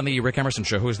 Hi, you're on the Rick Emerson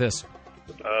Show. Who is this?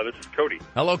 This is Cody.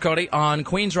 Hello, Cody. On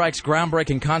Queensrÿche's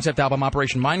groundbreaking concept album,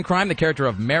 Operation Mindcrime, the character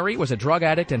of Mary was a drug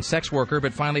addict and sex worker,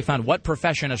 but finally found what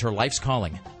profession as her life's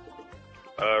calling?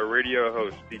 Radio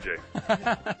host, DJ.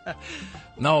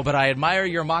 No, but I admire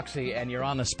your moxie and your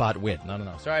on-the-spot wit.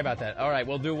 No. Sorry about that. All right,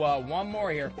 we'll do one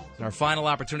more here. It's our final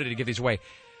opportunity to give these away.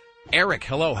 Eric,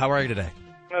 hello. How are you today?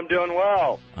 I'm doing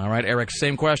well. All right, Eric,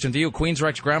 same question to you.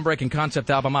 Queensrÿche's groundbreaking concept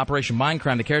album, Operation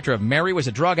Mindcrime, the character of Mary was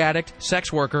a drug addict,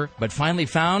 sex worker, but finally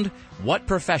found what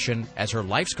profession as her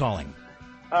life's calling?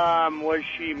 Was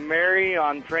she Mary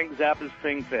on Frank Zappa's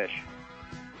Thingfish?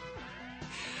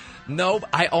 No,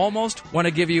 I almost want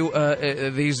to give you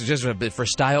these just a bit for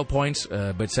style points,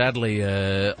 but sadly,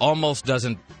 almost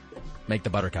doesn't make the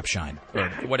buttercup shine, or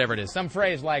whatever it is. Some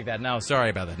phrase like that. No, sorry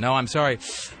about that. No, I'm sorry.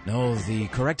 No, the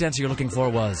correct answer you're looking for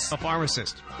was... A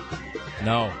pharmacist.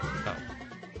 No.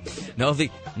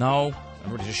 No,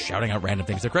 we're just shouting out random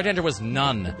things. The correct answer was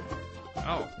none.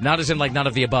 Oh. Not as in like none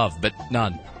of the above, but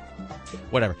none.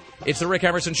 Whatever. It's the Rick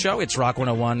Emerson Show. It's Rock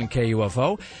 101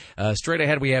 KUFO. Straight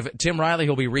ahead, we have Tim Riley,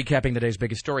 who'll be recapping the day's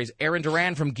biggest stories. Aaron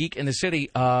Duran from Geek in the City.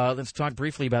 Let's talk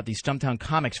briefly about the Stumptown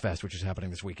Comics Fest, which is happening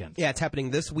this weekend. Yeah, it's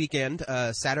happening this weekend,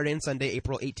 Saturday and Sunday,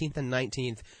 April 18th and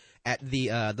 19th, at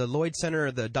the Lloyd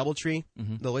Center, the Doubletree,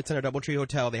 the Lloyd Center Doubletree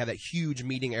Hotel. They have that huge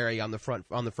meeting area on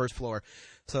the first floor.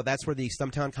 So that's where the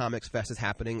Stumptown Comics Fest is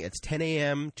happening. It's 10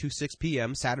 a.m. to 6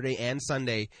 p.m. Saturday and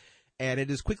Sunday. And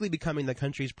it is quickly becoming the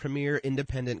country's premier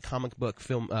independent comic book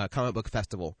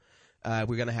festival.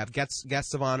 We're going to have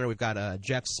guests of honor. We've got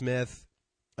Jeff Smith,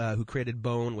 who created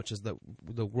Bone, which is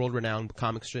the world-renowned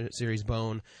comic series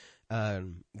Bone.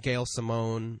 Gail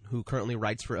Simone, who currently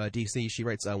writes for DC. She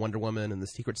writes Wonder Woman and The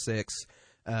Secret Six.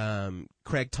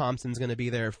 Craig Thompson's going to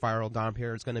be there. Farrell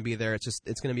Dompier is going to be there. It's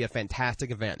going to be a fantastic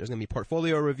event. There's going to be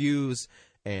portfolio reviews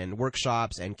and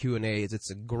workshops and Q&As.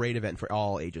 It's a great event for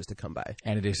all ages to come by.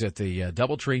 And it is at the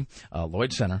Doubletree,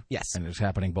 Lloyd Center. Yes. And it's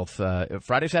happening both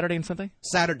Friday, Saturday, and Sunday?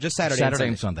 Saturday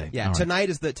and Sunday. Yeah. Right. Tonight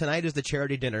is the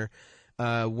charity dinner.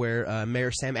 where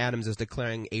Mayor Sam Adams is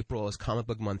declaring April as Comic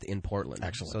Book Month in Portland.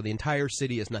 Excellent. So the entire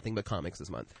city is nothing but comics this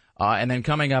month. And then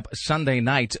coming up Sunday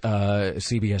night,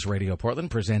 CBS Radio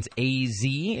Portland presents AZ,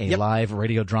 a live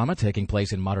radio drama taking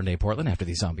place in modern-day Portland after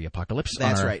the zombie apocalypse.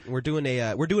 That's right. We're doing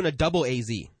a double AZ.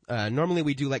 Normally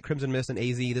we do like Crimson Mist and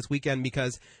AZ this weekend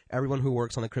because everyone who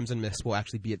works on the Crimson Mist will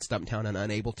actually be at Stumptown and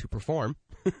unable to perform.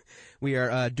 We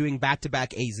are doing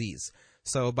back-to-back AZs.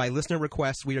 So by listener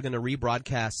request, we are going to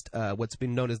rebroadcast what's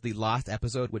been known as the Lost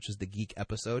episode, which is the Geek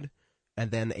episode, and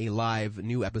then a live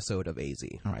new episode of AZ.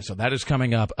 All right, so that is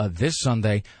coming up this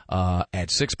Sunday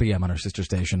at 6 p.m. on our sister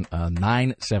station,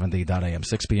 970.am,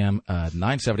 6 p.m.,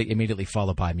 970, immediately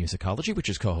followed by Musicology, which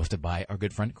is co-hosted by our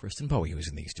good friend Kristen Bowie, who is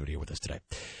in the studio with us today.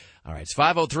 All right, it's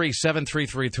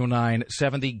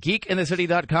 503-733-2970.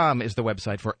 GeekInTheCity.com is the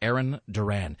website for Aaron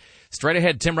Duran. Straight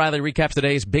ahead, Tim Riley recaps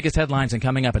today's biggest headlines, and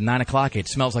coming up at 9 o'clock, it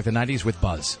smells like the 90s with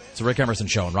Buzz. It's the Rick Emerson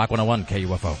Show on Rock 101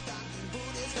 KUFO.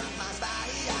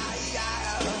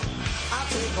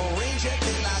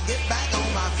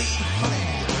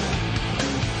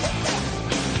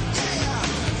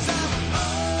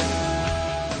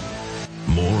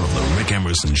 More of the Rick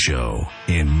Emerson Show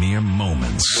in mere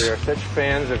moments. We are such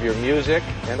fans of your music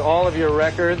and all of your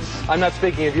records. I'm not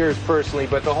speaking of yours personally,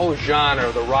 but the whole genre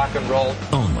of the rock and roll.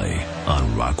 Only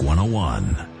on Rock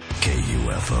 101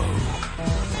 KUFO.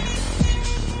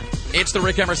 It's the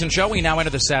Rick Emerson Show. We now enter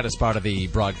the saddest part of the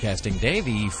broadcasting day,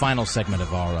 the final segment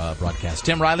of our broadcast.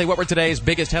 Tim Riley, what were today's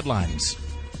biggest headlines?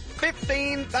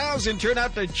 15,000 turned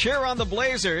out to cheer on the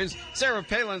Blazers. Sarah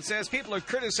Palin says people are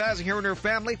criticizing her and her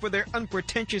family for their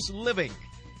unpretentious living.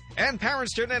 And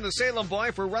parents turned in a Salem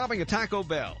boy for robbing a Taco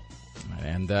Bell.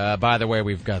 And by the way,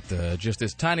 we've got just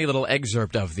this tiny little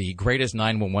excerpt of the greatest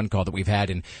 911 call that we've had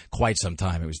in quite some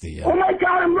time. It was the... Oh, my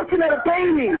God, I'm looking at a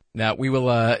baby! Now, we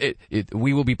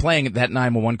will be playing that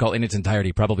 911 call in its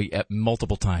entirety probably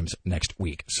multiple times next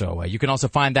week. So you can also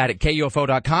find that at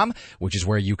KUFO.com, which is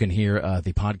where you can hear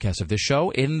the podcast of this show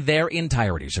in their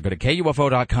entirety. So go to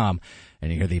KUFO.com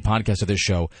and you hear the podcast of this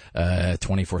show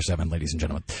 24/7, ladies and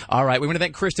gentlemen. All right, we want to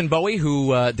thank Kristen Bowie,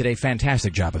 who did a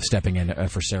fantastic job of stepping in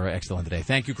for Sarah Extellin today.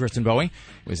 Thank you, Kristen Bowie.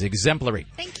 It was exemplary.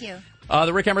 Thank you.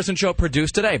 The Rick Emerson Show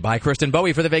produced today by Kristen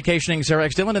Bowie for the vacationing Sarah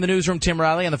X. Dillon. In the newsroom, Tim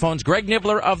Riley. On the phones, Greg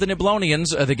Nibbler of the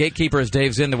Niblonians. The gatekeeper is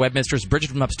Dave Zinn. The webmistress,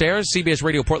 Bridget from upstairs. CBS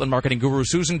Radio Portland marketing guru,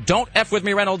 Susan. Don't F with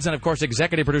me, Reynolds. And, of course,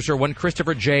 executive producer, one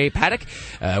Christopher J. Paddock.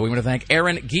 We want to thank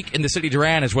Aaron, Geek in the City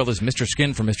Duran, as well as Mr.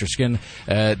 Skin from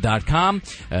MrSkin.com.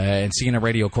 And CNN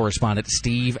Radio correspondent,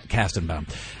 Steve Kastenbaum.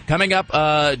 Coming up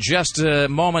just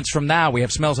moments from now, we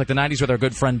have Smells Like the 90s with our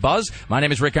good friend Buzz. My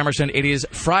name is Rick Emerson. It is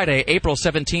Friday, April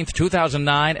 17th, 2009,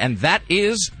 and that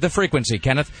is The Frequency.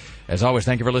 Kenneth, as always,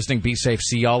 thank you for listening. Be safe.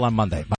 See y'all on Monday. Bye.